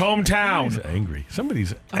from his hometown. He's angry.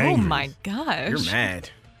 Somebody's Oh angry. my gosh. You're mad.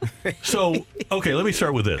 So, okay, let me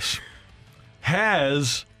start with this.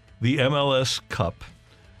 Has the MLS Cup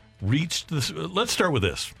reached this? Let's start with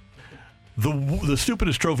this. The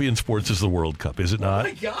stupidest trophy in sports is the World Cup, is it not? Oh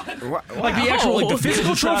my God. Like the actual, like the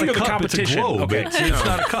physical It's not trophy a of the cup, competition. It's a globe. Okay. It's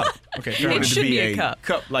not a cup. Okay. It should be a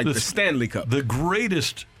cup. Like the Stanley Cup. The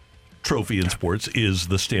greatest trophy in sports is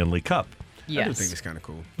the Stanley Cup. I do think it's kind of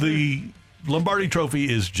cool. The Lombardi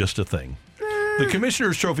Trophy is just a thing. The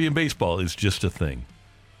Commissioner's Trophy in baseball is just a thing.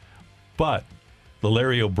 But the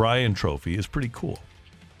Larry O'Brien Trophy is pretty cool.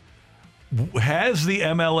 Has the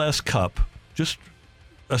MLS Cup, just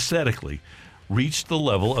aesthetically, reached the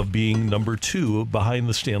level of being number 2 behind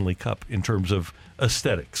the Stanley Cup in terms of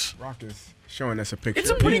aesthetics? Rock is showing us a picture. It's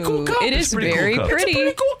a pretty cool cup. It is very cool cup. pretty. It's a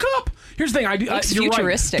pretty cool cup. Here's the thing. Looks you're right.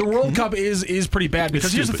 futuristic. The World Cup is pretty bad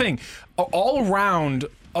because here's the thing. All around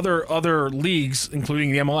other leagues,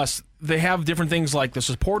 including the MLS, they have different things like the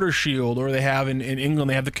Supporters Shield, or they have in England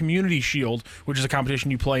they have the Community Shield, which is a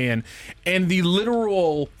competition you play in, and the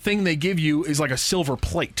literal thing they give you is like a silver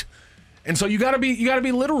plate. And so you gotta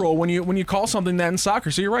be literal when you call something that in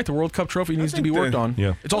soccer. So you're right, the World Cup trophy needs to be worked on.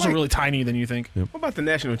 Yeah. It's also really tiny than you think. What about the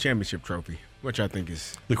National Championship Trophy, which I think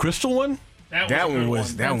is The crystal one? that one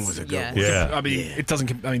was a good one. Yeah. I mean, it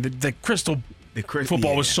doesn't. I mean, the crystal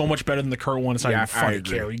football was so much better than the current one. It's not even funny,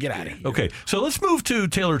 Carey. Get out of here. Okay, so let's move to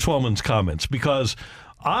Taylor Twellman's comments because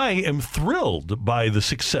I am thrilled by the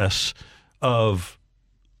success of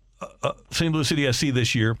St. Louis City SC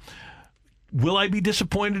this year. Will I be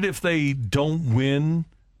disappointed if they don't win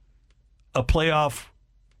a playoff,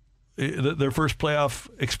 their first playoff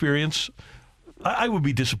experience? I would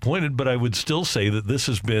be disappointed, but I would still say that this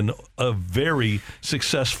has been a very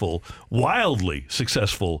successful, wildly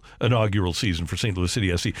successful inaugural season for St. Louis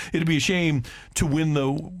City SC. It'd be a shame to win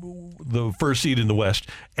the first seed in the West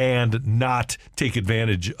and not take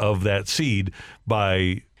advantage of that seed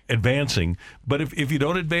by advancing. But if you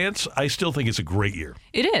don't advance, I still think it's a great year.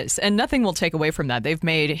 It is, and nothing will take away from that. They've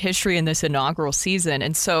made history in this inaugural season,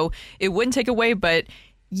 and so it wouldn't take away, but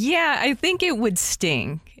yeah, I think it would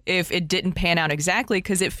sting if it didn't pan out exactly,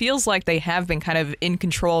 because it feels like they have been kind of in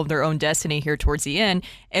control of their own destiny here towards the end,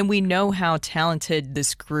 and we know how talented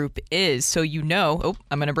this group is. So I'm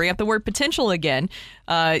going to bring up the word potential again.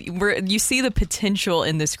 You see the potential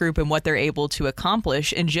in this group and what they're able to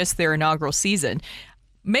accomplish in just their inaugural season.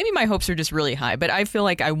 Maybe my hopes are just really high, but I feel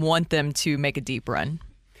like I want them to make a deep run.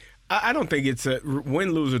 I don't think it's a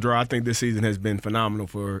win, lose, or draw. I think this season has been phenomenal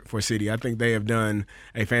for City. I think they have done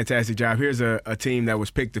a fantastic job. Here's a team that was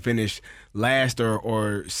picked to finish last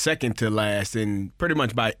or second to last, and pretty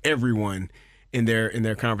much by everyone in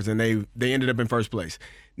their conference, and they ended up in first place.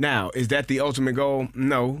 Now, is that the ultimate goal?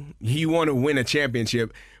 No. You want to win a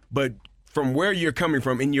championship, but from where you're coming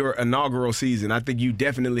from in your inaugural season, I think you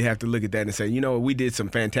definitely have to look at that and say, you know, we did some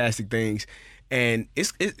fantastic things. And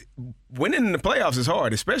winning in the playoffs is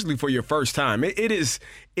hard, especially for your first time. It is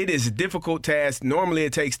a difficult task. Normally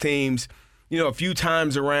it takes teams, you know, a few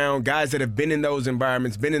times around, guys that have been in those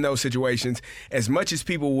environments, been in those situations. As much as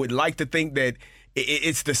people would like to think that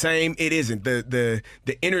it's the same, it isn't. The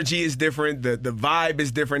energy is different. The vibe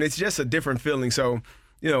is different. It's just a different feeling. So,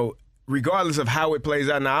 you know, regardless of how it plays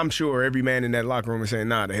out, now I'm sure every man in that locker room is saying,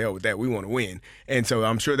 nah, the hell with that. We want to win. And so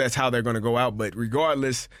I'm sure that's how they're going to go out. But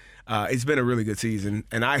regardless, it's been a really good season,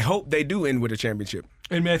 and I hope they do end with a championship.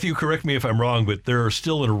 And Matthew, correct me if I'm wrong, but there are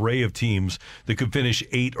still an array of teams that could finish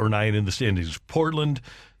 8 or 9 in the standings. Portland,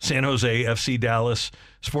 San Jose, FC Dallas,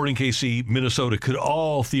 Sporting KC, Minnesota could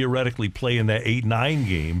all theoretically play in that 8-9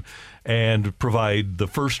 game and provide the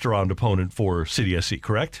first-round opponent for City SC,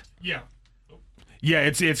 correct? Yeah. Yeah,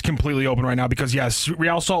 it's completely open right now because, yes,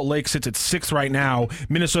 Real Salt Lake sits at 6th right now.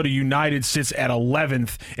 Minnesota United sits at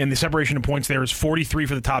 11th, and the separation of points there is 43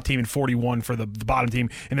 for the top team and 41 for the bottom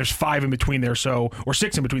team, and there's 5 in between there, or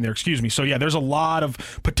 6 in between there, excuse me. So, yeah, there's a lot of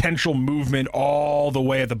potential movement all the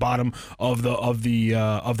way at the bottom of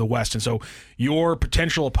the West, and so your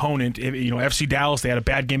potential opponent, you know, FC Dallas, they had a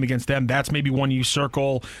bad game against them. That's maybe one you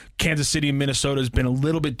circle. Kansas City and Minnesota has been a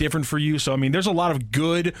little bit different for you. So, I mean, there's a lot of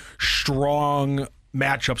good, strong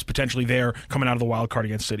matchups potentially there coming out of the wild card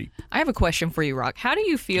against City. I have a question for you, Rock. How do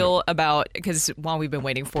you feel about, because while we've been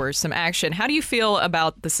waiting for some action, how do you feel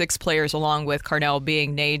about the 6 players along with Carnell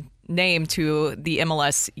being named to the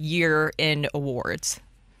MLS Year in Awards?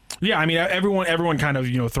 Yeah, I mean, everyone kind of,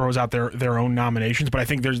 you know, throws out their own nominations, but I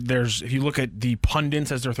think there's if you look at the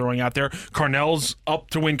pundits as they're throwing out there, Carnell's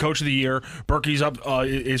up to win Coach of the Year. Berkey's up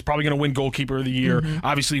is probably going to win Goalkeeper of the Year. Mm-hmm.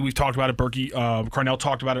 Obviously, we've talked about it. Carnell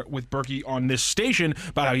talked about it with Berkey on this station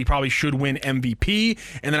about how he probably should win MVP.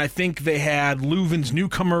 And then I think they had Leuven's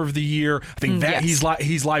Newcomer of the Year. I think that he's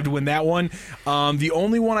live to win that one. The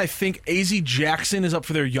only one I think AZ Jackson is up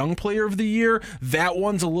for their Young Player of the Year. That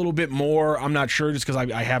one's a little bit more. I'm not sure just because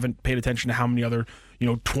I haven't paid attention to how many other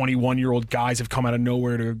 21-year-old guys have come out of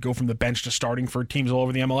nowhere to go from the bench to starting for teams all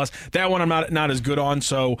over the MLS. That one I'm not as good on,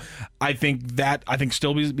 so I think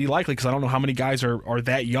still be likely because I don't know how many guys are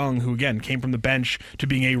that young who again came from the bench to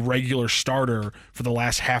being a regular starter for the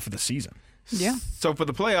last half of the season. Yeah. So for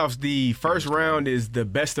the playoffs, the first round is the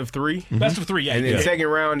best of 3. Mm-hmm. Best of 3, yeah. And then the second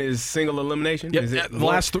round is single elimination. Yep.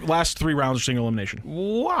 The last 3 rounds are single elimination.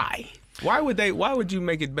 Why? Why would you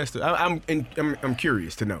make it best of? I'm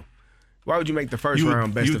curious to know. Why would you make the first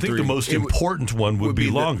round best of 3? You would think the most important one would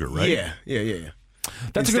be longer, right? Yeah.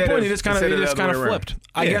 That's a good point. It is kind of flipped.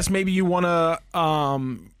 I guess maybe you want to,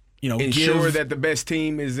 ensure that the best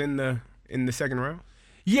team is in the second round.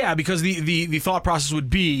 Yeah, because the thought process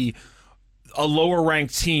would be a lower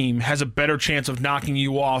ranked team has a better chance of knocking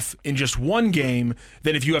you off in just one game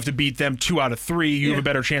than if you have to beat them 2 out of 3. You have a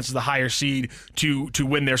better chance as the higher seed to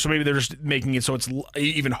win there. So maybe they're just making it so it's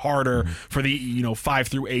even harder for the 5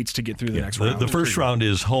 through 8s to get through the next round. The first round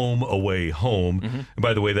is home, away, home. Mm-hmm. And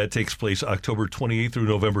by the way, that takes place October 28th through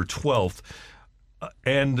November 12th.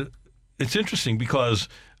 And it's interesting because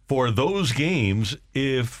for those games,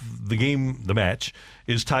 if the match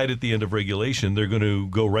is tied at the end of regulation, they're going to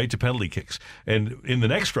go right to penalty kicks. And in the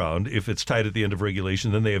next round, if it's tied at the end of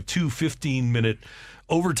regulation, then they have 2 15-minute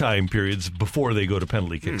overtime periods before they go to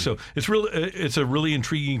penalty kicks. So it's a really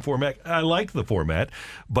intriguing format. I like the format,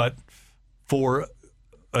 but for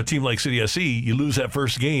a team like City SC, you lose that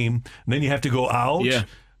first game, and then you have to go out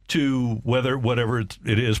to whatever it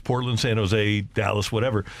is, Portland, San Jose, Dallas,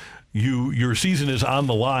 whatever. Your season is on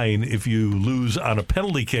the line if you lose on a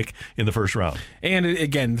penalty kick in the first round. And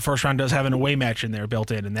again, the first round does have an away match in there built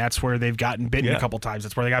in, and that's where they've gotten bitten a couple times.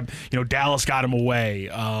 That's where they got, Dallas got them away.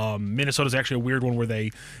 Minnesota's actually a weird one where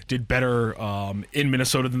they did better in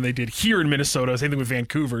Minnesota than they did here in Minnesota. Same thing with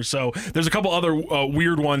Vancouver. So there's a couple other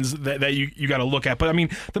weird ones that you got to look at. But I mean,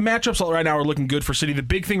 the matchups right now are looking good for City. The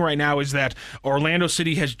big thing right now is that Orlando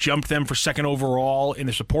City has jumped them for second overall in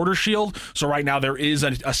the Supporters Shield. So right now there is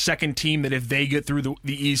a second team that if they get through the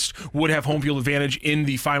East would have home field advantage in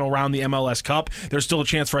the final round, the MLS Cup. There's still a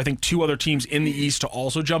chance for I think 2 other teams in the East to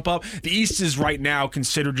also jump up. The East is right now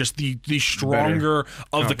considered just the stronger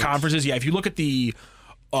of the conferences. Yeah, if you look at the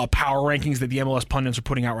power rankings that the MLS pundits are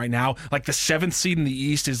putting out right now, like the 7th seed in the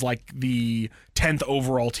East is like the 10th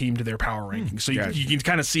overall team to their power rankings. So you can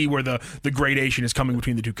kind of see where the gradation is coming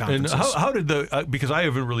between the two conferences. And how did because I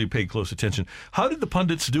haven't really paid close attention, how did the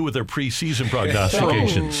pundits do with their preseason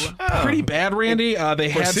prognostications? Pretty bad, Randy. They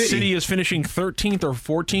had City. City as finishing 13th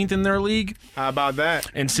or 14th in their league. How about that?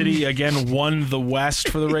 And City, again, won the West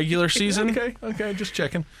for the regular season. Okay, just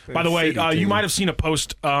checking. By the way, you might have seen a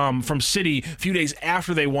post from City a few days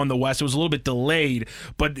after they won the West. It was a little bit delayed,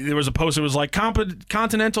 but there was a post that was like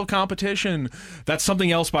continental competition. That's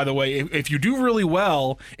something else, by the way. If you do really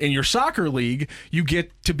well in your soccer league, you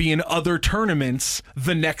get to be in other tournaments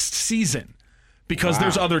the next season. Because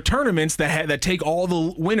there's other tournaments that take all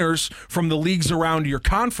the winners from the leagues around your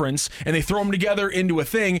conference and they throw them together into a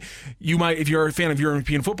thing. You might, if you're a fan of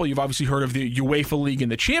European football, you've obviously heard of the UEFA League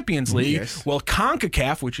and the Champions League. Yes. Well,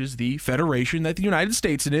 CONCACAF, which is the federation that the United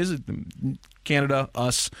States is, Canada,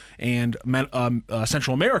 us, and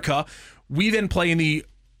Central America, we then play in the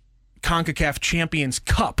CONCACAF Champions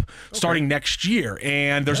Cup starting next year.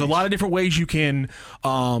 And there's a lot of different ways you can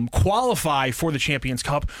qualify for the Champions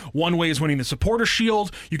Cup. One way is winning the Supporter Shield.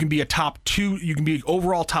 You can be a top 2, you can be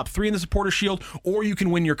overall top 3 in the Supporter Shield, or you can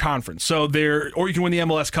win your conference. Or you can win the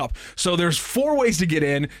MLS Cup. So there's 4 ways to get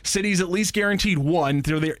in. City's at least guaranteed 1.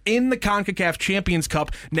 They're in the CONCACAF Champions Cup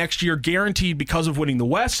next year, guaranteed because of winning the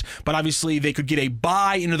West. But obviously they could get a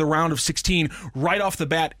bye into the round of 16 right off the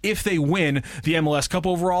bat if they win the MLS Cup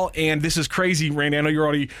overall. And this is crazy, Randy. I know you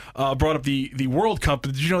already brought up the World Cup,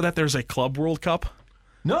 but did you know that there's a Club World Cup?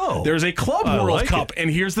 No. There's a Club World Cup, and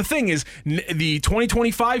here's the thing is the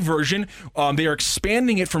 2025 version, they are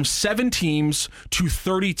expanding it from 7 teams to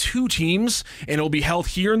 32 teams, and it'll be held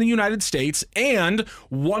here in the United States, and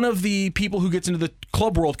one of the people who gets into the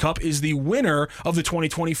Club World Cup is the winner of the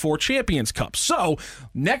 2024 Champions Cup. So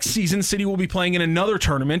next season, City will be playing in another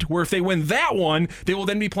tournament where if they win that one, they will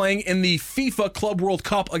then be playing in the FIFA Club World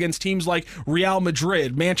Cup against teams like Real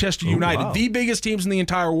Madrid, Manchester United, the biggest teams in the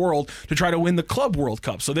entire world to try to win the Club World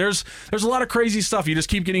Cup. So there's a lot of crazy stuff. You just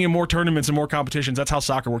keep getting in more tournaments and more competitions. That's how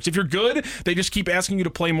soccer works. If you're good, they just keep asking you to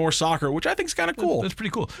play more soccer, which I think is kind of cool. That's pretty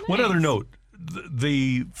cool. Nice. One other note.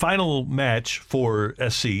 The final match for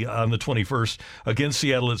SC on the 21st against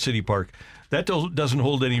Seattle at City Park, that doesn't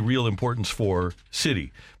hold any real importance for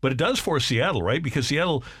City. But it does for Seattle, right? Because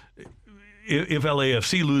Seattle, if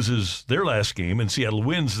LAFC loses their last game and Seattle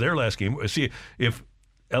wins their last game, if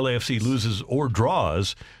LAFC loses or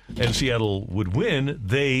draws and Seattle would win,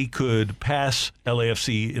 they could pass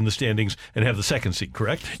LAFC in the standings and have the second seed,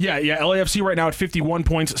 correct? Yeah. LAFC right now at 51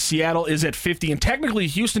 points. Seattle is at 50. And technically,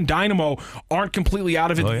 Houston Dynamo aren't completely out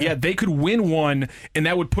of it yet. They could win one, and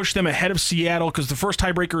that would push them ahead of Seattle because the first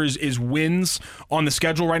tiebreaker is wins on the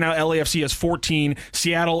schedule. Right now, LAFC has 14.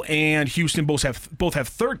 Seattle and Houston both have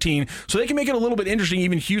 13. So they can make it a little bit interesting.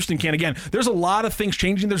 Even Houston can. Again, there's a lot of things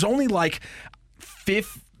changing. There's only like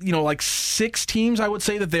 6 teams, I would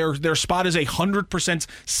say, that their spot is 100%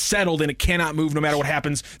 settled and it cannot move no matter what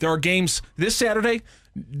happens. There are games this Saturday,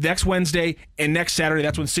 next Wednesday, and next Saturday.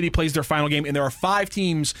 That's when City plays their final game, and there are 5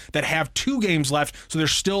 teams that have 2 games left, so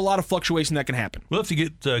there's still a lot of fluctuation that can happen. We'll have to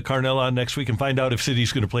get Carnell on next week and find out if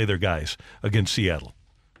City's going to play their guys against Seattle.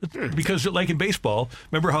 Because like in baseball,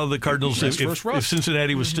 remember how the Cardinals, if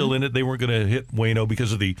Cincinnati was still in it, they weren't going to hit Waino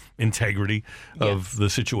because of the integrity of the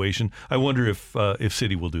situation. I wonder if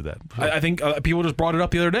City will do that. I think people just brought it up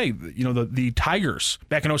the other day. You know, the Tigers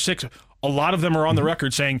back in 2006, a lot of them are on the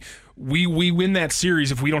record saying, we win that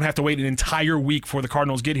series if we don't have to wait an entire week before the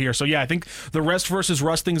Cardinals get here. So, yeah, I think the rest versus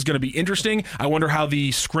rust thing is going to be interesting. I wonder how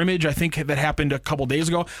the scrimmage, I think, that happened a couple days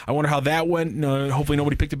ago, I wonder how that went. Hopefully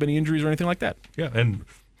nobody picked up any injuries or anything like that. Yeah, and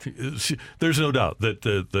there's no doubt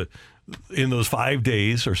that in those 5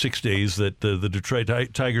 days or 6 days that the Detroit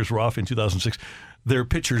Tigers were off in 2006, their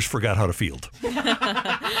pitchers forgot how to field.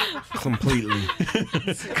 Completely.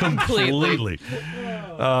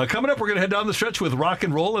 Coming up, we're going to head down the stretch with rock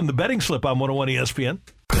and roll and the betting slip on 101 ESPN.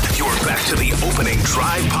 You're back to the Opening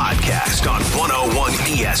Drive podcast on 101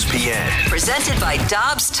 ESPN. Presented by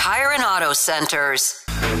Dobbs Tire and Auto Centers.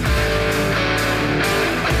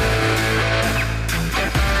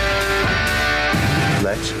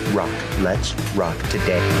 Let's rock. Let's rock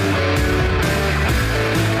today.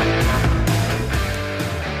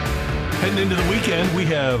 Heading into the weekend, we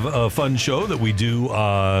have a fun show that we do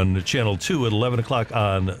on Channel 2 at 11 o'clock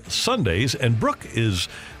on Sundays. And Brooke is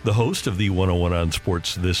the host of the 101 on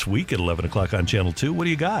Sports this week at 11 o'clock on Channel 2. What do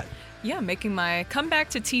you got? Yeah, making my comeback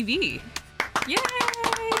to TV. Yay!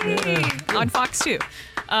 On Fox 2.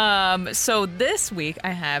 So this week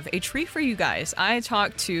I have a treat for you guys. I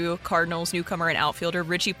talked to Cardinals newcomer and outfielder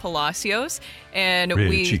Richie Palacios, and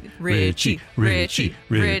Richie. Richie.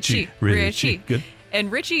 Good.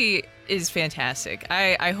 And Richie is fantastic.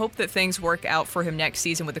 I hope that things work out for him next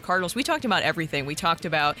season with the Cardinals. We talked about everything. We talked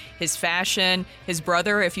about his fashion, his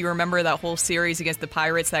brother. If you remember that whole series against the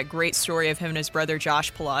Pirates, that great story of him and his brother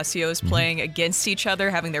Josh Palacios playing against each other,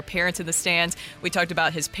 having their parents in the stands. We talked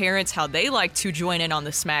about his parents, how they like to join in on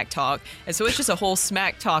the smack talk. And so it's just a whole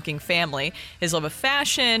smack talking family. His love of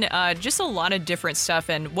fashion, just a lot of different stuff,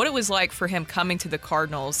 and what it was like for him coming to the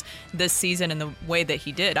Cardinals this season in the way that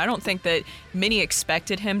he did. I don't think that many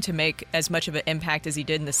expected him to make as much of an impact as he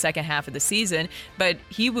did in the second half of the season, but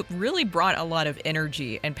he really brought a lot of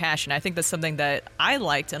energy and passion. I think that's something that I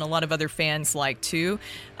liked and a lot of other fans liked too.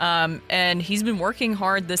 And he's been working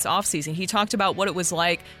hard this offseason. He talked about what it was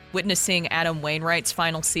like witnessing Adam Wainwright's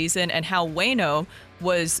final season and how Waino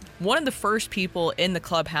was one of the first people in the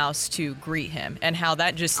clubhouse to greet him, and how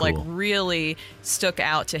that just like really stuck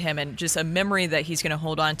out to him, and just a memory that he's going to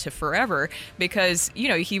hold on to forever, because, you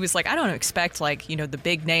know, he was like, I don't expect like, you know, the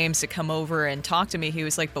big names to come over and talk to me. He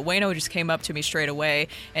was like, but Waino just came up to me straight away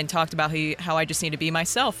and talked about how I just need to be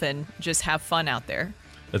myself and just have fun out there.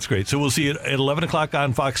 That's great. So we'll see it at 11 o'clock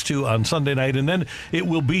on Fox 2 on Sunday night, and then it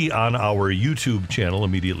will be on our YouTube channel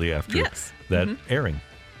immediately after that airing.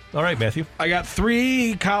 All right, Matthew. I got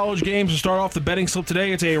 3 college games to start off the betting slip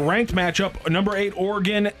today. It's a ranked matchup. Number 8,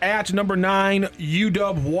 Oregon at number 9,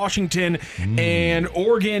 UW Washington. And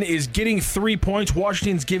Oregon is getting 3 points.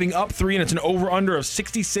 Washington's giving up 3, and it's an over-under of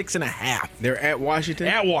 66.5. They're at Washington?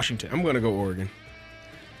 At Washington. I'm going to go Oregon.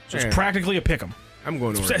 So it's practically a pick 'em. I'm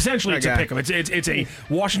going to Oregon. Essentially, it's a pick 'em. It's a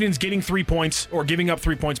Washington's getting 3 points or giving up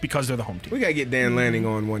 3 points because they're the home team. We got to get Dan Lanning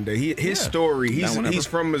on one day. His story, he's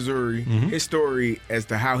from Missouri. His story as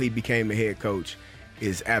to how he became the head coach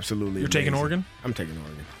is absolutely You're amazing. taking Oregon? I'm taking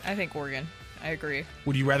Oregon. I think Oregon. I agree.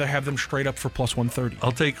 Would you rather have them straight up for plus 130?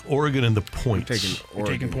 I'll take Oregon and the points. You're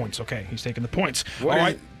taking points. Okay, he's taking the points. All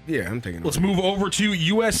right. Yeah, I'm taking Let's move over to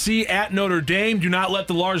USC at Notre Dame. Do not let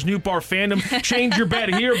the Lars Nootbaar fandom change your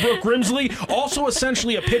bet here. Brooke Grimsley, also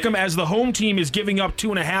essentially a pick 'em, as the home team is giving up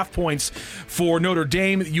 2.5 points for Notre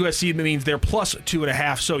Dame. USC means they're plus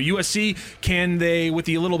 2.5. So USC, can they, with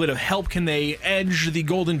a little bit of help, can they edge the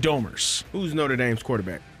Golden Domers? Who's Notre Dame's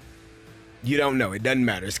quarterback? You don't know. It doesn't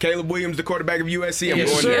matter. Is Caleb Williams the quarterback of USC? I'm Yes,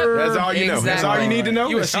 going sir. there. That's all you know. That's all you need to know.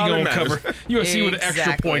 USC going to cover. USC with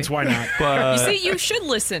extra points. Why not? You see, you should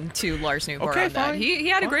listen to Lars Nootbaar on that. He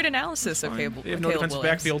had a great analysis of Caleb They have no defensive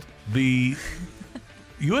Williams. backfield. The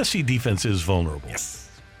USC defense is vulnerable. Yes.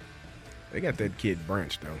 They got that kid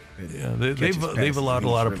Branch, though. Yeah, they've allowed a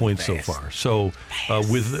lot of points so far. So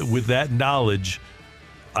with that knowledge,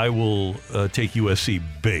 I will take USC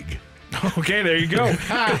big. Okay, there you go.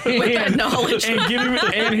 With that knowledge. And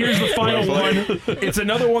here's the final one. It's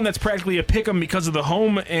another one that's practically a pick 'em because of the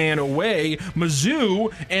home and away.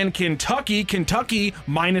 Mizzou and Kentucky. Kentucky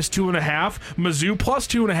minus 2.5. Mizzou plus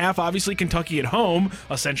 2.5. Obviously, Kentucky at home.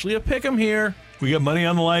 Essentially a pick 'em here. We got money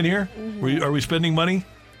on the line here? Are we spending money?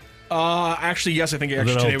 Actually, yes. I think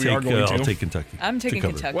today we are going to. I'll take Kentucky. I'm taking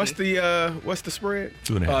Kentucky. What's the spread?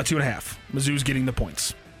 2.5. 2.5. Mizzou's getting the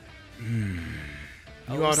points.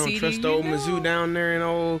 You all don't trust old Mizzou down there in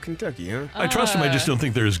old Kentucky, huh? I trust them. I just don't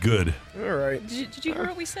think they're as good. All right. Did you hear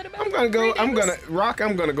what we said about? I'm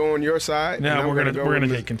gonna go on your side. No, and we're gonna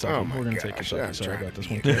with take Kentucky. Oh my We're gonna take gosh, Kentucky. I'm Sorry trying about this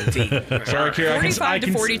to one. be Sorry, Kira.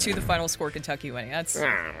 45-42, the final score. Kentucky winning. That's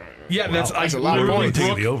that's a lot of points.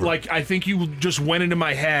 Taking the over. Like, I think you just went into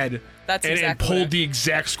my head That's and exactly pulled what the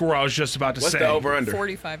exact score I was just about to What's say. the over-under?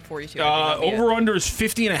 45-42. Over-under is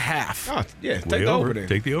 50.5. Oh, yeah, take Way the over. over then.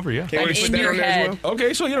 Take the over, yeah. Can't we put in that your on there head. as well?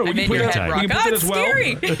 Okay, so, we I'm can in put your that, head, we can Rock. put that That's as well.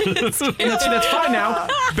 scary. And that's fine now.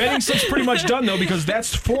 Betting slip's pretty much done, though, because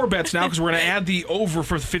that's 4 bets now, because we're going to add the over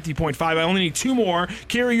for 50.5. I only need 2 more.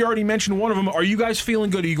 Carrie, you already mentioned one of them. Are you guys feeling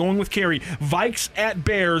good? Are you going with Carrie? Vikes at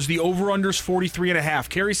Bears, the over-under's 43.5.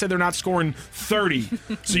 Carrie said they're not scoring 30,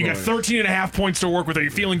 so you got 13.5 points to work with. Are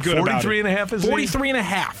you feeling good about it? 43.5 is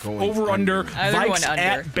 43.5. Over-under. Vikes under.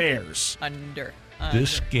 at Bears. Under.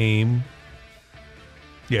 This game...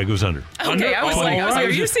 Yeah, it goes under. Okay, I was like, are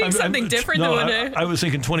you seeing something different than what I was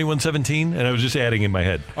thinking 21-17, and I was just adding in my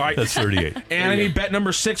head. All right. That's 38. And I need bet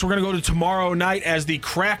number 6. We're going to go to tomorrow night as the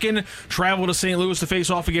Kraken travel to St. Louis to face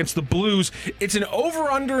off against the Blues. It's an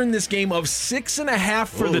over-under in this game of 6.5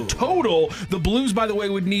 for the total. The Blues, by the way,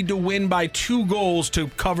 would need to win by 2 goals to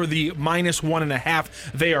cover the minus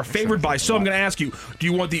 1.5 they are favored by. So I'm going to ask you, do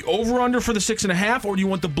you want the over-under for the 6.5, or do you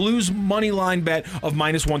want the Blues money line bet of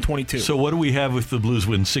minus 122? So what do we have if the Blues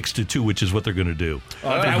win 6-2, which is what they're going to do?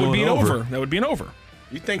 That would be an over. That would be an over.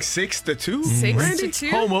 You think 6-2?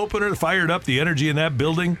 6-2? Home opener, fired up, the energy in that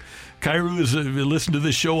building. Kyrou has listened to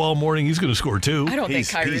this show all morning. He's going to score 2. I don't think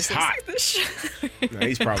Kyrie's he's hot. this show. No,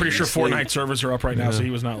 he's probably Pretty sure asleep. Fortnite servers are up right now, so he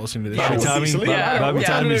was not listening to this Bobby show. Tommy, Bobby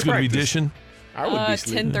Tommy's going to be dishing. I would be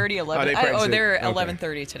sleeping. 10:30, 11. practice They're it? Okay.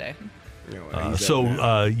 11:30 today.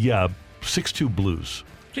 Yeah, 6-2 Blues.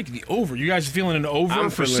 Take the over. You guys feeling an over I'm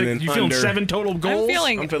for feeling 6? an You feeling under. 7 total goals?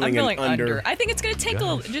 I'm feeling an under. I think it's going to take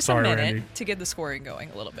just Sorry, a minute Randy. to get the scoring going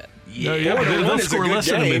a little bit. Yeah, 4-1 they'll is a score good less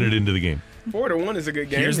than a game. minute into the game. 4-1 is a good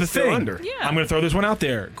game. Here's the It's still thing. Under. Yeah. I'm going to throw this one out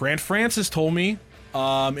there. Grant Francis told me,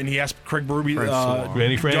 and he asked Craig Berube,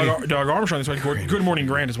 Granny Franny. Doug Armstrong, this morning, Good Morning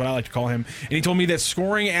Grant is what I like to call him, and he told me that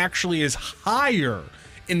scoring actually is higher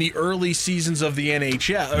in the early seasons of the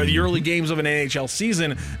NHL, or the early games of an NHL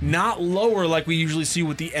season, not lower like we usually see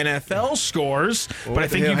with the NFL scores. Well, but I what the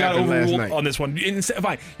think hell you got happened last overruled night? on this one.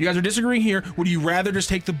 Fine, you guys are disagreeing here. Would you rather just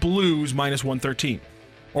take the Blues minus 113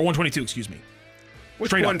 or 122? Excuse me. Which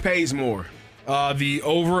Straight one up. pays more? The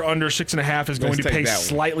over under 6.5 is going Let's to take pay that one.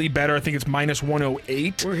 slightly better. I think it's minus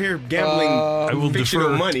 108. We're here gambling I will fictional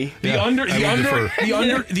defer. money. The Yeah, under, I the will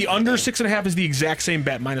under, defer. the under 6.5 is the exact same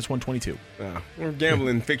bet, minus 122. We're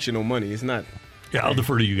gambling fictional money. It's not. Yeah, I'll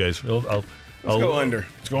defer to you guys. I'll Let's go under.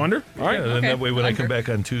 Let's go under. All right. And then that way, when I come back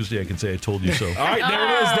on Tuesday, I can say I told you so. All right, there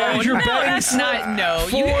it is. That is your no, betting that's slip not no.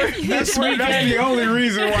 for this weekend. That's the only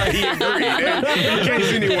reason why he agreed. In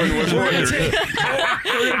case anyone was wondering.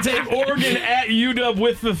 We're going to take Oregon at UW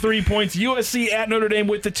with the 3 points. USC at Notre Dame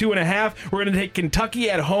with the 2.5. We're going to take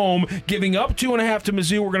Kentucky at home, giving up 2.5 to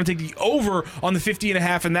Mizzou. We're going to take the over on the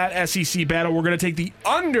 50.5 in that SEC battle. We're going to take the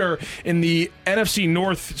under in the NFC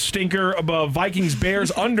North stinker above Vikings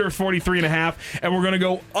Bears under 43.5, and we're going to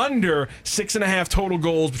go under 6.5 total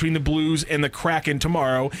goals between the Blues and the Kraken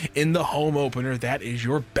tomorrow in the home opener. That is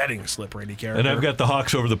your betting slip, Randy Carricker. And I've got the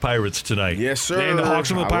Hawks over the Pirates tonight. Yes, sir. And the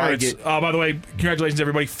Hawks over the I Pirates. like it. By the way, congratulations,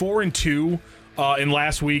 everybody. 4-2 in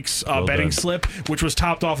last week's betting done. slip, which was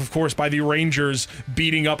topped off, of course, by the Rangers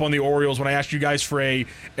beating up on the Orioles. When I asked you guys for a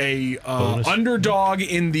underdog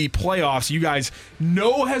in the playoffs, you guys,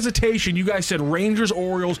 no hesitation, you guys said Rangers,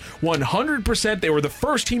 Orioles, 100%. They were the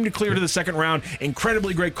first team to clear to the second round.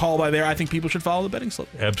 Incredibly great call by there. I think people should follow the betting slip.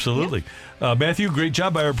 Absolutely. Matthew, great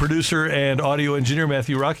job by our producer and audio engineer,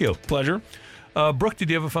 Matthew Rocchio. Pleasure. Brooke, did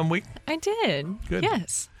you have a fun week? I did. Good.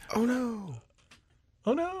 Yes. Oh, no.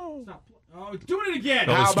 Oh, no. Oh, doing it again.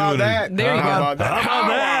 Oh, How it's about doing it. that? There you How go. about that?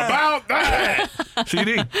 How about that?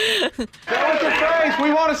 CD. Show us your face.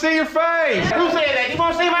 We want to see your face. Who said that? You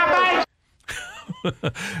want to see my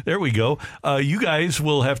face? There we go. You guys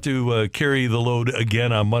will have to carry the load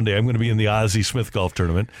again on Monday. I'm going to be in the Ozzie Smith Golf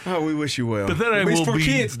Tournament. Oh, we wish you well. But then I It's will for be.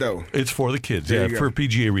 kids, though. It's for the kids, There yeah, you go. for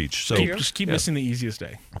PGA Reach. So Just keep missing the easiest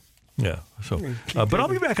day. Yeah. So, but I'll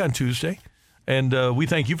be back on Tuesday. And we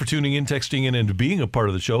thank you for tuning in, texting in, and being a part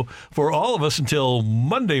of the show. For all of us until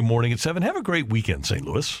Monday morning at 7, have a great weekend, St.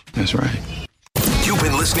 Louis. That's right. You've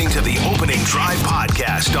been listening to the Opening Drive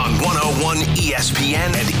podcast on 101 ESPN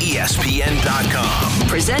and ESPN.com.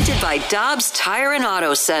 Presented by Dobbs Tire and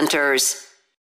Auto Centers.